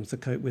sometimes to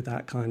cope with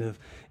that kind of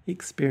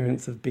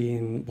experience of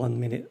being 1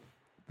 minute.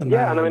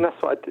 Yeah, and I mean,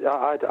 that's what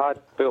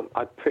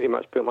I pretty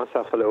much built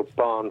myself a little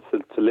barn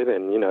to live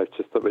in,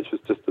 which was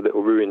just a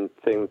little ruined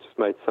thing, just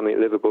made something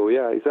livable.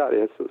 Yeah, exactly.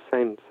 It's the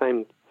same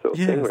sort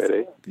of thing,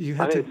 really.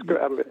 It's great.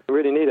 I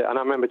really need it. And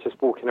I remember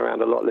just walking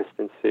around a lot,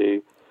 listening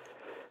to.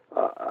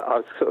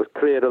 I sort of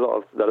cleared a lot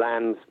of the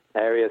land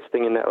areas,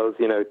 stinging nettles,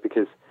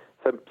 because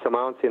so my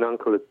auntie and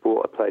uncle had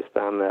bought a place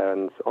down there,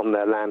 and on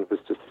their land was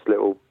just this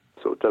little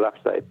sort of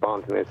dilapidated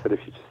barn thing. They said,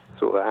 if you just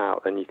sort that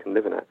out, then you can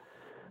live in it.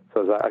 So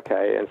I was like,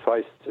 okay. And so I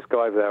used to just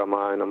go over there on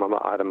my own.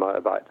 I had a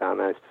motorbike down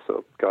there. I used to sort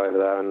of go over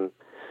there and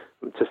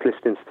just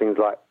listening to things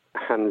like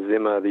Hans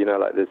Zimmer,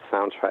 like the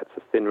soundtrack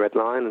to Thin Red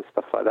Line and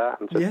stuff like that.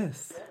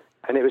 Yes.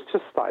 And it was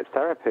just like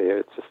therapy.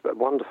 It was just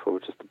wonderful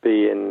just to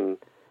be in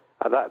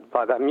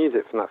that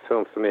music from that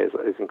film for me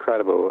is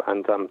incredible.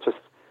 And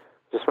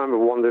just remember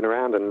wandering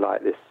around and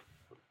like this,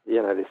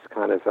 this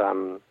kind of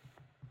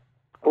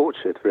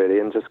orchard really,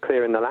 and just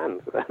clearing the land.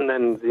 And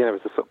then, it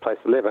was a sort of place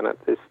to live. And that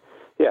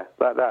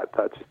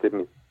just did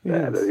me.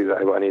 That's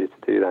exactly what I needed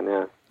to do then,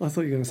 yeah. I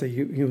thought you were going to say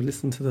you were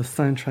listening to the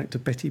soundtrack to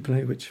Betty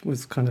Blue, which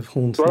was kind of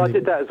haunting. Well, I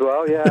did that as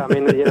well, yeah. I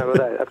mean,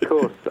 of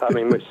course. I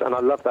mean, and I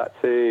love that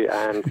too.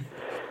 And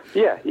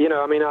yeah,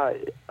 I mean,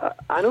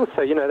 and also,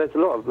 there's a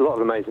lot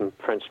of amazing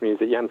French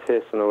music. Jan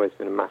Tiersen, always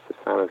been a massive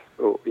fan of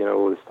all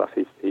the stuff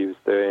he was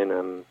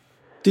doing.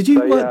 Did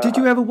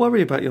you ever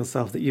worry about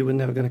yourself that you were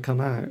never going to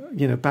come out,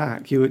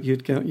 back? You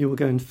were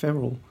going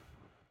feral.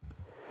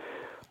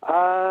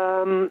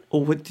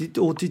 Or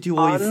did you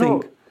always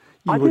think?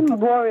 I didn't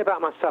worry about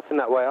myself in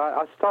that way.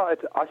 I started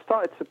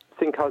to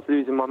think I was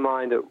losing my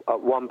mind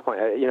at one point.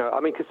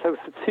 Because for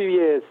 2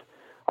 years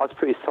I was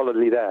pretty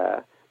solidly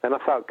there. Then I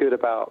felt good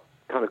about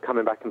kind of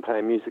coming back and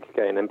playing music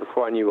again. And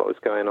before I knew what was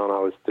going on, I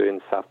was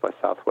doing South by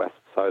Southwest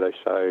solo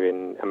show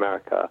in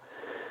America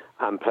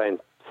and playing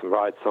some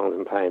Ride songs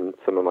and playing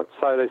some of my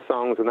solo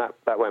songs, and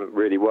that went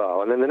really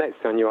well. And then the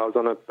next thing I knew, I was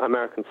on an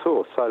American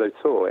tour, solo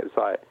tour. It was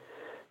like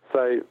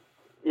so.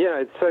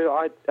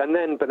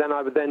 But then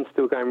I would then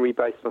still go and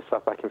rebase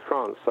myself back in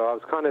France. So I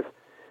was kind of,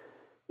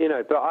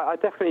 but I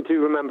definitely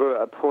do remember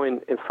at a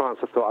point in France,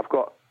 I thought I've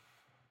got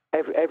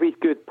every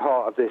good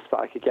part of this that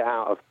I could get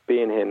out of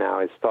being here now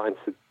is starting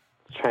to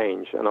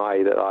change. And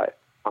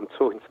I'm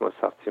talking to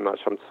myself too much.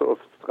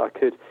 I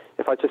could,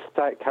 if I just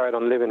carried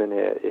on living in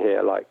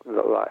here, like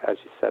as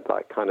you said,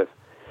 like kind of,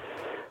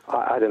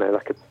 I don't know,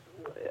 like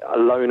a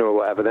loner or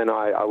whatever, then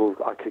I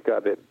could go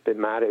a bit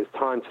mad. It was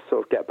time to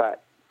sort of get back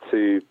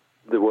to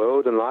the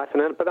world and life,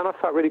 but then I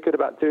felt really good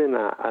about doing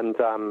that, and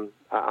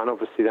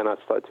obviously then I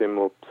started doing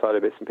more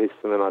solo bits and pieces,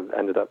 and then I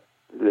ended up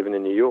living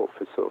in New York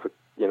for sort of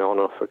on and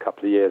off for a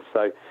couple of years.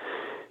 So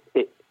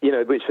it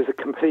which was a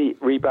complete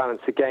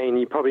rebalance again.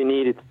 You probably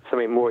needed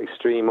something more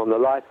extreme on the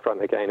life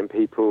front again, and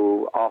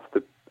people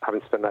after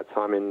having spent that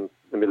time in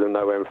the middle of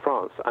nowhere in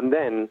France, and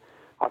then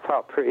I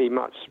felt pretty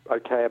much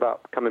okay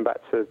about coming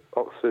back to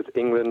Oxford,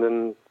 England,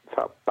 and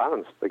felt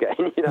balanced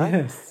again,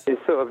 Yes.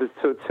 It's sort of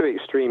two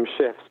extreme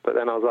shifts, but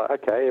then I was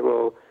like, okay,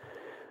 well,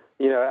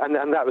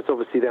 and that was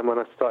obviously then when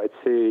I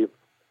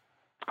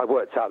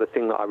worked out the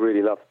thing that I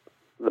really love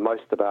the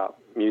most about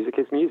music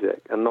is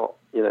music, and not,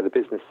 the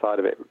business side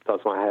of it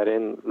does my head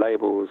in,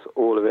 labels,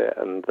 all of it,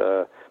 and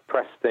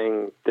press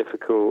thing,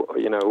 difficult,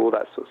 all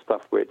that sort of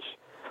stuff, which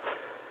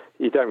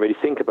you don't really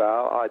think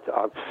about.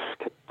 I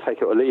could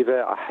take it or leave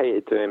it. I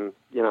hated doing,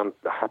 I'm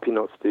happy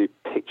not to do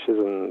pictures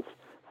and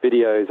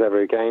videos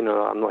ever again.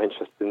 I'm not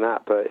interested in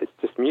that, but it's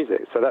just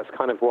music. So that's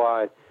kind of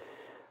why,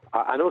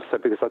 and also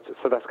because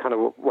that's kind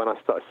of when I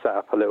started to set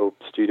up a little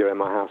studio in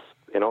my house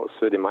in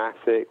Oxford, in my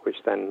attic, which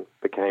then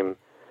became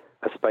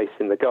a space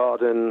in the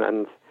garden.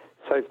 And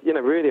so,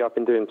 really I've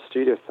been doing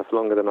studio stuff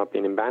longer than I've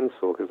been in bands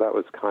for, because that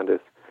was kind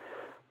of,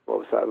 what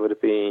was that? It would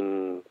have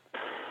been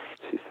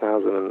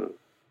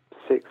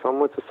 2006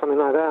 onwards or something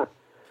like that.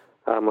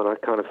 When I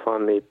kind of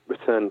finally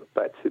returned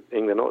back to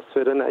England,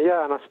 Oxford, and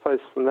and I suppose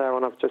from there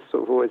on I've just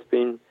sort of always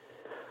been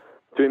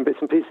doing bits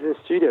and pieces in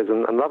studios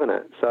and loving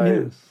it. So,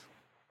 yes.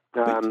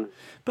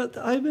 But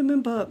I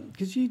remember,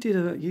 because you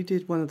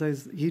did one of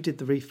those, you did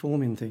the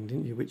reforming thing,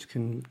 didn't you? Which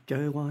can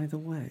go either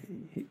way.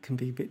 It can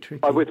be a bit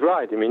tricky. Oh, with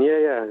Ride, I mean,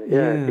 yeah,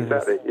 yes.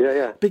 Exactly,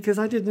 yeah. Because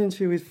I did an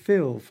interview with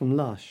Phil from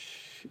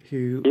Lush,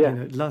 who,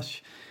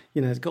 Lush,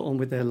 has got on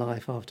with their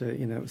life after,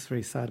 it was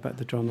very sad about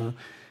the drummer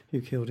who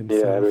killed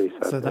himself. Yeah, really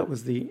sad. So that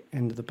was the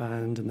end of the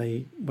band, and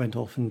they went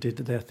off and did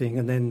their thing,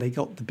 and then they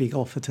got the big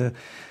offer to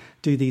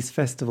do these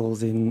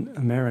festivals in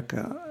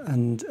America,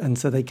 and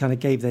so they kind of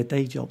gave their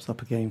day jobs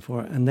up again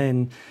for it, and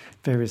then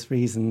various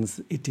reasons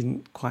it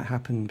didn't quite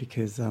happen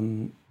because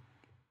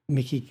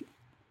Mickey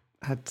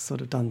had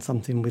sort of done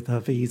something with her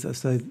visa,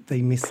 so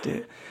they missed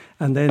it,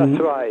 and then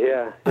that's right,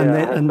 yeah,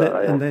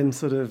 and then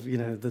sort of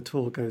the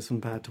tour goes from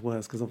bad to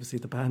worse because obviously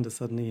the band are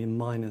suddenly in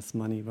minus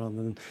money rather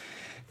than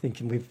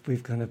thinking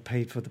we've kind of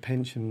paid for the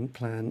pension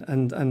plan,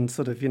 and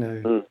sort of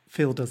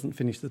Phil doesn't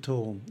finish the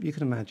tour. You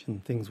can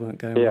imagine things weren't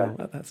going well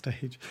at that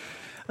stage.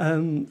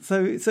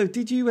 So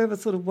did you ever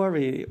sort of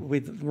worry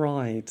with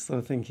Ride, sort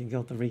of thinking,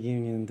 God, the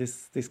reunion,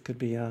 this could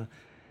be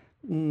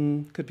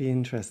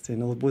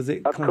interesting, or was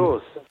it? Of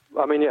course.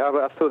 I mean,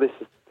 I thought this.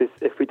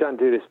 If we don't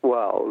do this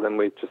well, then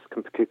we just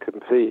could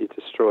completely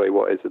destroy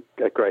what is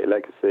a great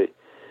legacy,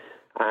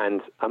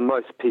 and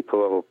most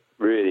people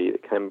really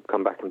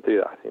come back and do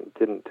that. I think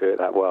didn't do it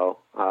that well,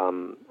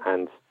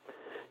 and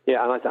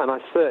I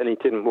certainly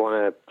didn't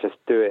want to just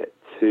do it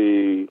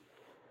to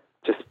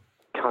just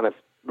kind of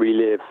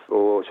relive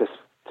or just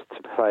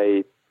to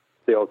play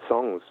the old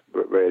songs.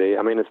 Really,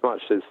 I mean, as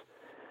much as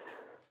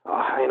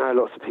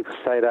lots of people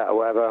say that or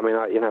whatever. I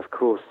mean, of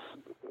course,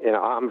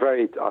 I'm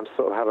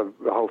sort of have a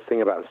whole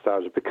thing about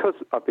nostalgia because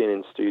I've been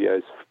in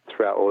studios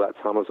throughout all that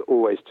time. I was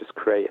always just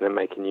creating and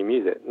making new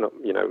music, not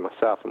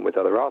myself and with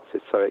other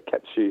artists. So it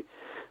kept you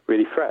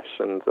really fresh,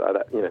 and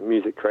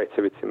music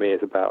creativity to me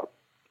is about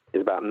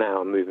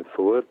now and moving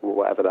forward,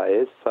 whatever that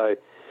is. So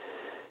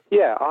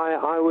yeah,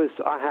 I was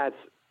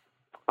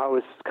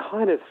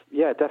kind of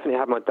definitely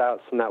had my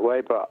doubts in that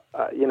way, but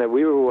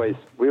we always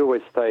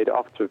stayed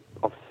after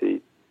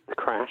obviously the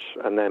crash,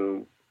 and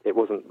then it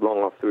wasn't long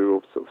after we were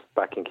all sort of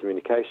back in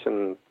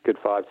communication, good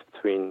vibes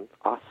between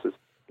us as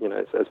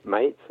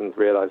mates, and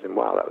realising,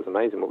 wow, that was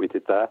amazing what we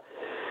did there.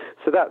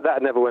 So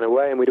that never went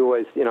away, and we'd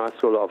always, I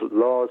saw a lot of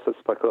Loz, I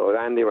spoke a lot with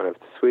Andy, went over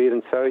to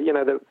Sweden, so,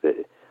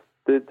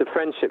 the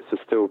friendships are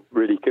still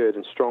really good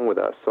and strong with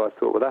us, so I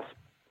thought, well, that's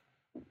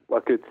a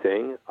good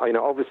thing.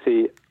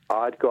 Obviously,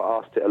 I'd got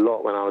asked it a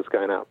lot when I was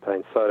going out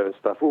playing solo and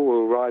stuff,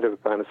 we'll ride over a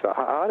band, so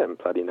I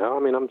don't bloody know, I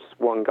mean, I'm just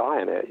one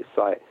guy in it, it's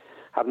like,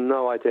 I have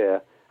no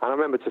idea. And I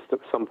remember just at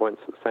some point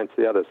saying to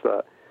the others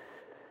that,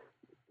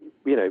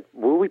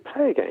 will we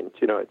play again?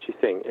 Do you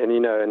think? And,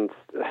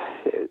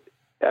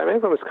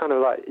 everyone was kind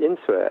of like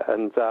into it.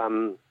 And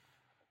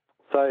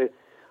so,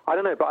 I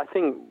don't know, but I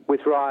think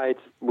with Ride,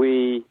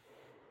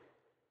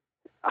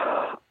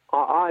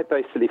 I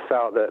basically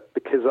felt that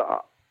because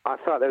I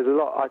felt there was a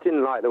lot, I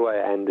didn't like the way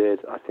it ended.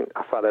 I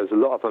felt there was a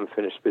lot of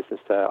unfinished business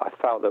there. I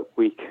felt that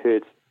we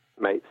could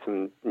make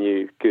some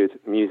new, good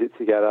music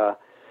together.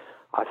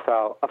 I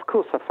felt that,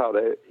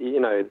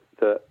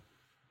 that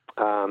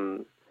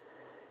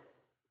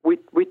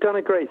we'd done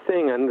a great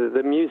thing, and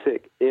the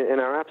music in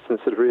our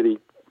absence had really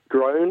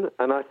grown.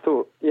 And I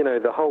thought,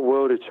 the whole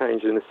world had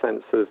changed in the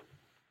sense of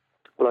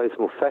loads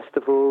more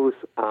festivals.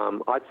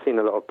 I'd seen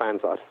a lot of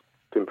bands that I'd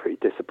been pretty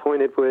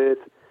disappointed with.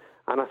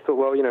 And I thought,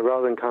 well,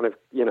 rather than kind of,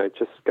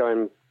 just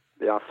going,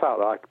 I felt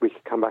like we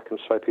could come back and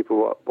show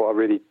people what a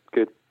really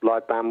good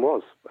live band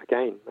was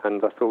again.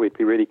 And I thought we'd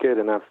be really good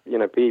and have,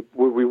 we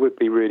would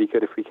be really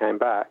good if we came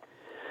back.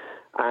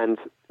 And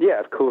yeah,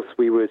 of course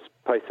we would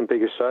play some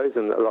bigger shows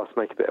and at last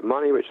make a bit of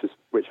money, which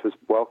was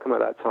welcome at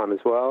that time as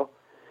well.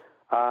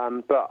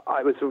 But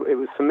it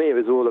was for me, it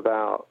was all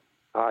about,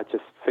 I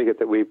just figured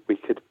that we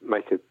could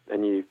make a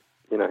new,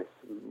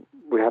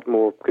 we had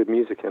more good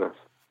music in us.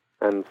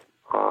 And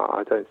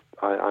I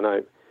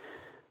know,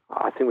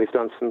 I think we've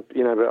done some,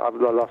 the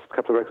last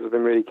couple of records have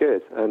been really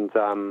good, and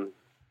to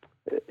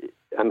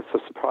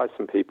surprise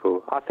some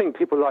people. I think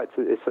people like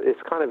to,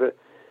 it's kind of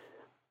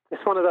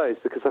it's one of those,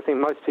 because I think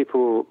most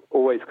people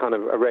always kind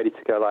of are ready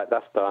to go like,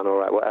 that's done, all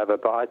right, whatever,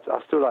 but I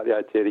still like the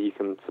idea that you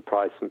can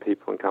surprise some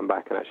people and come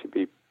back and actually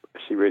be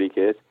really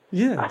good.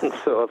 Yeah.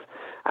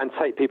 And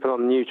take people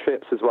on new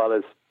trips as well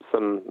as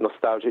some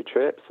nostalgic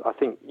trips. I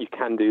think you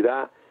can do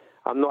that.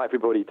 Not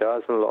everybody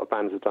does, and a lot of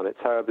bands have done it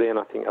terribly, and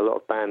I think a lot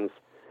of bands,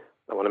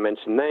 I don't want to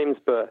mention names,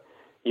 but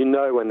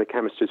when the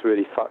chemistry is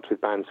really fucked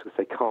with bands because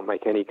they can't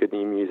make any good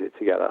new music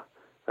together.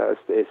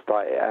 It's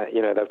like,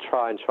 they'll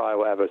try and try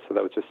whatever, so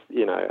they'll just,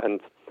 and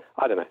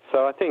I don't know.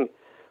 So I think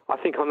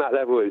on that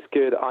level it was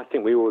good. I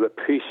think we all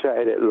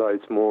appreciate it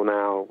loads more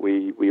now.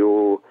 We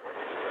all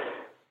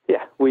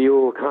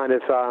kind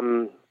of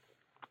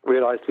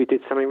realised we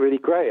did something really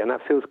great, and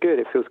that feels good.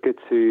 It feels good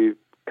to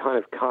kind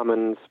of come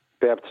and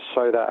be able to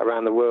show that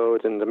around the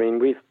world. And I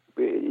mean,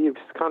 you've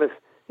kind of,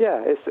 it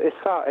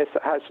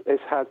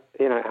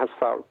has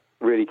felt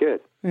really good.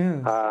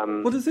 Yeah.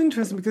 Well, it's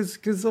interesting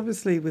because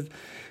obviously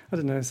I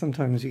don't know,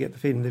 sometimes you get the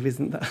feeling there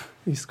isn't that,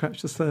 you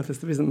scratch the surface,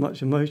 there isn't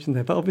much emotion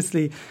there. But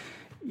obviously,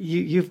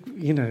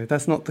 you know,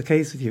 that's not the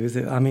case with you, is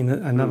it? I mean,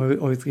 and I'm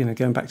always, you know,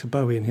 going back to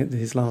Bowie and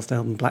his last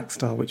album, Black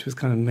Star, which was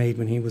kind of made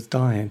when he was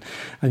dying.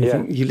 And you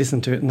think, you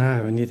listen to it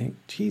now and you think,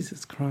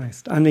 Jesus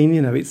Christ. I mean,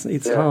 you know,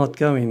 it's hard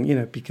going, you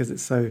know, because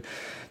it's so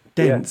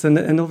dense,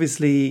 and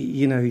obviously,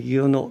 you know,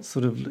 you're not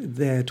sort of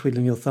there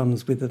twiddling your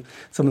thumbs with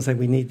someone saying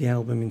we need the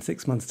album in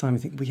 6 months' time. You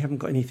think we haven't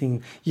got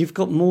anything. You've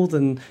got more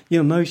than, you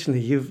know, emotionally.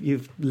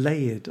 You've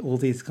layered all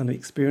these kind of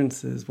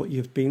experiences, what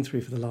you've been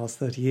through for the last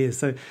 30 years.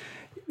 So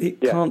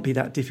it can't be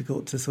that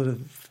difficult to sort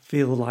of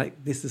feel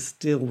like this is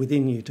still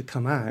within you to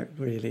come out,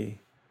 really.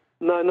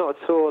 No, not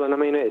at all. And I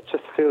mean, it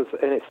just feels,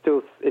 and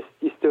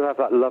you still have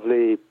that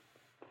lovely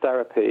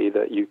therapy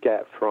that you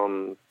get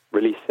from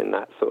releasing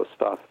that sort of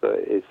stuff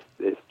that is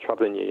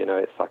troubling you. You know,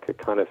 it's like a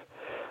kind of,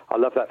 I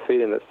love that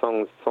feeling that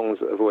songs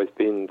have always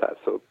been that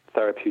sort of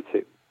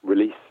therapeutic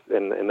release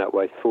in that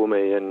way for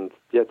me. And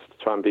just to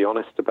try and be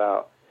honest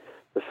about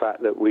the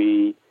fact that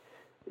we,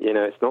 you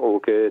know, it's not all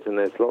good and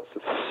there's lots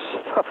of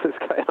stuff that's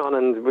going on,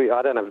 and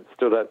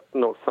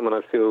not someone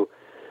I feel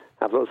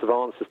have lots of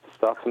answers to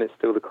stuff, and it's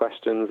still the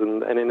questions,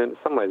 and in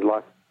some ways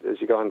life as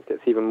you go on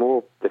gets even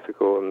more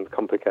difficult and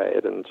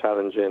complicated and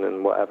challenging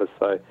and whatever.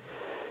 So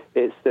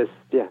there's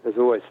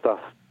always stuff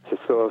to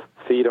sort of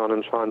feed on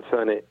and try and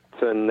turn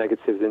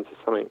negatives into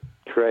something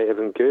creative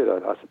and good,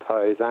 I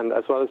suppose, and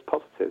as well as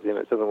positives. You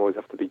know, it doesn't always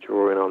have to be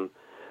drawing on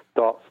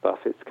dark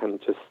stuff. It can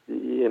just,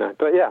 you know.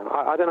 But yeah,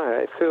 I don't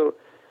know.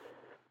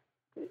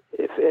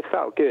 It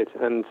felt good,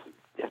 and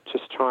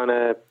just trying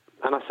to,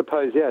 and I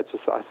suppose I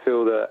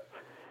feel that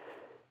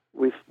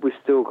we've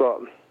still got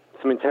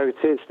some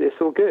integrity. It's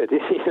all good.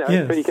 You know,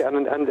 it's pretty good,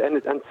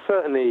 and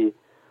certainly.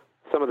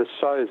 Some of the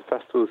shows,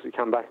 festivals we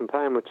come back and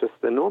play them were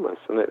just enormous,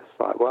 and it's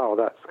like, wow,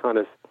 that's kind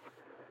of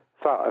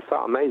it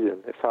felt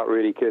amazing. It felt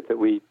really good that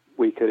we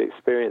could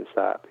experience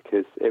that,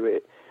 because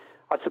I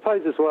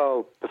suppose as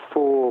well,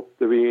 before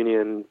the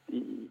reunion,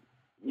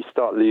 you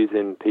start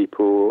losing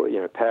people,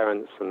 you know,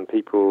 parents and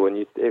people,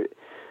 and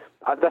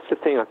that's the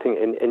thing. I think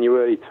in your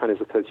early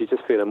 20s or 30s, you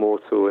just feel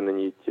immortal, and then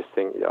you just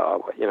think,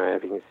 oh, you know,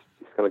 everything's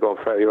just going to go on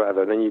forever,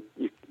 whatever. And then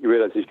you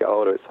realise as you get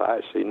older, it's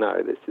like, actually,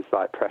 no, this is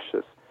like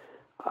precious.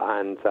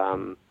 And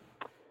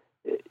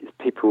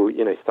people,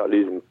 you know, start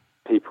losing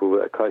people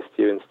that are close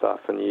to you and stuff,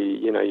 and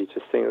you know, you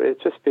just think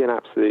it'd just be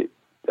absolutely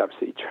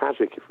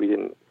tragic if we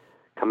didn't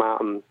come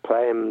out and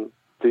play and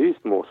do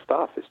more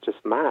stuff. It's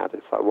just mad.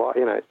 It's like, what,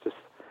 you know, it's just.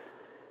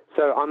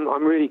 So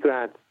I'm really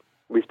glad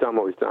we've done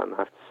what we've done, I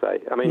have to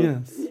say. I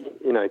mean,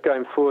 you know,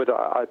 going forward,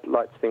 I'd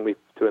like to think we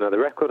do another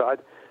record.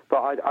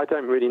 But I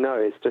don't really know.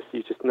 It's just,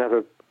 you just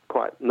never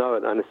quite know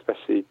it, and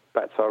especially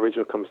back to our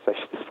original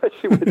conversation,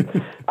 especially with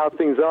how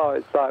things are,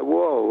 it's like,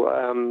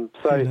 whoa.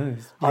 So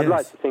I'd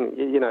like to think,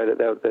 you know, that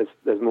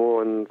there's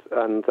more, and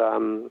for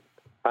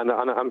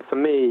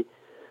me,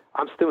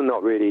 I'm still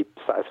not really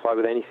satisfied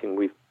with anything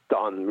we've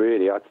done,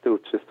 really. I'd still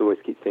just always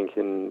keep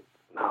thinking,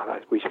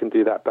 we can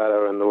do that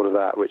better and all of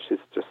that, which is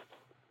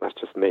that's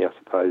just me, I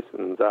suppose.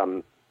 And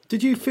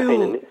Did you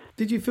feel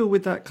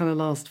with that kind of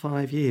last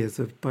 5 years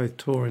of both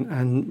touring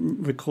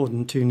and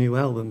recording 2 new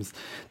albums,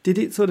 did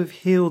it sort of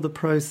heal the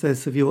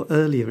process of your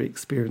earlier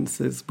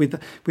experiences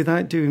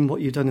without doing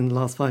what you've done in the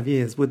last 5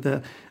 years? Would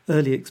the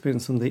early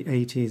experience from the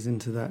 80s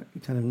into that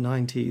kind of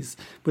 90s,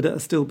 would it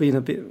have still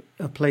been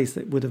a place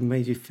that would have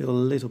made you feel a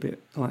little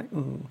bit like,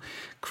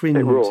 cringe? A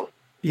bit raw.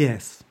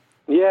 Yes.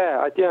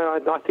 Yeah, I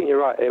think you're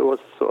right. It was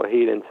a sort of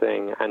healing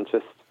thing, and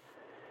just,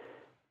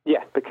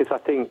 because I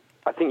think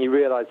you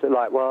realise that,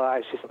 like, well,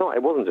 actually,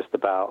 it wasn't just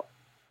about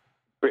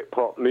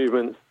Britpop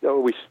movements. Oh,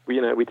 we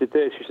did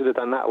this. We should have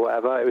done that, or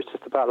whatever. It was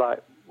just about,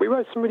 like, we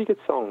wrote some really good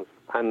songs,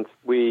 and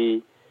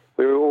we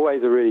were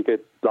always a really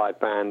good live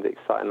band,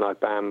 exciting live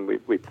band.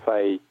 We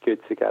play good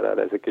together.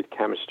 There's a good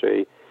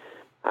chemistry,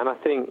 and I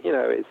think, you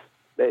know,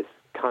 it's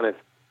kind of,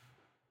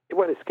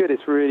 when it's good,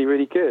 it's really,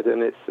 really good,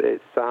 and it's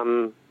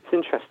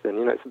interesting.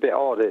 You know, it's a bit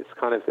odd. It's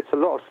a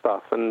lot of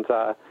stuff, and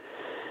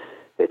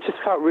it just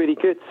felt really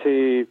good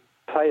to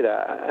play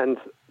that, and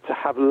to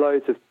have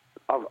loads of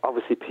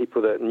obviously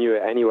people that knew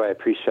it anyway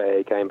appreciate it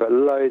again, but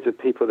loads of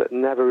people that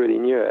never really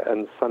knew it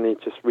and suddenly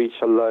just reach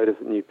a load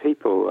of new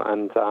people,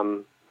 and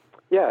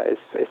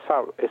it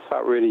felt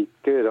really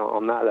good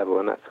on that level,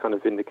 and that kind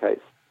of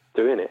indicates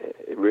doing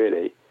it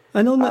really.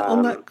 And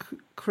on that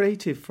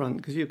creative front,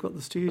 because you've got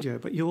the studio,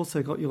 but you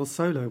also got your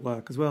solo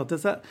work as well.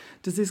 Does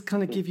this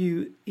kind of give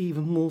you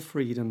even more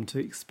freedom to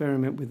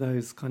experiment with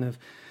those kind of,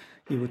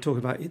 you were talking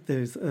about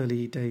those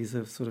early days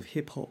of sort of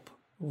hip hop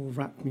or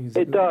rap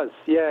music? It does,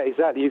 yeah,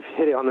 exactly. You've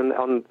hit it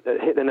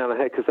hit the nail on the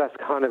head, because that's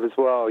kind of as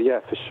well, yeah,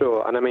 for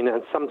sure. And I mean,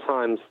 and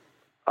sometimes,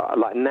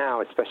 like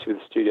now, especially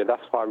with the studio,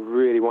 that's why I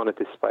really wanted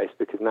this space,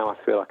 because now I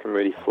feel I can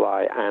really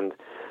fly and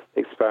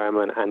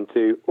experiment and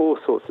do all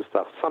sorts of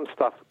stuff. Some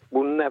stuff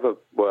will never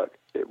work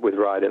with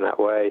Ride in that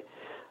way.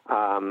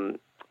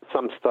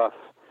 Some stuff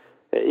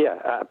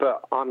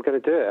but I'm going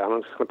to do it.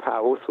 I'm just going to put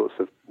out all sorts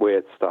of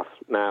weird stuff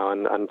now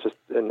and just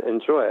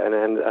enjoy it.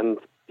 And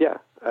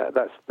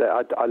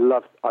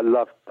I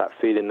love that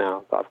feeling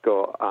now that I've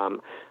got.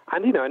 And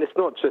it's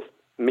not just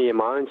me and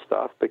my own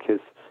stuff,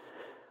 because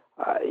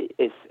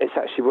it's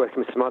actually working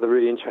with some other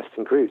really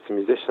interesting groups and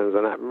musicians,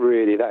 and that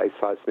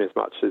excites me as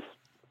much as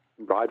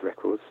Ride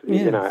Records.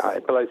 Yes.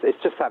 But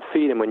it's just that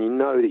feeling when you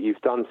know that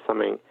you've done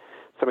something's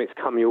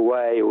come your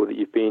way, or that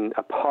you've been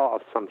a part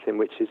of something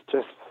which is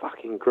just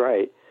fucking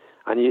great,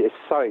 and it's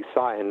so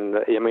exciting.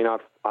 I mean,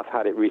 I've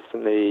had it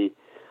recently.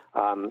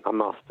 I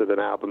mastered an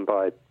album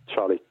by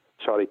Charlie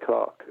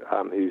Clark,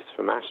 who's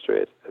from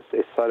Astrid. It's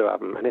his solo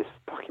album, and it's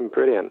fucking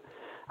brilliant.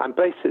 And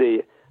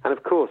basically, and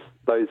of course,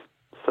 those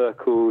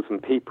circles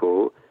and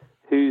people,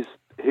 who's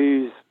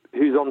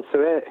onto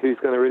it, who's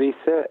going to release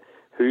it,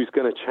 who's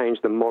going to change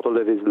the model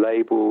of his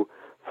label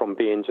from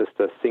being just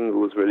a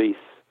singles release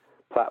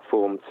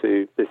platform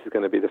to this is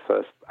going to be the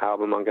first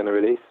album I'm going to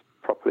release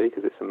properly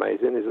because it's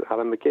amazing, is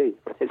Alan McGee.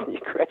 His new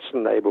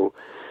Creation label,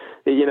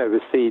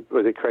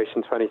 was it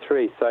Creation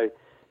 23. So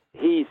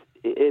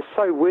it's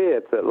so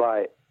weird that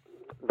like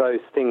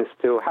those things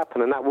still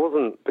happen, and that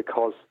wasn't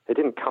because it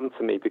didn't come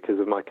to me because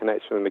of my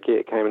connection with McGee.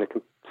 It came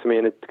to me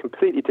in a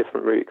completely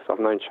different route, because I've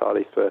known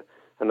Charlie for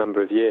a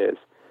number of years.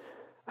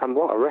 And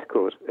what a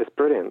record. It's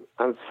brilliant.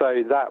 And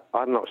so that,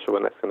 I'm not sure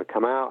when that's going to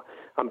come out.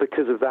 And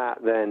because of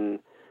that, then,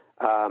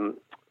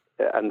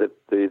 and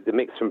the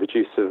mixer and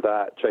producer of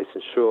that,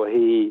 Jason Shaw,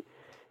 he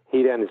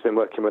then has been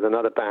working with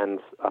another band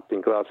up in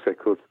Glasgow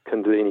called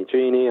Kundalini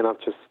Genie, and I've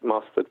just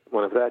mastered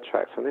one of their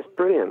tracks, and it's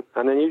brilliant.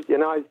 And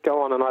then I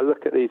go on and I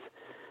look at these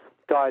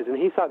guys, and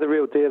he's like the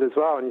real deal as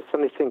well, and you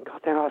suddenly think,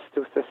 God, there are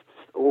still just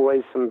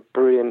always some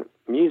brilliant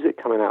music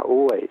coming out,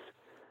 always.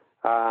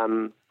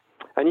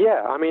 And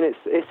yeah, I mean,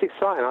 it's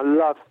exciting. I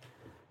love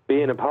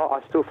being a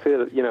part. I still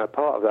feel, a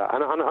part of that.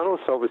 And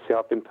also, obviously,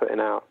 I've been putting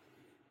out,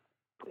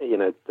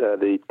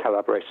 the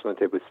collaboration I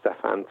did with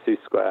Stefan Two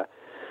Square,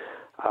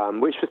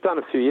 which was done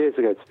a few years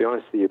ago, to be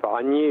honest with you. But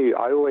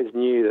I always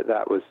knew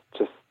that was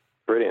just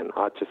brilliant.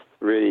 I'm just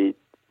really,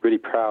 really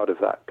proud of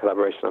that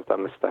collaboration I've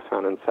done with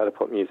Stefan and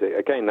Telepop Music.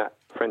 Again, that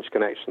French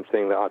Connection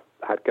thing that I've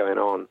had going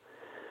on.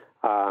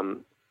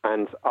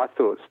 And I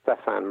thought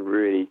Stefan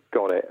really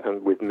got it,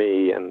 and with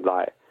me, and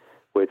like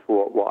with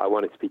what I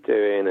wanted to be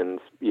doing, and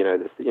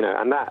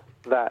and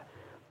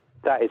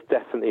that is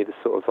definitely the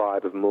sort of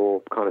vibe of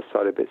more kind of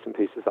solo bits and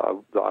pieces that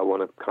I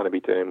want to kind of be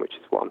doing, which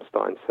is what I'm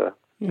starting to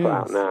put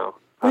out now.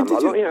 And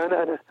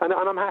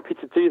I'm happy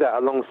to do that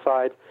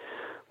alongside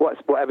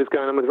whatever's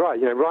going on with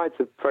Ride. Ride's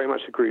very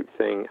much a group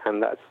thing,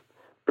 and that's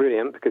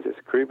brilliant because it's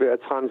a group. But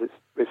at times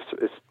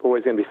it's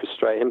always going to be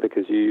frustrating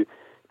because it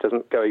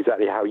doesn't go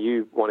exactly how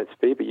you want it to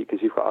be, but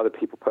because you've got other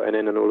people putting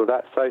in and all of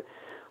that. So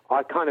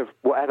I kind of,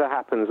 whatever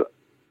happens,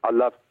 I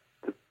love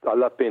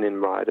being in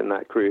Ride and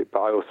that group, but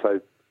I also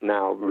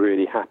now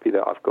really happy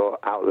that I've got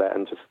outlet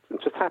and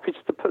just happy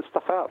just to put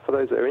stuff out for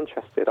those that are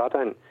interested. I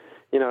don't,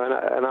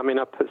 and I mean,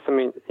 I put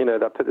something,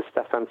 I put the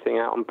Stefan thing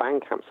out on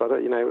Bandcamp, so I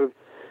don't,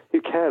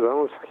 who cares? I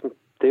don't fucking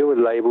deal with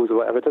labels or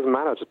whatever. It doesn't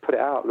matter. I just put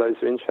it out. Those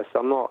who are interested.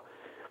 I'm not,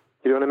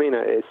 you know what I mean?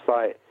 It's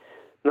like,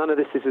 none of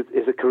this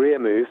is a career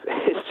move.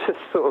 It's just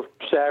sort of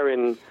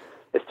sharing.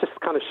 It's just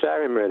kind of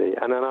sharing, really.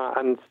 And then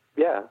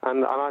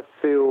I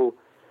feel,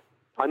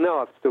 I know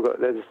I've still got.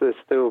 There's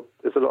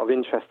a lot of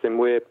interesting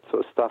weird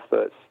sort of stuff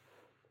that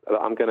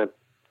I'm going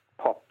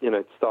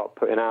to start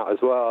putting out as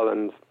well.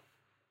 And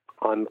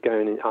I'm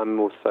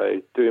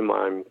also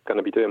going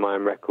to be doing my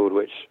own record,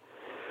 which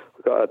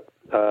we've got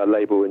a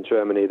label in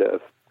Germany that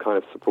have kind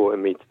of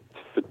supported me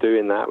for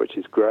doing that, which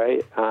is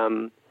great.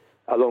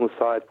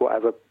 Alongside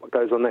whatever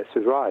goes on next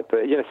with Ride. But,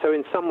 so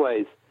in some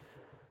ways,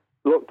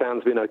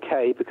 lockdown's been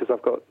okay because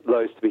I've got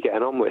loads to be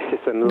getting on with,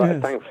 and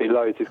thankfully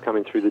loads is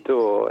coming through the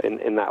door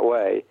in that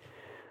way.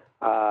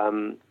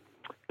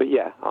 But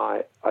yeah,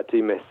 I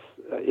do miss,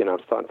 I'm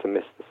starting to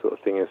miss the sort of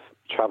thing of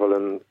travel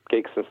and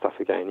gigs and stuff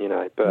again,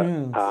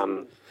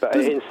 But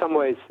in some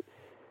ways,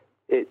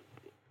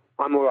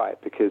 I'm all right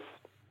because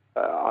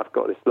I've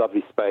got this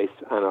lovely space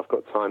and I've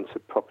got time to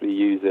properly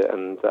use it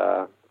and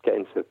get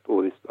into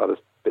all these other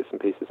bits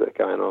and pieces that are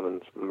going on,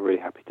 and I'm really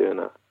happy doing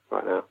that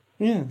right now.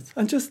 Yes,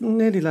 and just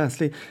nearly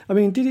lastly, I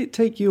mean, did it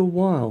take you a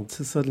while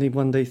to suddenly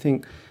one day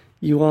think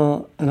you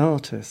are an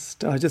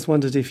artist? I just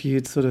wondered if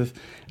you'd sort of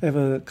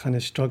ever kind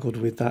of struggled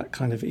with that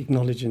kind of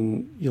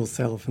acknowledging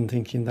yourself and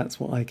thinking that's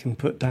what I can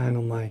put down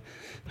on my,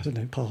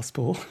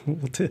 passport.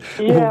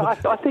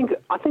 I think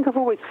I've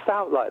always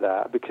felt like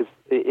that because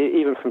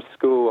even from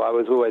school, I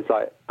was always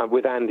like,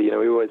 with Andy,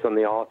 we were always on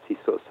the arty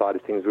sort of side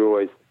of things. We were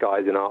always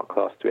guys in art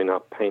class doing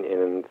our painting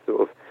and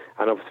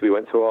and obviously we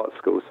went to art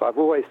school. So I've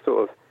always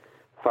sort of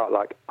felt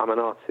like I'm an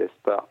artist,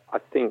 but I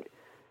think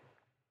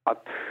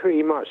I've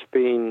pretty much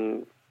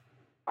been,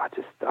 I've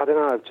just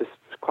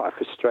quite a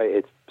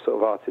frustrated sort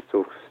of artist,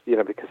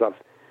 because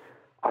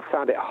I've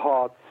found it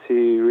hard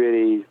to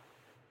really,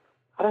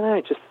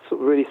 just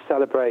sort of really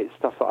celebrate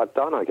stuff that I've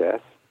done, I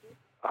guess.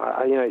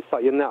 It's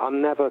like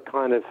I'm never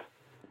kind of,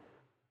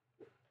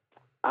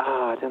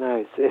 I don't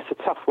know. It's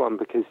a tough one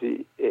because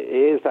it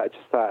is that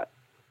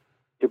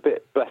you're a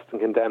bit blessed and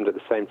condemned at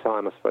the same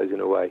time, I suppose, in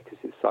a way, because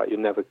it's like you're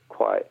never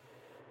quite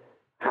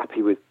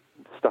happy with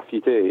stuff you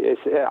do.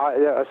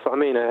 That's what I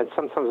mean. And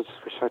sometimes I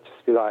just wish I'd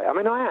just be like, I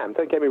mean, I am.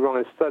 Don't get me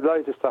wrong. There's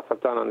loads of stuff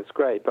I've done and it's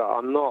great, but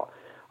I'm not.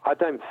 I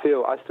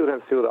still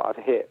don't feel that I've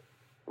hit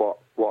what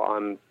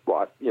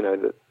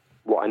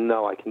I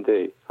know I can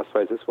do. I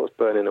suppose that's what's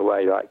burning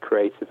away, like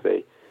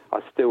creatively.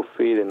 I'm still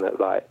feeling that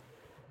like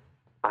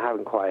I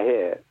haven't quite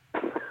hit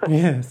it.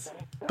 Yes,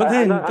 but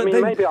then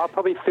maybe I'll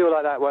probably feel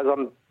like that when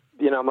I'm,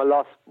 my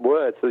last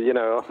words,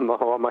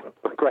 on my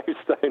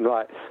gravestone,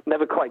 like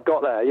never quite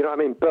got there. You know what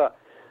I mean? But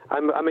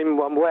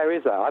where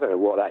is that? I don't know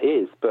what that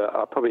is, but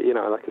I probably,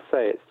 like I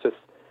say, it's just.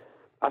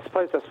 I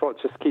suppose that's what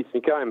just keeps me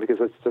going because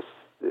it's just,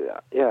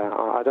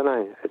 I don't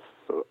know. That's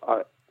sort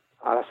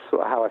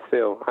of how I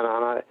feel, and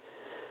I.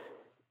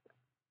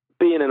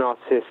 Being an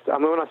artist, I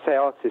mean, when I say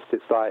artist,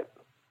 it's like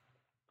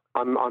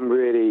I'm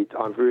really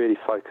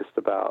focused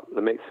about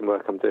the mixing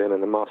work I'm doing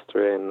and the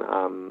mastering.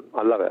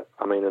 I love it.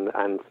 I mean,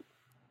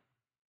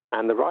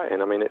 and the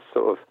writing. I mean, it's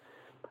sort of,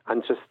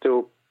 and just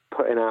still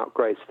putting out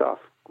great stuff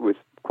with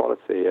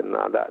quality, and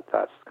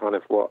that's kind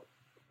of what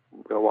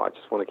I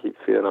just want to keep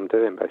feeling I'm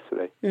doing,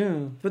 basically.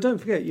 Yeah, but don't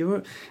forget,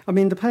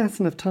 the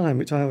passing of time,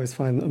 which I always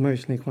find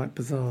emotionally quite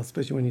bizarre,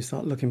 especially when you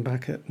start looking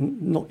back at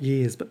not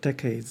years but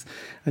decades,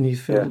 and you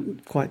feel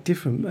quite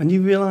different, and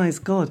you realise,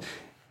 God,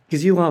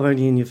 because you are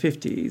only in your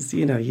 50s,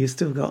 you've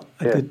still got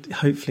a good,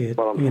 hopefully.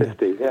 Well, I'm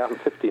 50. Yeah, I'm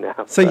 50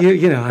 now. So I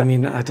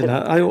don't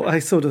know. I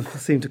sort of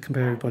seem to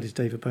compare everybody to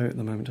David Bowie at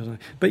the moment, don't I?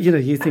 But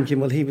you're thinking,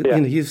 well,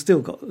 you've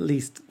still got at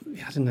least,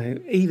 I don't know,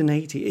 even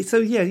 80. So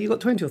you've got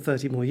 20 or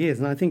 30 more years,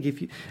 and I think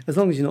as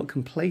long as you're not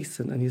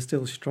complacent and you're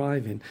still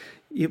striving,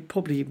 you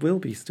probably will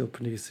be still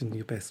producing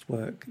your best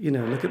work.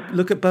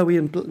 Look at Bowie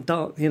and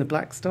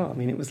Black Star. I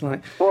mean, it was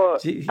like,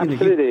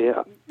 absolutely.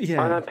 I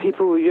know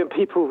people.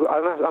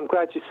 I'm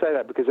glad you say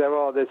that because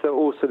there's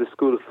also the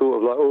school of thought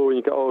of like, when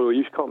you get older,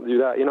 you can't do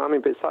that. You know what I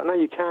mean? But it's like, no,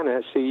 you can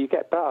actually. You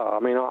get better. I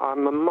mean,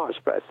 I'm a much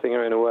better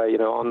singer in a way.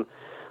 On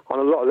a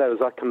lot of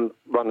levels, I can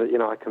run.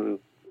 I can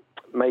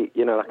make.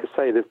 Like I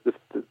say, the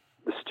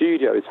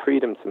studio is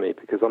freedom to me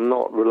because I'm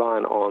not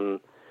reliant on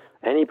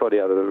anybody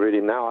other than really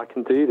now I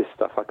can do this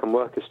stuff. I can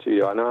work a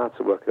studio. I know how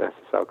to work an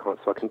SSL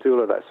console. So I can do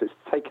all of that. So it's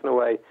taken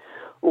away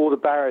all the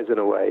barriers in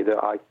a way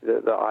that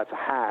I've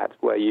had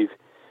where you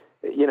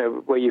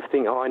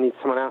think, I need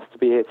someone else to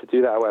be here to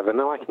do that. However,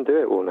 no, I can do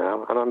it all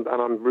now, and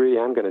I'm really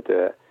am going to do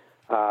it.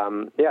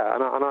 And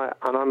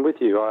I'm with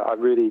you. I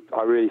really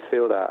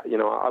feel that.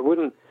 I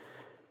wouldn't.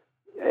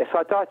 If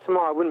I died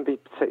tomorrow, I wouldn't be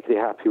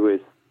particularly happy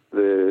with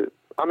the.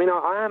 I mean,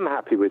 I am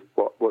happy with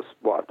what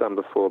I've done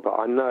before, but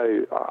I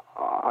know,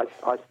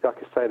 like I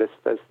say,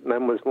 there's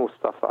more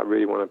stuff that I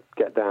really want to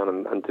get down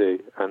and do,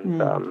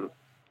 and I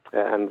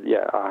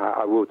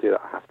will do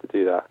that. I have to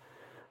do that.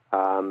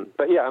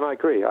 But yeah, and I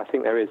agree. I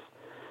think there is,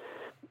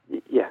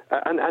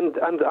 and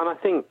I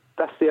think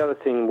that's the other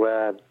thing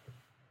where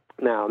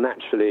now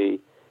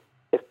naturally,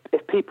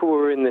 if people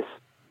were in this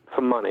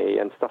for money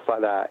and stuff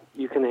like that,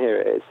 you can hear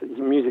it.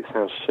 Music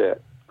sounds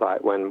shit.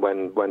 Like when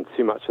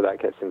too much of that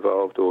gets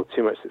involved or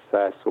too much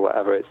success or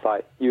whatever, it's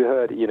like you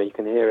heard, you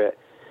can hear it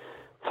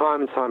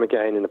time and time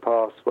again in the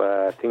past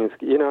where things,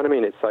 you know what I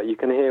mean? It's like you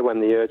can hear when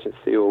the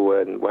urgency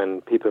or when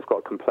people have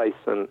got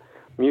complacent.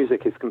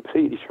 Music is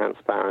completely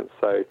transparent.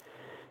 So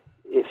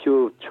if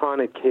you're trying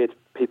to kid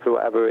people or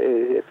whatever,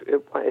 if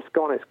it's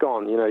gone, it's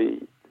gone.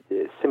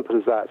 It's simple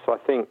as that. So I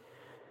think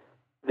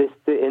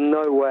in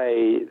no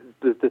way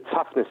the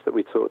toughness that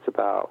we talked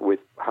about with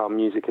how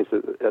music is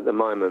at the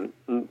moment.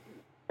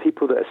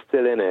 People that are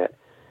still in it,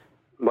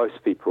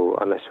 most people,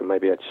 unless you're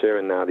maybe Ed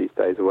Sheeran now these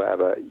days or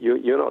whatever,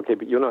 you're not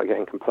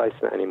getting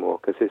complacent anymore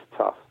because it's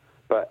tough.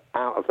 But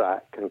out of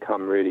that can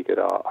come really good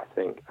art, I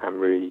think,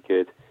 and really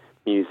good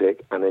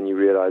music. And then you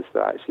realise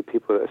that actually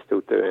people that are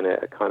still doing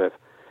it are kind of,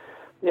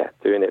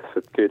 doing it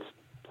for good,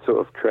 sort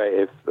of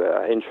creative,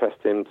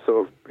 interesting,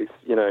 sort of,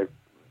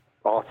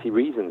 arty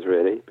reasons,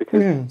 really.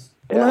 Because in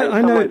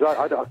some ways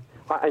I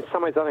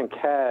don't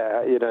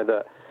care,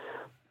 that.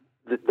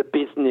 The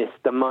business,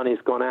 the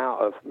money's gone out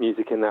of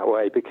music in that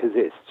way because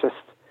it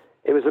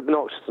was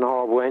obnoxious and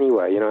horrible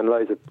anyway, and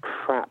loads of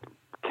crap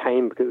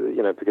came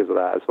because of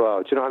that as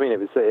well. Do you know what I mean? It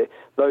was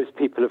those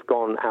people have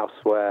gone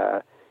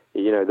elsewhere.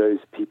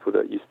 Those people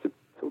that used to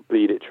sort of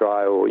bleed it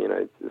dry, or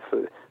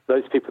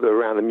those people that are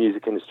around the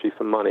music industry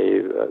for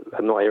money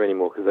are not here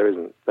anymore because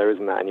there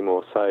isn't that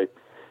anymore. So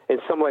in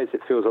some ways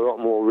it feels a lot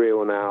more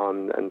real now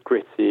and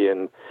gritty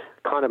and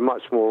kind of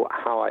much more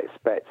how I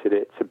expected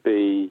it to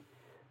be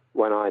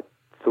when I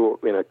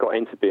thought, got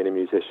into being a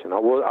musician.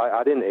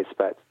 I didn't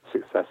expect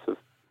success of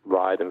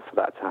Ride and for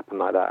that to happen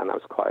like that, and that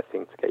was quite a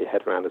thing to get your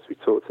head around, as we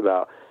talked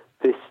about.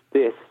 This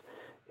is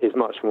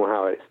much more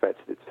how I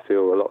expected it to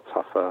feel, a lot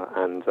tougher,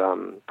 and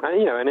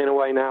in a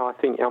way now I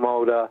think I'm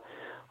older.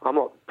 I'm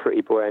not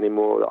pretty boy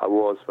anymore that I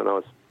was when I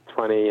was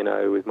 20,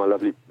 with my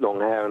lovely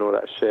long hair and all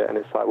that shit, and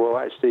it's like, well,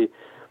 actually,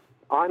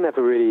 I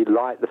never really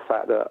liked the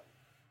fact that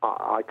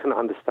I couldn't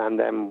understand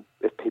them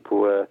if people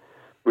were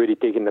really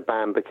digging the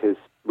band because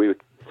we were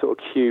sort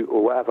of cute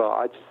or whatever.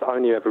 I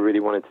only ever really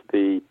wanted to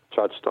be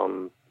judged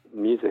on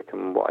music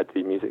and what I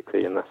do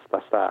musically, and that's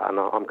that. And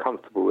I'm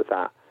comfortable with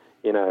that,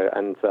 you know.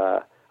 And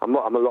I'm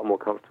a lot more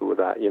comfortable with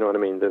that, you know what I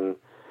mean? Than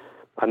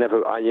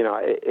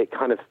it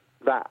kind of,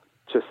 that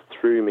just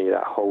threw me,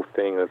 that whole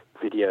thing of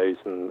videos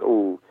and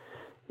all,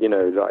 you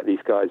know, like these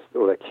guys,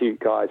 all they're cute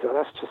guys. Oh,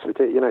 that's just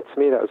ridiculous. You know, to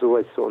me that was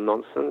always sort of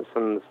nonsense,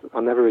 and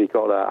I never really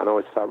got that, and I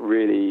always felt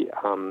really,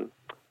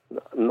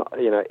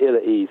 ill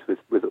at ease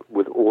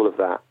with all of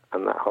that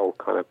and that whole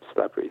kind of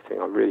celebrity thing.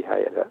 I really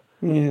hated it.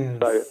 Yes.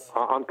 So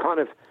I'm kind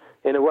of,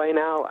 in a way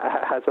now,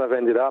 as I've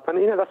ended up, and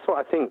you know, that's what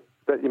I think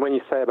that when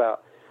you say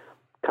about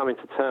coming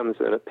to terms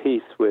and at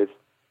peace with,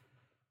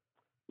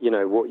 you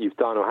know, what you've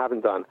done or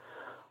haven't done.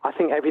 I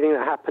think everything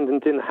that happened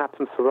and didn't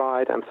happen for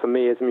Ride and for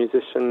me as a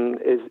musician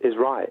is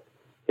right.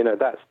 You know,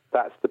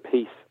 that's the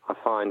peace I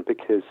find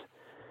because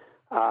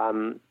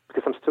I'm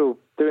still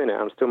doing it.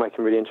 I'm still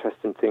making really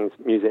interesting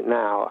music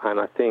now,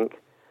 and I think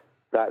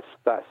that's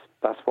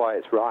why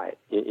it's right.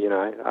 You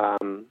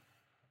know,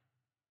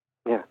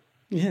 yeah.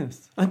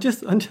 Yes, I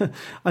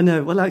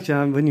know. Well,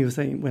 actually, when you were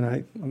saying, when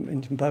I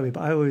mentioned Bowie,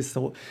 but I always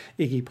thought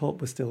Iggy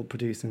Pop was still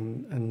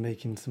producing and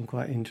making some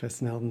quite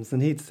interesting albums,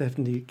 and he'd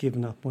definitely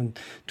given up on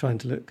trying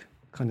to look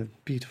kind of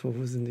beautiful,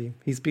 wasn't he?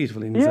 He's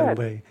beautiful in his own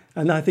way,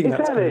 and I think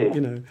that's great,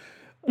 you know.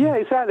 Yeah,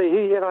 exactly.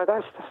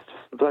 That's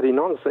just bloody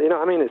nonsense. You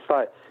know, I mean, it's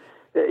like,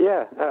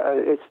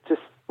 it's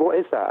just, what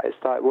is that?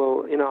 It's like,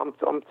 well, you know,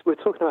 we're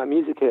talking about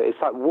music here. It's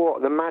like,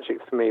 what the magic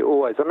for me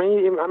always. I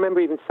mean, I remember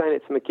even saying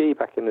it to McGee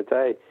back in the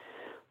day.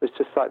 It's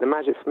just like the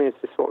magic for me is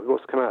just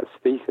what's come out of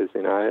speakers,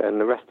 you know,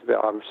 and the rest of it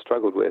I've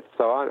struggled with.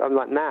 So I'm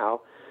like, now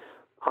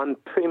I'm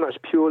pretty much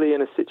purely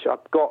in a situation.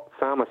 I've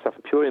found myself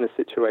purely in a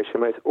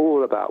situation where it's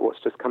all about what's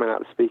just coming out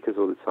of the speakers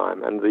all the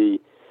time, and the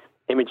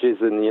images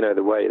and, you know,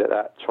 the way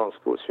that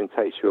transports you and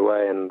takes you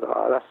away, and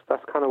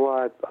that's kind of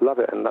why I love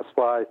it, and that's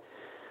why,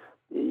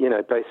 you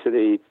know,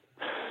 basically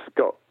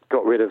got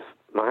rid of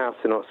my house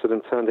in Oxford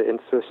and turned it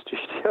into a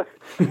studio.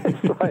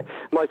 It's like,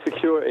 my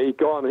security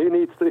gone.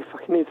 Who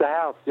fucking needs a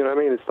house? You know what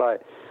I mean? It's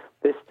like,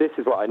 this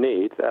is what I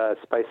need,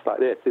 space like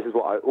this. This is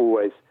what I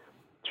always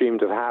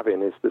dreamed of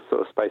having, is the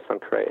sort of space I'm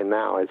creating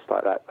now. It's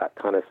like that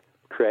kind of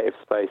creative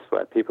space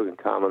where people can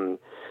come and,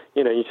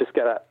 you know, you just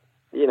get that,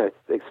 you know,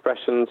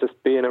 expression, just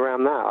being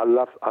around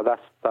that.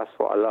 That's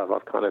what I love.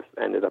 I've kind of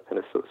ended up in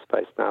a sort of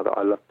space now that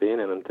I love being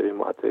in and doing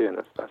what I do, and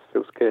that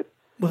feels good.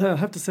 Well, I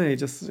have to say,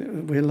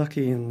 we're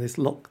lucky in this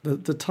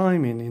the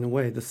timing, in a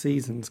way, the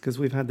seasons, because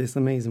we've had this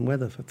amazing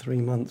weather for 3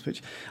 months,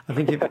 which I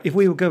think if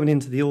we were going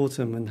into the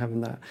autumn and having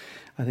that,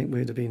 I think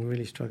we'd have been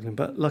really struggling.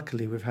 But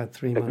luckily, we've had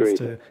 3 months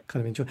to kind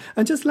of enjoy.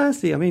 And just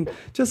lastly, I mean,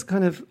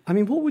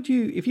 what would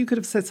you, if you could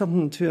have said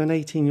something to an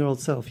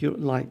 18-year-old self, an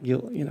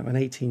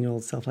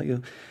 18-year-old self, like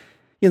you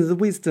know, the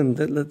wisdom,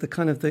 the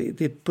kind of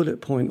the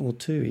bullet point or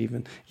two,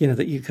 even, you know,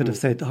 that you could have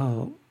said,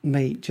 oh,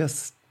 mate,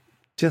 just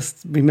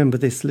remember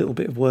this little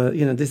bit of word,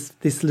 you know,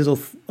 this little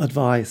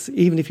advice.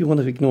 Even if you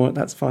want to ignore it,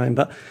 that's fine.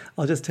 But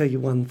I'll just tell you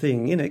one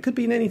thing. You know, it could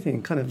be in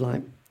anything. Kind of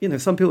like, you know,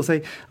 some people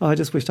say, "Oh, I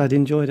just wished I'd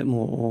enjoyed it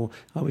more," or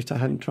 "I wished I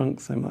hadn't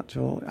drunk so much,"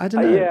 or I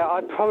don't know. Yeah,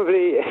 I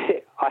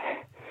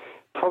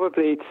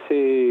probably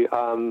to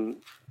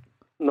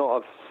not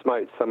have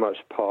smoked so much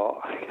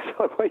pot, because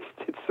I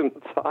wasted some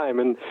time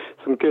and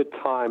some good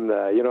time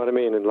there. You know what I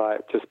mean? And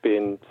like just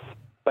being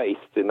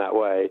spaced in that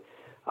way.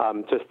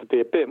 Just to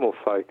be a bit more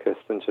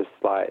focused and just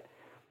like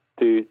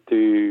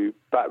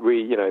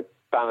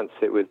balance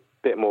it with a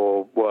bit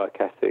more work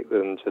ethic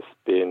than just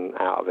being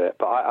out of it.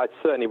 But I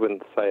certainly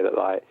wouldn't say that,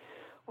 like,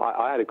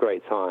 I had a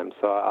great time.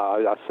 So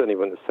I certainly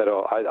wouldn't have said,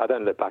 I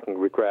don't look back and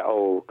regret,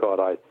 oh God,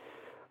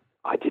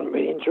 I didn't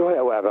really enjoy it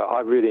or whatever.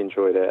 I really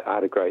enjoyed it. I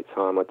had a great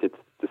time. I did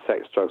the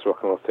sex, drugs, rock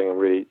and roll thing and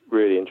really,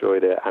 really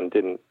enjoyed it, and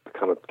didn't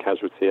become a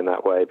casualty in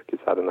that way because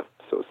I had enough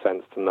sort of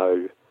sense to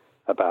know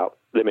about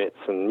limits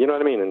and, you know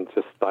what I mean, and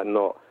just like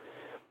not,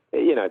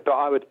 you know, but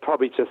I would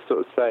probably just sort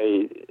of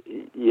say,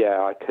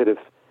 yeah, I could have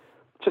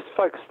just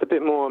focused a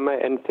bit more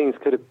and things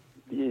could have,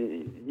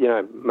 you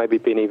know, maybe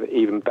been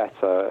even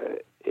better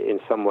in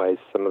some ways,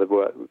 some of the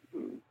work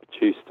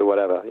produced or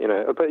whatever, you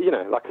know. But, you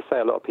know, like I say,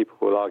 a lot of people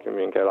will argue with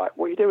me and go like,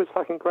 what you did was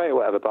fucking great or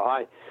whatever, but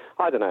I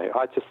don't know,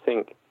 I just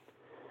think,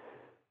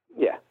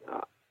 yeah,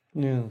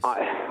 yes.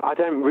 I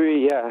don't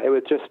really, it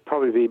would just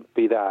probably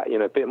be that, you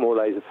know, a bit more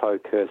laser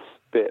focus,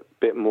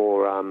 bit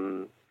more,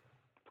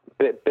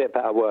 bit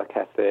better work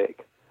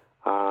ethic.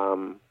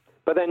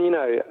 But then, you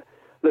know,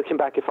 looking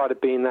back, if I'd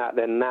have been that,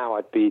 then now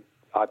I'd be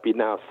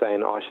now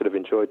saying I should have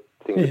enjoyed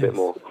things a bit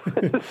more.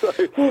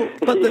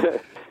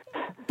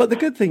 But the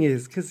good thing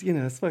is, because, you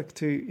know, I spoke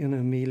to, you know,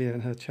 Amelia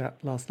and her chat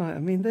last night. I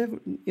mean, they're,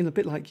 you know, a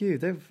bit like you.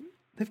 They've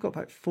they've got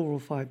about 4 or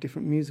 5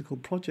 different musical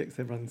projects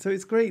they're running. So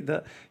it's great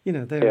that, you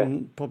know,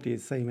 they're probably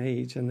the same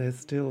age and they're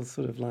still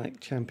sort of like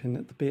champion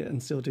at the bit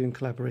and still doing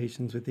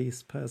collaborations with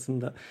this person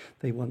that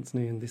they once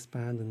knew in this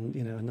band and,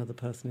 you know, another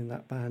person in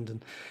that band.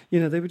 And, you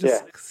know, they were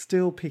just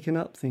still picking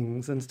up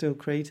things and still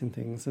creating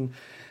things and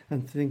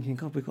thinking,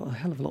 God, we've got a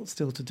hell of a lot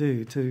still to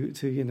do to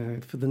you know,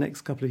 for the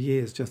next couple of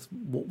years, just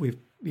what we've,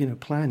 you know,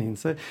 planning.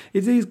 So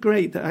it is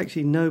great that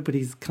actually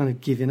nobody's kind of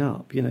giving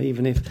up, you know,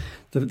 even if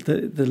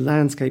the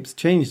landscape's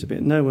changed a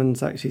bit. No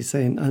one's actually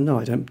saying, oh, no,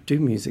 I don't do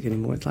music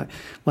anymore. It's like,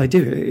 well, I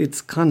do.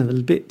 It's kind of a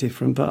bit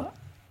different, but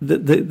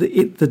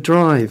the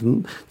drive,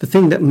 the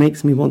thing that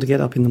makes me want to get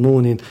up in the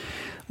morning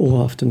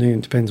or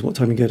afternoon, depends what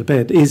time you go to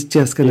bed, is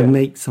just going to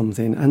make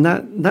something. And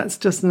that's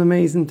just an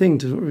amazing thing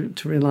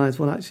to realise,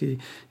 well, actually,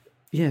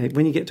 yeah,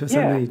 when you get to a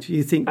certain age,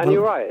 you think... And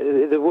you're right,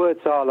 the words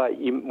are like,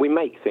 we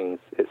make things.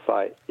 It's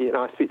like, you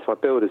know, I speak to my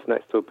builders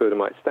next door building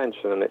my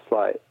extension, and it's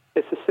like,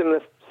 it's a similar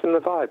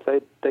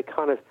vibe. They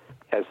kind of,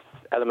 there's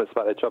elements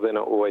about their job they're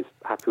not always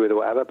happy with or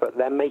whatever, but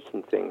they're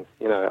making things,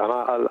 you know,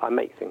 and I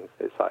make things.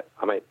 It's like,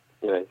 I make,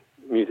 you know,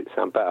 music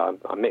sound better.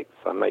 I make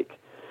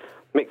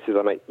mixes,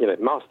 I make, you know,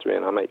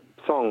 mastering, I make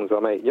songs, I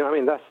make, you know what I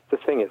mean? That's the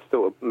thing, it's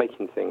sort of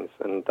making things,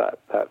 and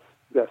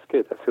that's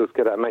good. That feels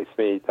good.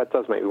 That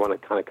does make me want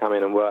to kind of come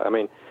in and work. I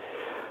mean,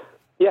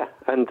 yeah,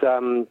 and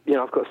you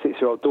know, I've got a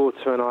 6-year-old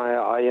daughter, and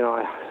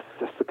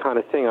that's the kind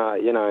of thing.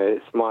 You know,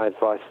 it's my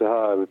advice to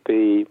her would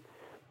be,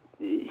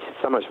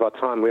 so much of our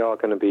time we are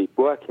going to be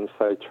working,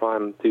 so try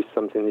and do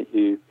something that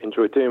you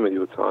enjoy doing with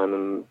your time.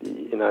 And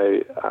you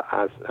know,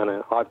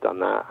 I've done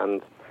that,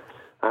 and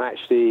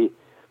actually,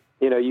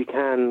 you know, you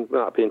can,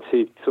 without being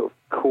too sort of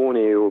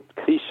corny or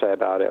cliche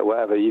about it or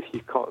whatever, if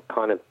you've got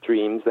kind of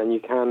dreams, then you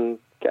can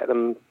get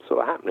them sort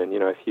of happening, you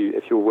know,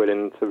 if you're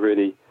willing to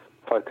really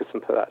focus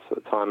and put that sort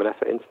of time and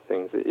effort into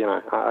things. You know,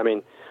 I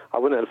mean, I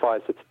wouldn't advise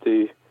her to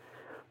do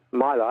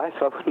my life.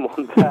 I wouldn't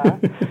want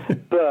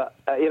that. But,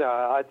 you know,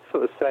 I'd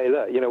sort of say,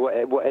 look, you know,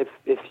 what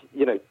if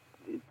you know,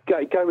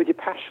 go with your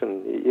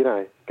passion, you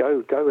know,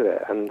 go with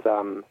it.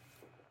 And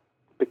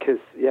because,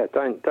 yeah,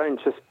 don't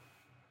just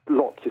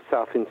lock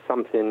yourself in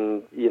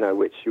something, you know,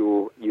 which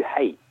you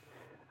hate.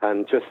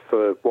 And just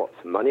for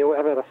some money or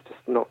whatever, that's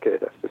just not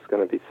good. That's just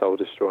going to be soul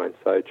destroying.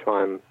 So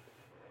try and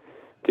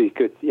do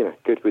good, you know,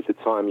 good with the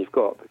time you've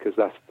got, because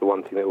that's the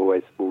one thing that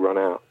always will run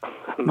out.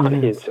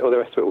 Money, or the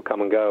rest of it will come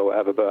and go or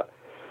whatever. But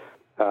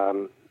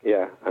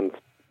yeah, and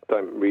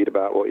don't read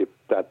about what your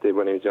dad did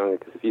when he was younger,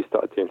 because if you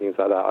started doing things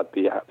like that, I'd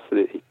be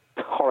absolutely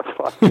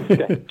horrified.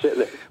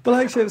 Well,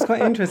 actually, it was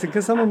quite interesting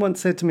because someone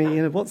once said to me,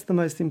 you know, what's the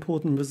most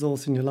important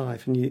resource in your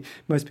life? And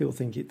most people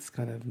think it's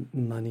kind of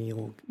money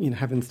or, you know,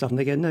 having stuff. And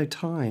they go, no,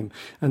 time.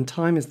 And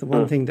time is the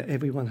one thing that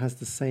everyone has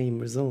the same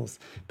resource.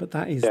 But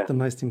that is the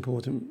most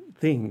important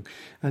thing.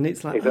 And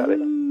it's like,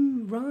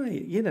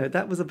 right. You know,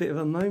 that was a bit of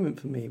a moment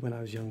for me when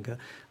I was younger.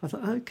 I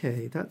thought,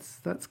 okay, that's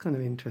kind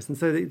of interesting.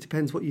 So it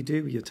depends what you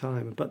do with your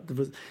time. But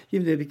you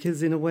know,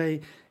 because in a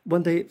way,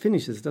 one day it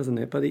finishes, doesn't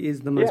it? But it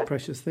is the most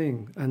precious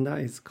thing, and that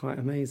is quite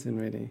amazing,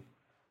 really.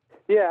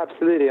 Yeah,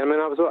 absolutely. I mean,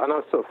 I was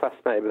sort of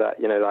fascinated with that.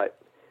 You know, like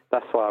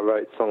that's why I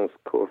wrote songs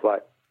called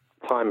like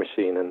Time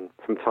Machine, and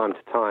from time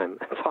to time,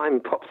 time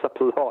pops up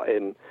a lot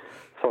in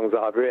songs that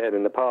I've written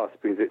in the past,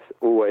 because it's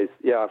always,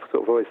 I've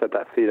sort of always had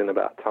that feeling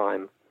about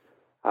time.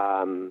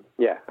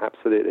 Yeah,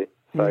 absolutely.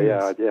 So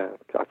I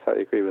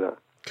totally agree with that.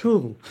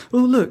 Cool.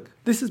 Well, look,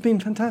 this has been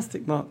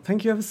fantastic, Mark.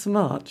 Thank you ever so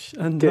much.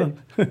 And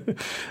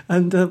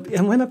and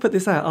when I put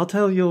this out, I'll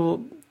tell your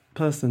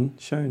person,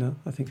 Shona,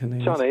 I think her name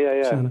is.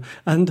 Shona.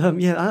 And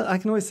I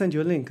can always send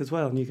you a link as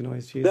well, and you can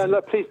always use it.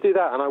 No, please do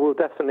that, and I will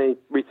definitely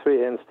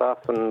retweet it and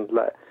stuff, and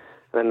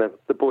then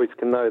the boys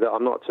can know that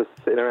I'm not just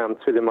sitting around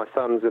twiddling my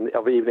thumbs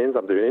of evenings.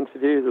 I'm doing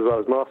interviews as well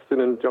as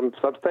mastering, and I'm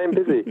staying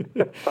busy.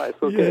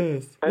 It's all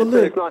good. And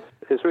it's nice.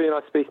 It's really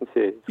nice speaking to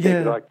you.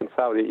 Because I can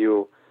tell that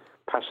you're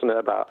passionate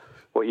about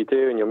what you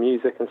do and your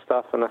music and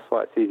stuff, and that's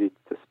why it's easy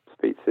to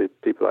speak to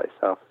people like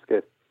yourself. It's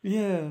good.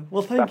 Yeah,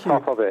 well, thank you. That's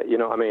half of it, you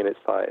know what I mean? It's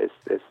like,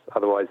 it's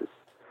otherwise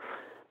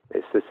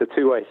it's a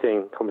two-way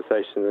thing,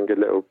 conversations and good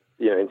little,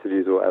 you know,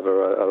 interviews or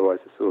whatever. Otherwise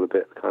it's all a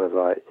bit kind of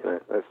like, you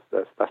know,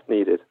 that's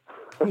needed.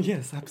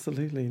 Yes,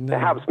 absolutely. No. It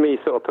helps me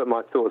sort of put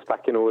my thoughts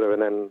back in order,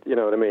 and then, you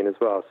know what I mean, as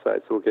well, so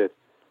it's all good.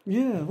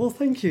 Yeah, well,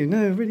 thank you.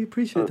 No, really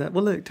appreciate that.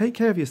 Well, look, take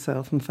care of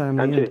yourself and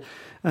family,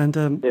 and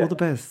all the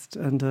best.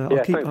 And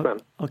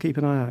I'll keep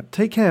an eye out.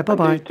 Take care. Bye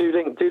bye. Do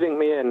link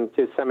me in.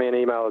 Just send me an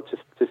email.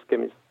 Just give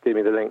me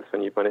the links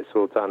when it's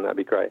all done. That'd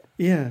be great.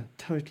 Yeah,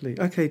 totally.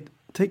 Okay,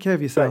 take care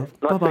of yourself.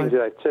 Nice bye bye.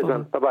 Cheers,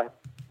 man. Bye bye.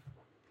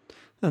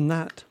 And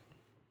that,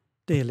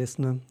 dear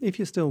listener, if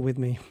you're still with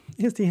me,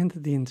 is the end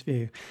of the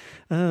interview.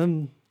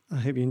 I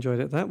hope you enjoyed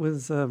it. That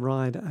was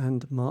Ride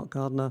and Mark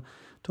Gardner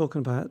talking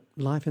about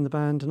life in the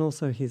band and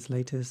also his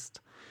latest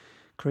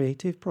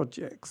creative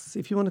projects.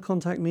 If you want to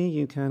contact me,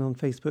 you can on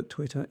Facebook,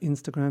 Twitter,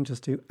 Instagram.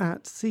 Just do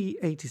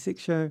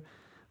 @C86Show.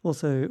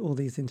 Also, all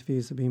these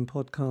interviews have been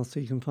podcast,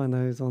 so you can find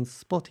those on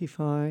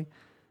Spotify,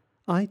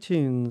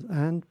 iTunes,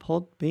 and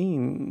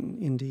Podbean.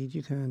 Indeed,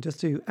 you can.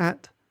 Just do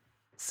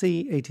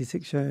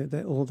C86 Show.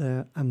 They're all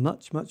there and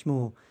much, much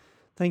more.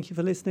 Thank you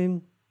for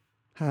listening.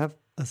 Have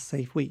a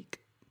safe week.